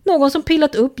sushibitarna, någon som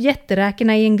pillat upp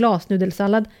jätteräkorna i en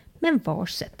glasnudelsallad. Men var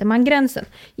sätter man gränsen?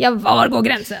 Ja, var går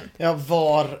gränsen? Ja,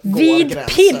 var går vid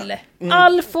gränsen? Pill.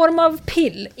 All form av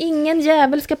pill. Ingen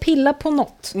jävel ska pilla på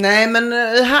något. Nej, men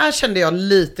här kände jag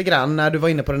lite grann när du var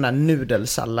inne på den där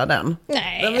nudelsalladen.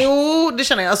 Nej. Jo, det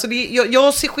känner jag. Alltså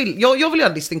jag vill göra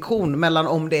en distinktion mellan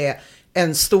om det är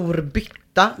en stor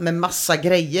bytta med massa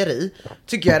grejer i.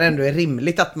 Tycker jag ändå är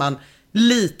rimligt att man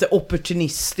lite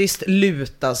opportunistiskt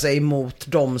luta sig mot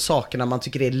de sakerna man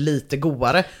tycker är lite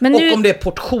godare. Men nu... Och om det är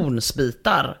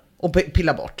portionsbitar och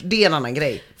pilla bort, det är en annan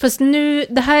grej. Fast nu,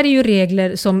 det här är ju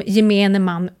regler som gemene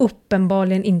man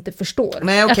uppenbarligen inte förstår.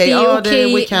 Nej,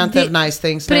 okej, we can't have nice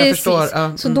things. Precis, jag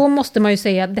förstår. Så då måste man ju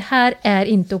säga att det här är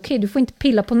inte okej. Du får inte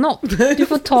pilla på något. Du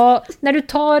får ta, när du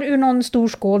tar ur någon stor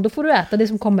skål, då får du äta det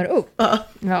som kommer upp.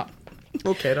 Ja.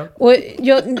 Okej då. Och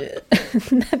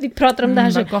när vi pratar om det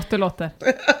här så... Vad gott det låter.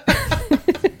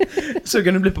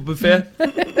 Sugen du blir på buffé.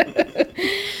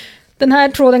 Den här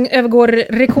tråden övergår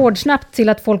rekordsnabbt till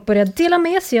att folk börjar dela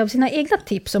med sig av sina egna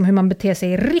tips om hur man beter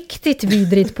sig riktigt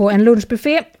vidrigt på en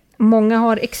lunchbuffé. Många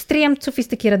har extremt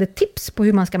sofistikerade tips på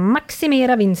hur man ska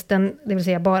maximera vinsten, det vill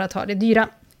säga bara ta det dyra.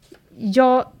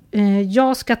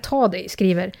 Jag ska ta dig,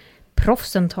 skriver.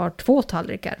 Proffsen tar 2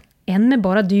 tallrikar. En med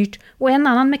bara dyrt och en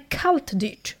annan med kallt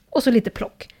dyrt. Och så lite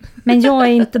plock. Men jag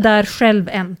är inte där själv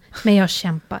än. Men jag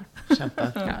kämpar.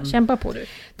 Kämpa på du.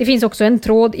 Det finns också en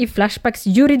tråd i Flashbacks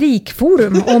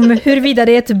juridikforum om huruvida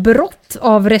det är ett brott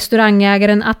av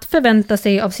restaurangägaren att förvänta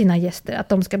sig av sina gäster att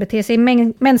de ska bete sig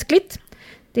mänskligt.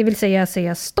 Det vill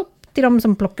säga stopp till de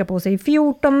som plockar på sig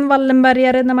 14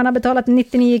 Wallenbergare när man har betalat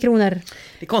 99 kronor.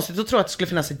 Det är konstigt att tro att det skulle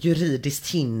finnas ett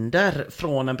juridiskt hinder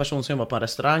från en person som jobbar på en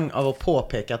restaurang av att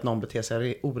påpeka att någon beter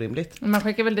sig orimligt. Man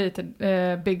skickar väl dit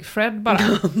Big Fred bara.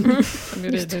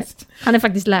 Juridiskt. Han är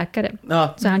faktiskt läkare.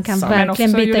 Ja, så han kan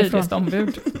verkligen bita ifrån.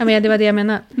 Ombud. Ja, men det var det jag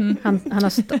menar. Han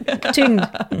har tyngd.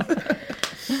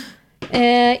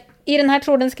 I den här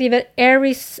tråden skriver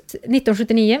Aries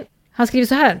 1979. Han skriver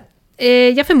så här.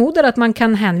 Jag förmodar att man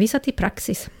kan hänvisa till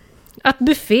praxis. Att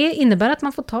buffé innebär att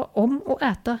man får ta om och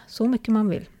äta så mycket man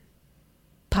vill.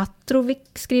 Patrovic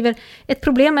skriver, ett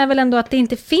problem är väl ändå att det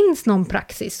inte finns någon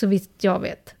praxis så vitt jag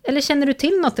vet. Eller känner du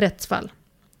till något rättsfall?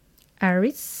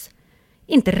 Aris,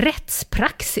 inte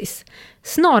rättspraxis.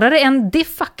 Snarare en de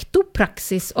facto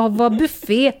praxis av vad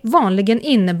buffé vanligen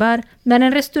innebär när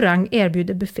en restaurang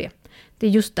erbjuder buffé. Det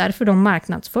är just därför de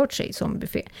marknadsfört sig som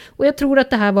buffé. Och jag tror att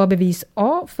det här var bevis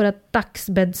A för att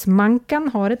dagsbäddsmankan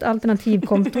har ett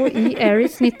alternativkonto i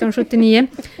Aries 1979.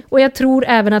 Och jag tror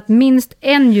även att minst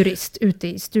en jurist ute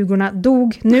i stugorna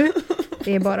dog nu.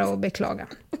 Det är bara att beklaga.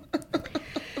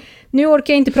 Nu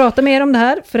orkar jag inte prata mer om det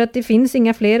här för att det finns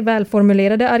inga fler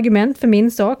välformulerade argument för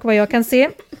min sak vad jag kan se.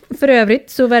 För övrigt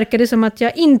så verkar det som att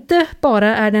jag inte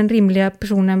bara är den rimliga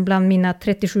personen bland mina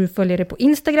 37 följare på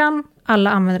Instagram,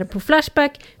 alla användare på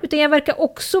Flashback, utan jag verkar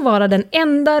också vara den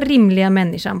enda rimliga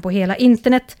människan på hela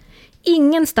internet.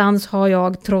 Ingenstans har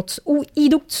jag trots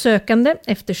idogt sökande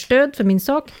efter stöd för min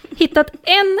sak hittat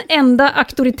en enda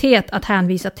auktoritet att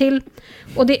hänvisa till.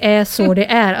 Och det är så det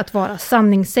är att vara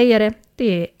sanningssägare.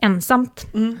 Det är ensamt.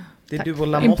 Det är du och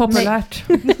Lamotte. Impopulärt.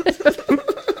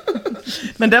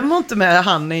 Men den var inte med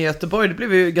han i Göteborg. Det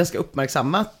blev ju ganska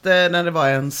uppmärksammat när det var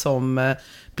en som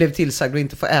blev tillsagd att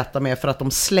inte få äta mer för att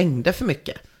de slängde för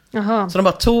mycket. Jaha. Så de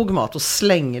bara tog mat och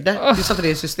slängde. Vi satte det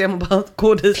i system och bara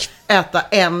gå dit, äta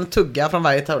en tugga från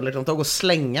varje tallrik de tog och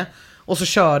slänga. Och så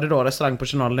körde då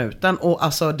restaurangpersonalen ut den. Och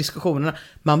alltså diskussionerna,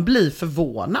 man blir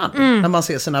förvånad när man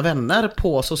ser sina vänner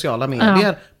på sociala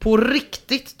medier på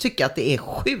riktigt tycka att det är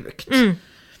sjukt.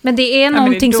 Men det är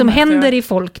någonting som händer i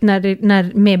folk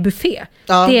när med buffé.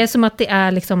 Ja. Det är som att det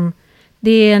är liksom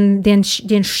det är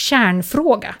en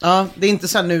kärnfråga. Ja, det är inte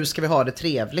så här, nu ska vi ha det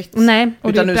trevligt. Nej.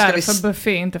 Och det är nu därför ska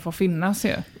buffé inte får finnas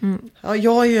ju. Ja,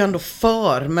 jag är ju ändå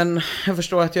men jag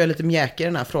förstår att jag är lite mjäkig i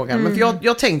den här frågan. Men för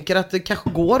jag tänker att det kanske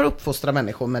går att uppfostra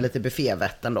människor med lite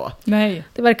buffévett ändå. Nej.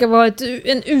 Det verkar vara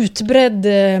en utbredd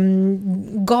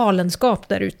galenskap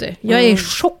där ute. Jag är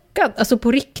chockad, alltså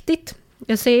på riktigt.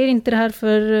 Jag säger inte det här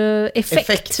för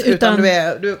effekt utan du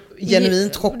är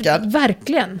genuint chockad.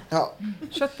 Verkligen. Ja.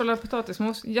 Köttbullar och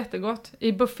potatismos, jättegott.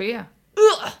 I buffé.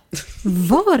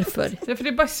 Varför? Ja, för det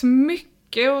är bara så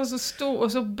mycket och så stor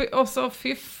och så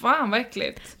fy fan vad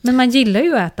äckligt. Men man gillar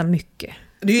ju att äta mycket.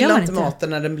 Du gillar inte maten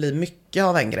när den blir mycket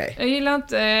av en grej. Jag gillar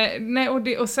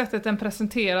inte, och sättet den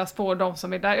presenteras på de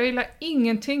som är där. Jag gillar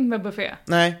ingenting med buffé.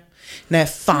 Nej,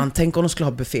 fan, tänk om de skulle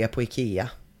ha buffé på Ikea.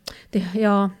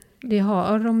 Det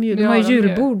har de ju. De har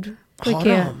julbord på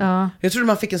Ikea. Ja. Jag trodde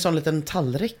man fick en sån liten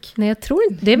tallrik. Nej, jag tror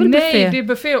inte. Det är väl buffé. Nej, det är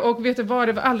buffé. Och vet du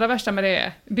vad det allra värsta med det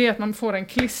är? Det är att man får en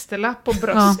klisterlapp på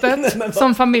bröstet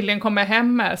som familjen kommer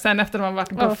hem med sen efter att de har varit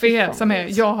på buffé. Som är,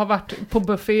 jag har varit på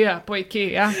buffé på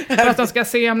Ikea. För att de ska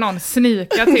se om någon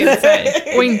snikar till sig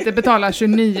och inte betala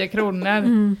 29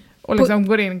 kronor. Och liksom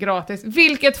går in gratis.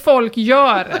 Vilket folk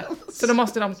gör. Så då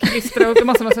måste de klistra upp. Då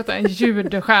måste man sätta en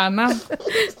ljudstjärna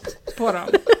på dem.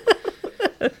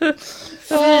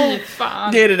 Fy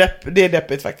fan. Det är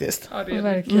deppigt faktiskt. Ja, det är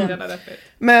verkligen deppigt.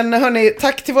 Men hörni,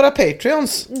 tack till våra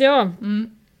Patreons. Ja.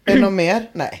 Är det någon mer?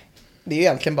 Nej. Det är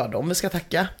egentligen bara dem vi ska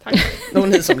tacka. Tack. Och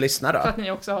ni som lyssnar då. För att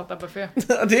ni också hatar buffé.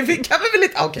 Det kan vi väl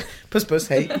inte. Okej. Puss,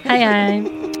 hej. Hej.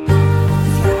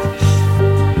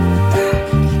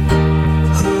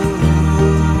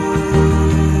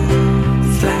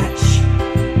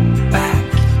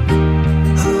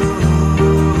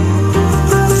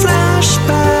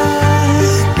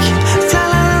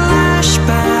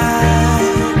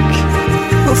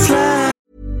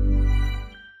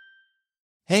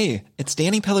 Hey, it's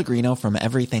Danny Pellegrino from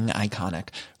Everything Iconic.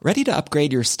 Ready to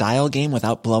upgrade your style game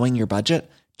without blowing your budget?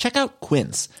 Check out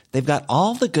Quince. They've got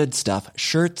all the good stuff,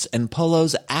 shirts and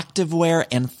polos, activewear,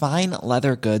 and fine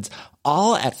leather goods,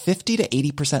 all at 50 to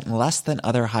 80% less than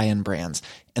other high-end brands.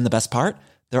 And the best part?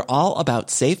 They're all about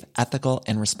safe, ethical,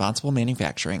 and responsible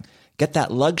manufacturing. Get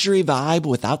that luxury vibe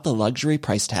without the luxury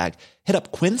price tag. Hit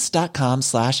up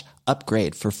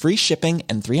quince.com/upgrade for free shipping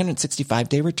and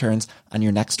 365-day returns on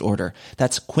your next order.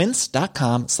 That's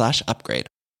quince.com/upgrade.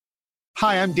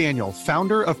 Hi, I'm Daniel,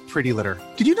 founder of Pretty Litter.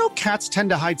 Did you know cats tend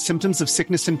to hide symptoms of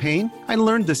sickness and pain? I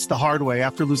learned this the hard way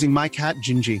after losing my cat,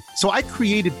 Gingy. So I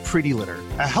created Pretty Litter,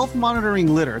 a health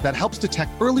monitoring litter that helps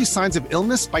detect early signs of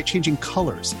illness by changing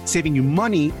colors, saving you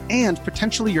money and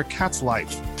potentially your cat's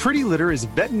life. Pretty Litter is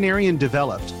veterinarian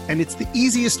developed, and it's the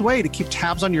easiest way to keep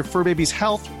tabs on your fur baby's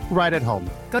health right at home.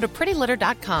 Go to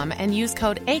prettylitter.com and use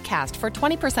code ACAST for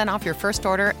 20% off your first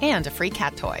order and a free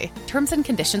cat toy. Terms and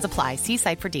conditions apply. See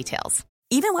site for details.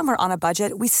 Even when we're on a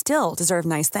budget, we still deserve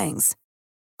nice things.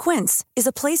 Quince is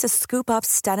a place to scoop up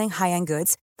stunning high-end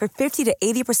goods for 50 to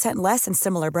 80% less than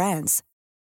similar brands.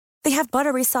 They have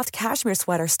buttery soft cashmere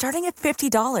sweaters starting at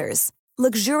 $50,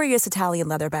 luxurious Italian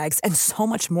leather bags, and so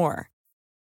much more.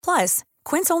 Plus,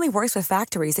 Quince only works with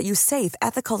factories that use safe,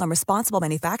 ethical, and responsible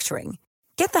manufacturing.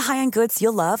 Get the high-end goods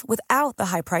you'll love without the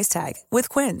high price tag with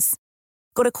Quince.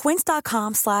 Go to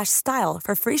quince.com/style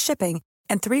for free shipping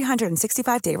and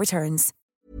 365-day returns.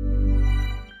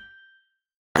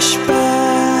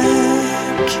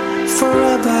 Flashback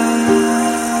forever.